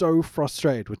so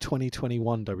frustrated with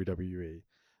 2021 WWE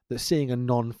that seeing a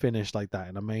non-finish like that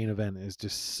in a main event is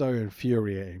just so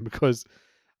infuriating because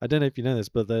I don't know if you know this,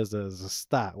 but there's a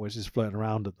stat which is floating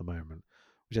around at the moment,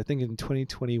 which I think in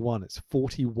 2021, it's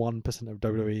 41% of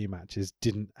WWE matches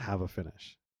didn't have a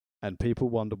finish. And people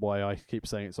wonder why I keep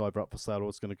saying it's either up for sale or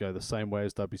it's going to go the same way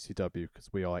as WCW, because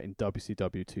we are in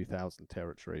WCW 2000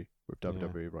 territory with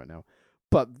WWE right now.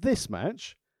 But this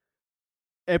match,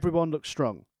 everyone looked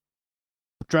strong.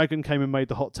 Dragon came and made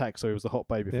the hot tag, so he was the hot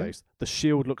babyface. The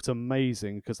Shield looked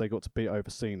amazing because they got to beat over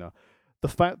Cena. The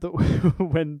fact that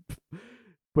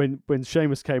when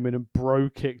Sheamus came in and bro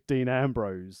kicked Dean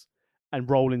Ambrose, and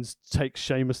Rollins takes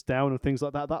Sheamus down and things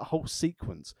like that. That whole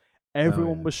sequence,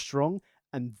 everyone yeah. was strong,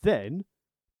 and then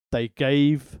they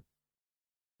gave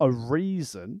a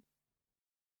reason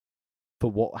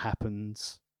for what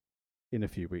happens in a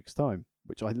few weeks' time,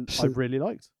 which I really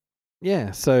liked.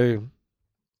 Yeah, so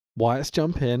Wyatt's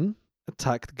jump in,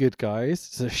 attack the good guys.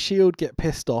 So Shield get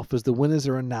pissed off as the winners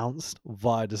are announced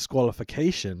via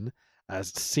disqualification as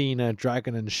Cena,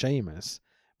 Dragon, and Sheamus,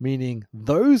 meaning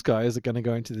those guys are going to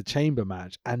go into the chamber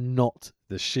match and not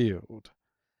the Shield.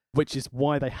 Which is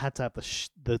why they had to have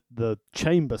the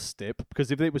chamber stip,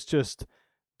 because if it was just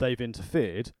they've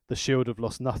interfered, the Shield have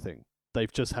lost nothing.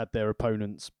 They've just had their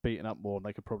opponents beaten up more and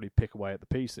they could probably pick away at the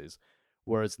pieces.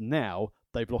 Whereas now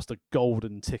they've lost a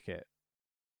golden ticket.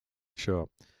 Sure.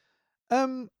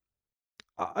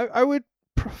 I would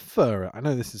prefer it. I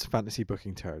know this is fantasy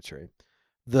booking territory.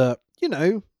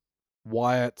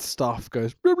 Wyatt stuff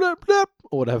goes blip, blip, blip,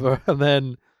 or whatever, and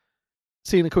then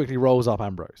Cena quickly rolls up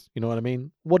Ambrose. You know what I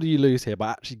mean? What do you lose here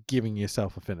by actually giving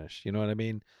yourself a finish? You know what I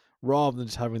mean? Rather than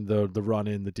just having the run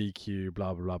in, the DQ,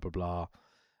 blah, blah, blah, blah, blah.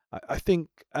 I think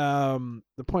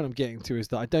the point I'm getting to is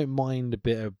that I don't mind a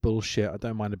bit of bullshit. I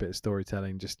don't mind a bit of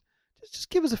storytelling. Just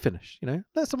give us a finish,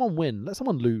 Let someone win. Let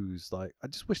someone lose. Like, I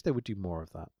just wish they would do more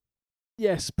of that.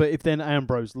 Yes, but if then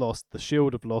Ambrose lost, the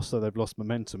Shield have lost, so they've lost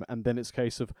momentum. And then it's a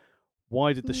case of,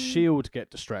 why did the Shield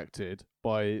get distracted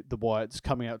by the Wyatts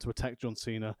coming out to attack John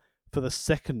Cena for the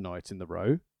second night in the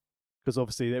row? Because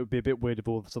obviously it would be a bit weird if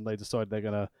all of a sudden they decide they're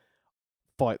going to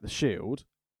fight the Shield.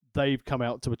 They've come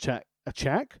out to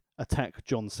attack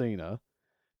John Cena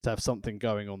to have something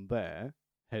going on there,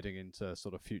 heading into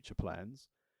sort of future plans.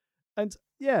 And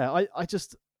yeah, I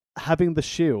just, having the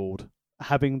Shield,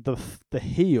 having the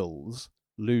heels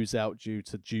lose out due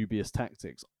to dubious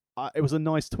tactics, it was a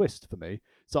nice twist for me.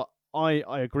 So I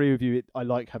agree with you. I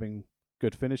like having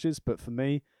good finishes, but for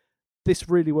me, this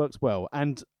really works well.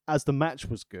 And as the match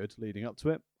was good leading up to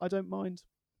it, I don't mind.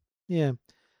 Yeah.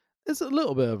 There's a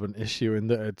little bit of an issue in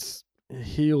that it's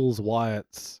heels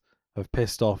Wyatts have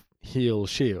pissed off heel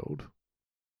Shield.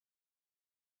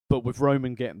 But with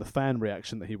Roman getting the fan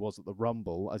reaction that he was at the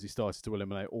Rumble as he started to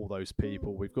eliminate all those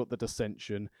people, we've got the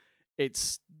dissension. It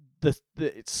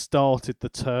started the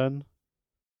turn.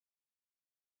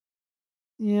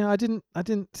 Yeah, I didn't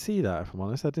see that, if I'm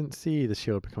honest. I didn't see the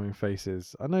Shield becoming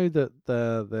faces. I know that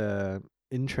they're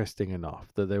interesting enough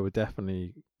that they would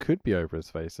definitely could be over as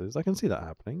faces. I can see that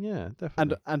happening. Yeah,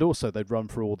 definitely. And also they'd run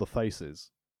through all the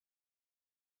faces.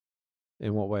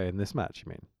 In what way? In this match, you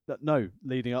mean? No,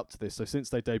 leading up to this. So since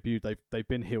they debuted, they've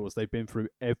been heels. They've been through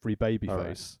every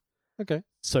babyface. Right. Okay.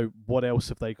 So what else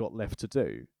have they got left to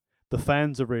do? The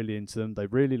fans are really into them. They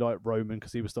really like Roman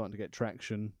because he was starting to get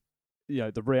traction.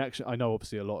 The reaction, I know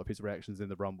obviously a lot of his reactions in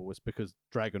the Rumble was because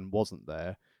Dragon wasn't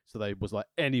there. So they was like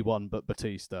anyone but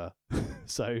Batista.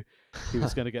 So he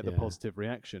was going to get the positive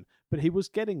reaction. But he was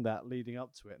getting that leading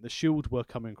up to it. And the Shield were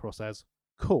coming across as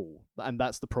cool. And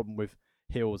that's the problem with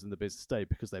heels in the business day,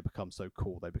 because they become so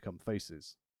cool, they become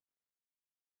faces.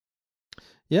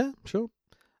 Yeah, sure.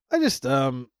 I just,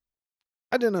 I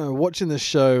don't know, watching the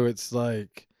show, it's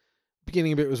like,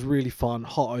 beginning of it was really fun,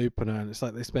 hot opener, and it's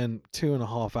like they spent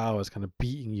 2.5 hours kind of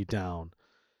beating you down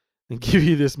and give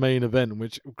you this main event,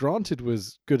 which granted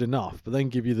was good enough, but then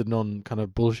give you the non kind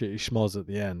of bullshitty schmoz at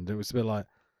the end. It was a bit like,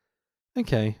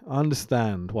 okay, I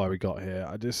understand why we got here.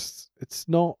 It's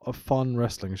not a fun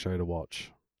wrestling show to watch.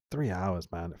 3 hours,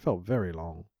 man. It felt very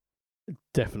long.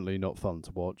 Definitely not fun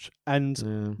to watch.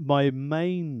 And my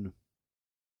main,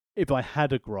 if I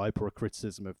had a gripe or a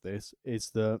criticism of this,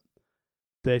 is that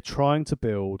they're trying to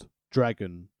build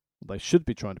Dragon. They should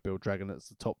be trying to build Dragon as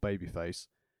the top babyface.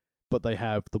 But they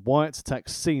have the Wyatts attack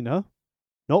Cena,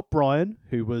 not Bryan,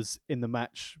 who was in the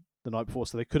match the night before.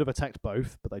 So they could have attacked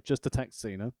both, but they just attacked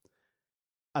Cena.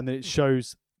 And then it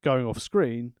shows going off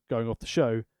screen, going off the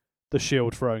show, the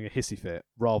Shield throwing a hissy fit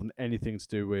rather than anything to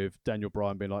do with Daniel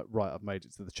Bryan being like, right, I've made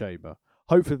it to the chamber.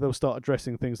 Hopefully they'll start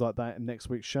addressing things like that in next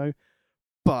week's show.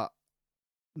 But,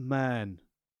 man,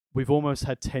 we've almost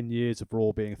had 10 years of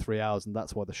Raw being 3 hours, and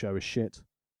that's why the show is shit.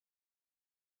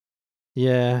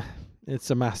 Yeah, it's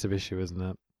a massive issue,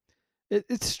 isn't it?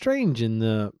 It's strange in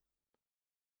that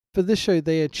for this show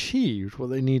they achieved what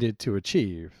they needed to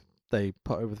achieve. They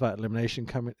put over the fact elimination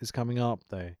is coming up.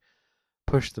 They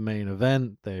pushed the main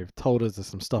event. They've told us there's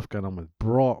some stuff going on with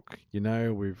Brock.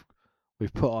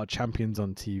 We've put our champions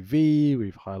on TV.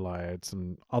 We've highlighted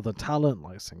some other talent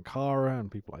like Sin Cara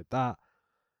and people like that.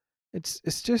 It's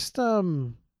just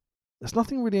there's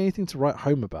nothing really anything to write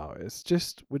home about. It's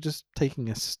just we're just taking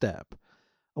a step.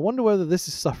 I wonder whether this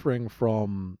is suffering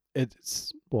from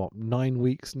it's 9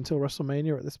 weeks until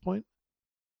WrestleMania at this point.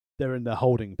 they're in their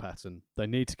holding pattern. They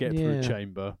need to get through Yeah.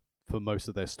 Chamber for most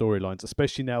of their storylines,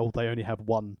 especially now they only have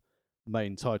one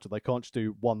main title. They can't just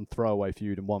do one throwaway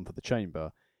feud and one for the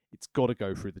Chamber. It's got to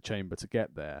go through the Chamber to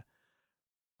get there.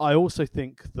 I also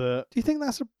think that... Do you think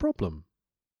that's a problem?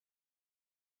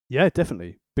 Yeah,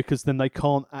 definitely. Because then they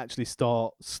can't actually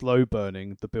start slow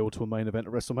burning the build to a main event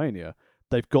at WrestleMania.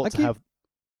 They've got to have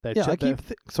their...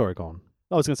 Sorry, go on.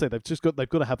 I was going to say they've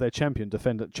got to have their champion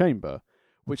defend at Chamber,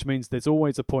 which means there's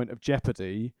always a point of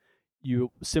jeopardy.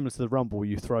 You, similar to the Rumble,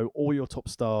 you throw all your top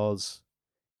stars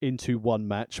into one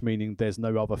match, meaning there's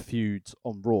no other feuds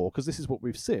on Raw, because this is what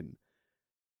we've seen.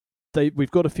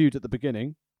 We've got a feud at the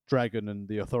beginning, Dragon and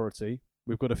the Authority.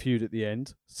 We've got a feud at the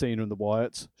end, Cena and the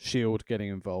Wyatts, Shield getting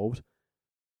involved.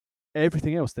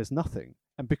 Everything else, there's nothing.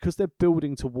 And because they're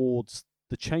building towards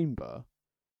the Chamber,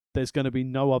 there's going to be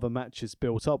no other matches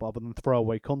built up other than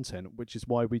throwaway content, which is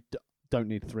why we don't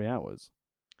need 3 hours.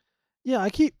 Yeah, I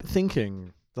keep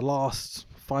thinking the last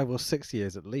 5 or 6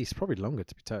 years at least, probably longer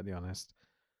to be totally honest.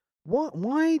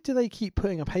 Why do they keep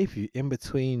putting a pay-per-view in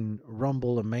between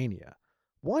Rumble and Mania?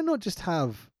 Why not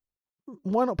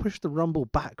push the Rumble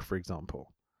back, for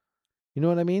example? You know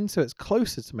what I mean? So it's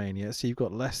closer to Mania, so you've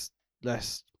got less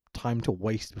time to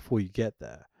waste before you get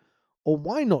there. Or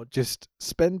why not just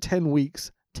spend 10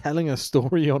 weeks telling a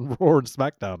story on Raw and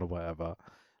SmackDown or whatever,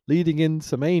 leading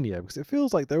into Mania? Because it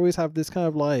feels like they always have this kind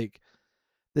of like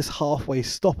this halfway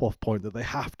stop-off point that they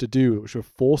have to do, which we're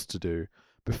forced to do,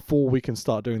 before we can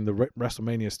start doing the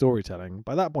WrestleMania storytelling.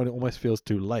 By that point, it almost feels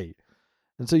too late.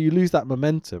 And so you lose that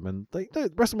momentum. And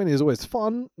WrestleMania is always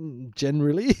fun,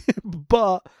 generally,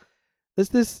 but there's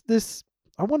this.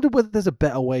 I wonder whether there's a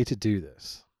better way to do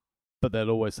this. But they'll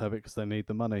always have it because they need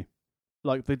the money.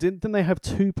 Like didn't they have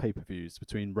 2 pay-per-views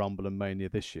between Rumble and Mania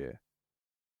this year?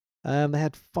 They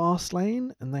had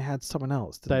Fastlane and they had someone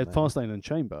else. They had Fastlane and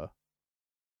Chamber.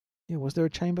 Yeah, was there a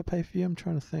Chamber pay-per-view? I'm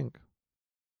trying to think.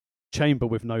 Chamber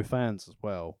with no fans as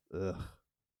well. Ugh.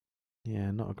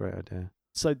 Yeah, not a great idea.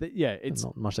 So it's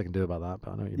not much they can do about that,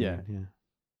 but I know what you mean. Yeah,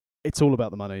 it's all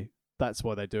about the money. That's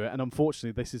why they do it. And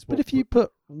unfortunately, this is what... But if you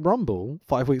put Rumble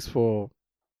 5 weeks before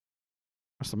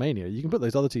WrestleMania, you can put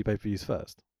those other 2 pay-per-views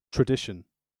first. Tradition.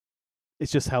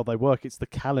 It's just how they work. It's the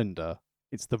calendar.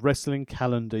 It's the wrestling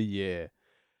calendar year.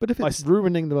 But if it's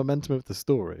ruining the momentum of the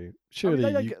story,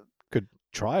 surely you could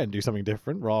try and do something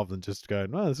different rather than just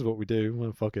going, "Oh, this is what we do.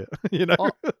 Well, fuck it." You know.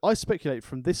 I speculate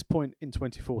from this point in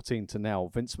 2014 to now,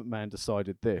 Vince McMahon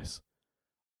decided this.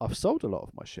 I've sold a lot of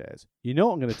my shares. You know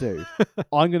what I'm going to do?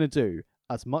 I'm going to do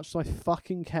as much as I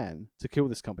fucking can to kill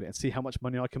this company and see how much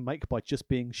money I can make by just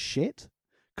being shit.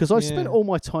 Because I spent all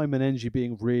my time and energy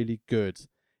being really good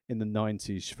in the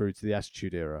 90s through to the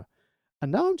Attitude Era.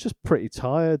 And now I'm just pretty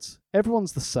tired.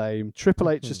 Everyone's the same. Triple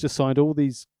H has just signed all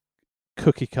these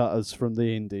cookie cutters from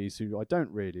the indies who I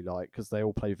don't really like because they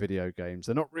all play video games.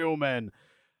 They're not real men.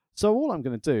 So all I'm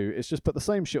going to do is just put the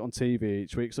same shit on TV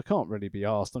each week because I can't really be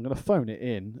asked. I'm going to phone it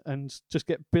in and just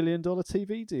get $1 billion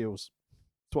TV deals.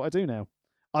 That's what I do now.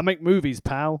 I make movies,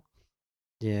 pal.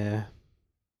 Yeah.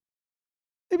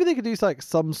 Maybe they could do like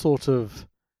some sort of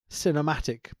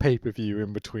cinematic pay-per-view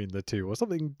in between the two or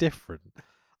something different.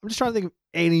 I'm just trying to think of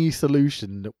any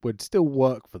solution that would still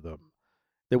work for them,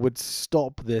 that would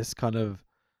stop this kind of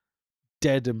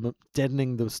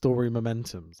deadening the story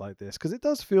momentums like this. Because it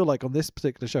does feel like on this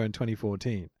particular show in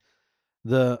 2014,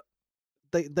 they're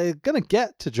going to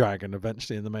get to Dragon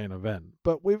eventually in the main event.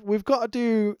 But we've got to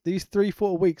do these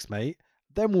 3-4 weeks, mate.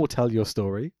 Then we'll tell your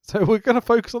story. So we're going to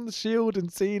focus on the Shield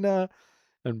and Cena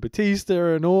and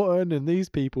Batista and Orton and these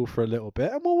people for a little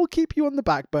bit. And we'll keep you on the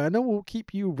back burner. We'll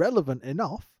keep you relevant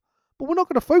enough. But we're not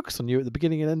going to focus on you at the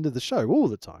beginning and end of the show all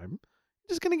the time. You're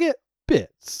just going to get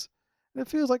bits. And it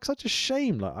feels like such a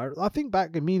shame. Like I think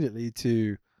back immediately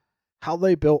to how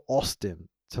they built Austin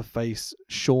to face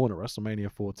Shawn at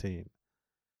WrestleMania 14.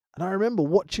 And I remember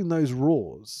watching those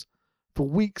Raws for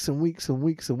weeks and weeks and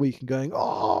weeks and weeks and going,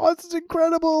 "Oh, this is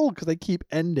incredible!" Because they keep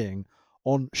ending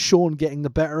on Shawn getting the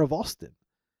better of Austin.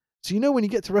 So when you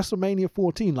get to WrestleMania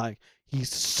 14, like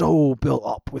he's so built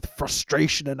up with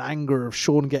frustration and anger of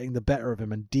Shawn getting the better of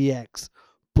him and DX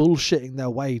bullshitting their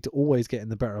way to always getting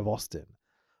the better of Austin,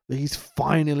 that he's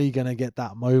finally going to get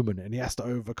that moment and he has to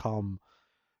overcome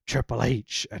Triple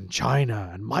H and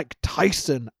Chyna and Mike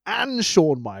Tyson and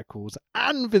Shawn Michaels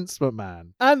and Vince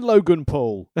McMahon. And Logan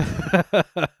Paul.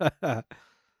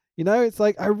 It's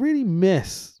like I really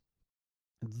miss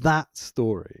that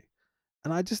story.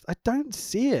 And I don't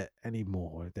see it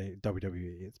anymore,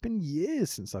 WWE. It's been years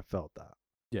since I felt that.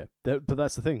 Yeah, but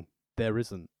that's the thing. There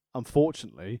isn't.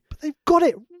 Unfortunately. But they've got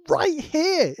it right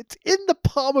here. It's in the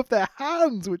palm of their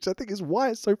hands, which I think is why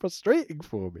it's so frustrating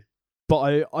for me.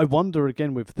 But I wonder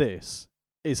again with this,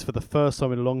 is for the first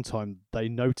time in a long time, they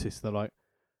notice they're like,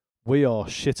 we are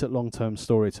shit at long-term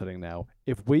storytelling now.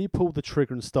 If we pull the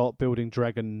trigger and start building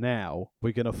Dragon now,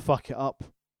 we're going to fuck it up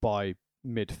by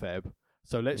mid-Feb.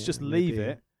 So let's just leave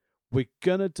it. We're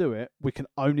going to do it. We can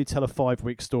only tell a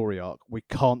 5-week story arc. We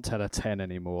can't tell a 10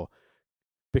 anymore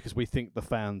because we think the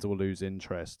fans will lose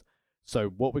interest. So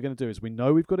what we're going to do is we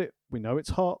know we've got it. We know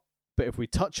it's hot. But if we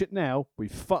touch it now, we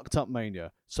fucked up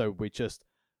Mania. So we just,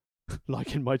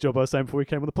 like in my job I was saying before we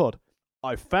came on the pod,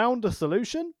 I found a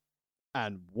solution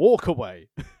and walk away.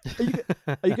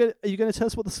 Are you going to tell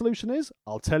us what the solution is?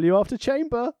 I'll tell you after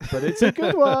Chamber, but it's a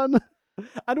good one.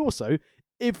 And also,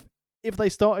 if they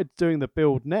started doing the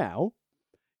build now,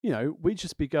 we'd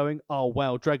just be going, oh,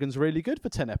 wow, Dragon's really good for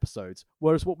 10 episodes.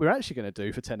 Whereas what we're actually going to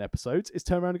do for 10 episodes is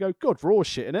turn around and go, God, Raw's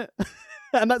shit in it.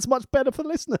 And that's much better for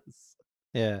listeners.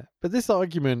 Yeah, but this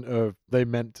argument of they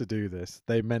meant to do this,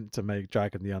 they meant to make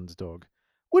Dragon the underdog,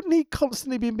 wouldn't he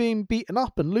constantly be being beaten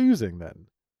up and losing then?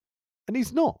 And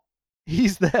he's not.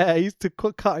 He's there. He's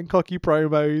cutting cocky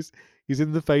promos. He's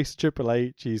in the face of Triple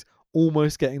H. He's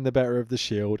almost getting the better of the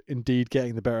Shield. Indeed,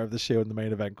 getting the better of the Shield in the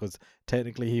main event because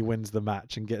technically he wins the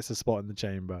match and gets a spot in the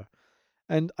Chamber.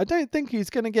 And I don't think he's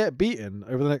going to get beaten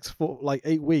over the next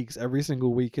 8 weeks, every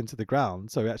single week into the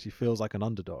ground. So he actually feels like an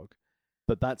underdog.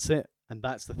 But that's it. And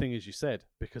that's the thing, as you said,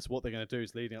 because what they're going to do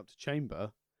is leading up to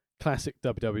Chamber, classic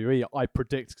WWE, I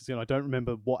predict, because I don't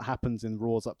remember what happens in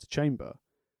Raw's up to Chamber.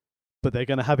 But they're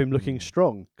going to have him looking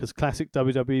strong because classic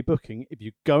WWE booking, if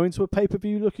you go into a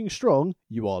pay-per-view looking strong,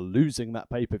 you are losing that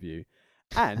pay-per-view.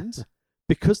 And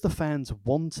because the fans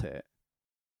want it,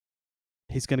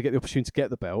 he's going to get the opportunity to get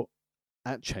the belt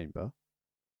at Chamber.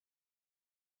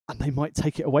 And they might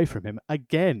take it away from him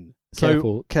again.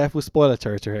 Careful spoiler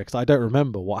territory here because I don't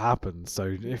remember what happened.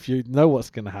 So if you know what's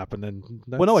going to happen, then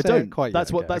I don't. Quite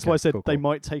that's yet. why I said they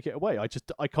might take it away.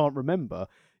 I can't remember.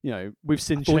 We've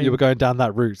seen. I thought you were going down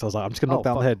that route. So I was like, I'm just going to knock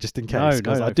down the head just in case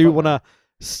because I do want to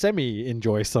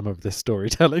semi-enjoy some of this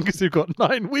storytelling because we've got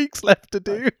 9 weeks left to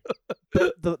do.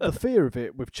 But the fear of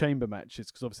it with Chamber matches,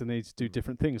 because obviously they need to do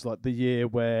different things, like the year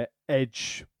where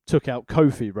Edge took out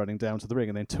Kofi running down to the ring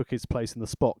and then took his place in the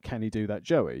spot. Can he do that,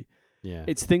 Joey? Yeah.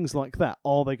 It's things like that.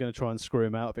 Are they going to try and screw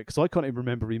him out of it? Because I can't even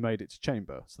remember he made it to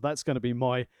Chamber. So that's going to be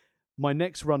my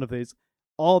next run of this.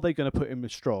 Are they going to put him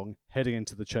strong heading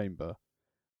into the Chamber?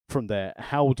 From there,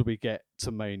 how do we get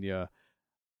to Mania?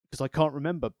 Because I can't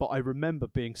remember, but I remember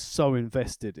being so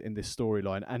invested in this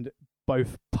storyline. And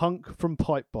both Punk from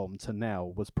Pipe Bomb to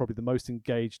now was probably the most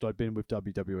engaged I've been with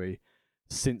WWE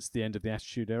since the end of the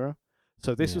Attitude Era.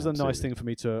 So this was a nice thing for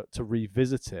me to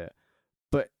revisit it.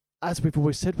 But as we've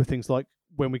always said with things like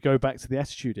when we go back to the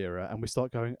Attitude Era and we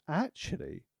start going,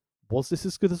 actually, was this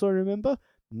as good as I remember?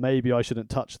 Maybe I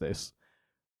shouldn't touch this.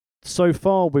 So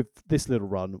far with this little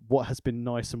run, what has been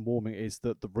nice and warming is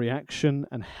that the reaction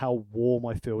and how warm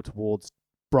I feel towards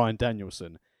Bryan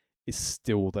Danielson is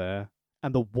still there.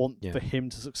 And the want for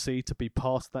him to succeed, to be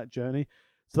past that journey.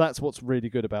 So that's what's really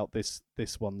good about this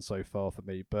one so far for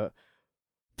me. But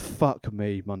fuck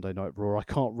me, Monday Night Raw. I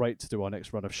can't wait to do our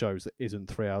next run of shows that isn't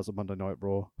 3 hours of Monday Night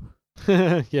Raw.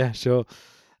 Yeah, sure.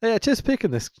 Yeah, just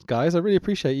picking this, guys. I really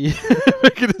appreciate you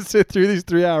making us sit through these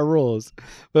 3 hour Raws.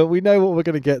 But we know what we're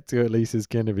going to get to at least is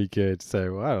going to be good.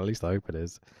 So, well, at least I hope it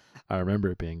is. I remember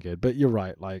it being good. But you're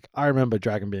right. I remember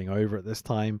Dragon being over at this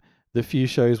time. The few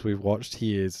shows we've watched,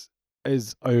 he is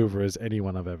as over as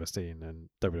anyone I've ever seen in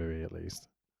WWE at least.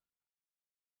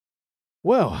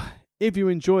 Well, if you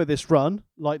enjoy this run,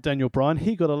 like Daniel Bryan,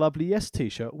 he got a lovely Yes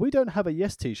t-shirt. We don't have a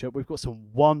Yes t-shirt. We've got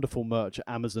some wonderful merch at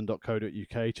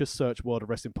amazon.co.uk. Just search World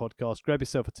of Wrestling Podcast. Grab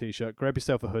yourself a t-shirt. Grab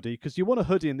yourself a hoodie because you want a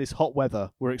hoodie in this hot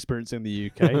weather we're experiencing in the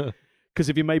UK. Because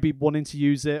if you may be wanting to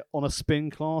use it on a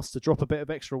spin class to drop a bit of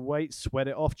extra weight, sweat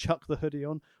it off, chuck the hoodie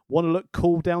on. Want to look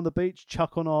cool down the beach?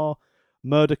 Chuck on our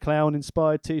Murder Clown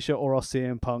inspired t-shirt or our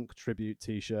CM Punk tribute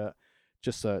t-shirt.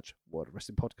 Just search World of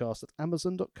Wrestling Podcast at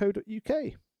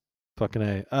amazon.co.uk. Fucking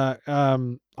A.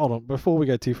 Hold on. Before we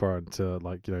go too far into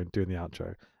doing the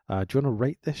outro, do you want to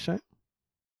rate this show?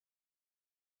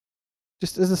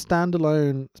 Just as a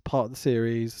standalone, as part of the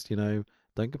series, don't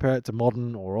compare it to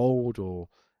modern or old or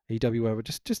EW whatever.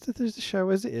 Just as the show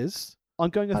as it is. I'm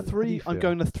going a 3. I'm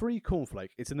going a 3 cornflake.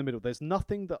 It's in the middle. There's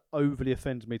nothing that overly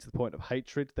offended me to the point of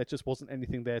hatred. There just wasn't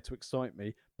anything there to excite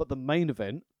me. But the main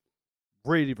event,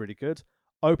 really, really good.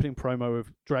 Opening promo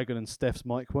of Dragon and Steph's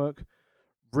mic work,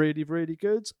 really, really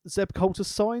good. Zeb Coulter's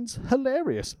signs,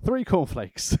 hilarious. 3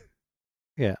 cornflakes.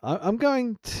 Yeah, I'm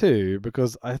going 2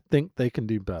 because I think they can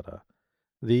do better.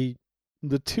 The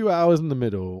 2 hours in the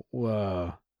middle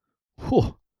were,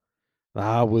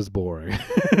 that was boring.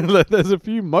 Like, there's a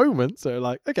few moments that are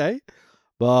like, okay,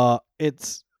 but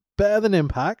it's better than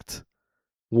Impact,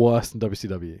 worse than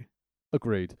WCW.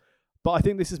 Agreed. But I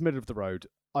think this is middle of the road.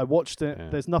 I watched it. Yeah.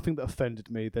 There's nothing that offended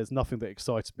me. There's nothing that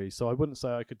excited me. So I wouldn't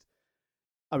say I could.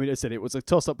 I mean, as I said, it was a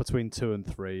toss-up between 2 and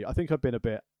 3. I think I've been a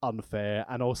bit unfair,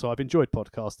 and also I've enjoyed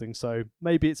podcasting, so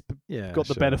maybe it's got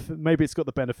the benefit. Maybe it's got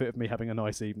the benefit of me having a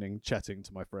nice evening chatting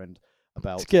to my friend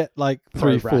about To get like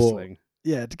pro 3-4, wrestling.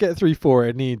 yeah, to get 3-4,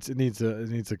 it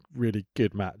needs a really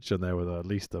good match in there with at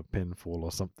least a pinfall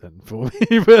or something for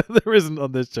me. But there isn't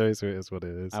on this show, so it is what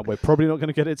it is. And we're probably not going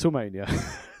to get it till Mania.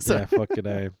 So Yeah, fucking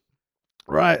A.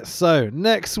 Right, so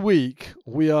next week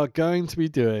we are going to be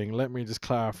doing, let me just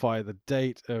clarify the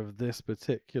date of this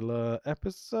particular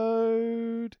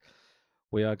episode.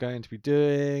 We are going to be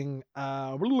doing the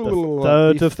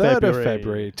 3rd of 3rd of February.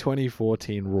 February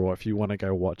 2014 Raw, if you want to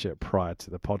go watch it prior to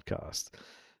the podcast.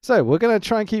 So we're going to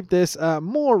try and keep this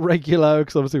more regular,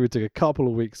 because obviously we took a couple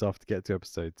of weeks off to get to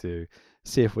episode 2.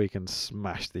 See if we can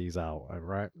smash these out, all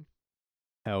right?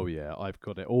 hell yeah, I've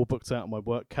got it all booked out on my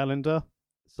work calendar,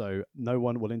 so no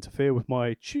one will interfere with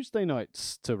my Tuesday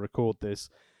nights to record this.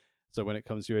 So when it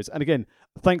comes to yours, and again,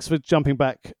 thanks for jumping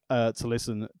back to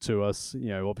listen to us. You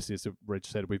know, obviously, as Rich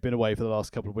said, we've been away for the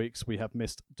last couple of weeks. We have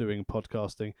missed doing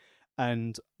podcasting,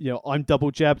 and you know, I'm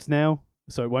double jabbed now,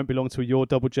 so it won't be long till you're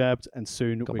double jabbed, and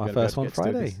soon Got we're my going to first one get to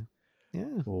do Friday. this.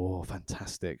 Yeah. Oh,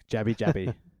 fantastic, jabby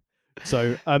jabby.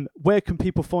 So, where can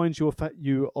people find you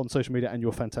on social media and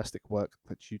your fantastic work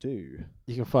that you do?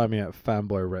 You can find me at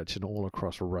Fanboy Wretch and all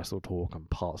across Wrestle Talk and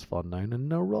Parts of Unknown and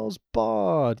No Rolls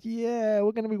Barred. Yeah,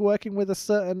 we're going to be working with a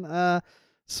certain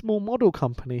small model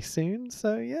company soon.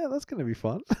 So, yeah, that's going to be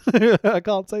fun. I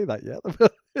can't say that yet,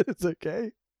 but it's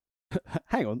okay.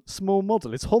 Hang on, small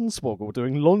model. It's Hornswoggle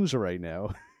doing lingerie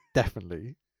now.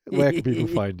 Definitely. Where can people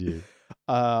find you?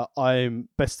 I'm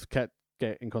best to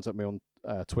get in contact with me on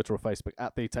Twitter or Facebook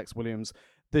at the Tex Williams.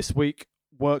 This week,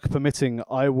 work permitting,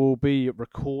 I will be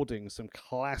recording some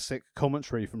classic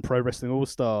commentary from Pro Wrestling All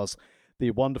Stars,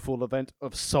 the wonderful event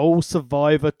of Soul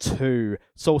Survivor 2.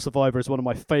 Soul Survivor is one of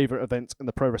my favourite events in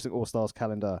the Pro Wrestling All Stars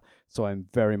calendar, so I'm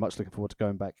very much looking forward to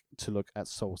going back to look at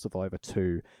Soul Survivor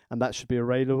 2, and that should be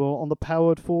available on the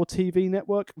Powered 4 TV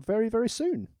network very, very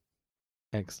soon.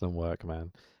 Excellent work,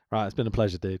 man. Right, it's been a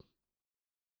pleasure, dude.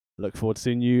 Look forward to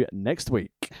seeing you next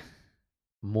week.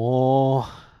 More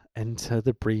Enter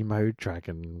the Bremo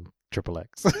Dragon Triple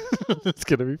X. It's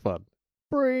going to be fun.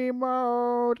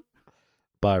 Bremo!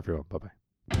 Bye, everyone. Bye-bye.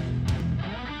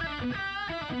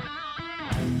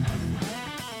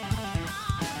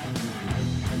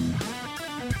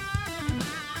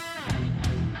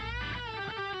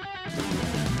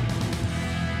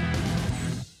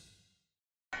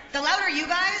 The louder you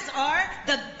guys are,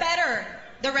 the better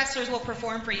the wrestlers will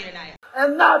perform for you tonight.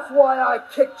 And that's why I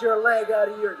kicked your leg out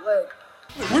of your leg.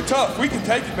 We're tough. We can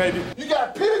take it, baby. You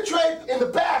gotta penetrate in the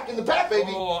back,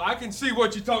 baby. Oh, I can see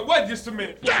what you're talking. Wait just a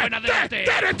minute.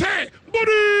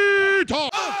 Bonito!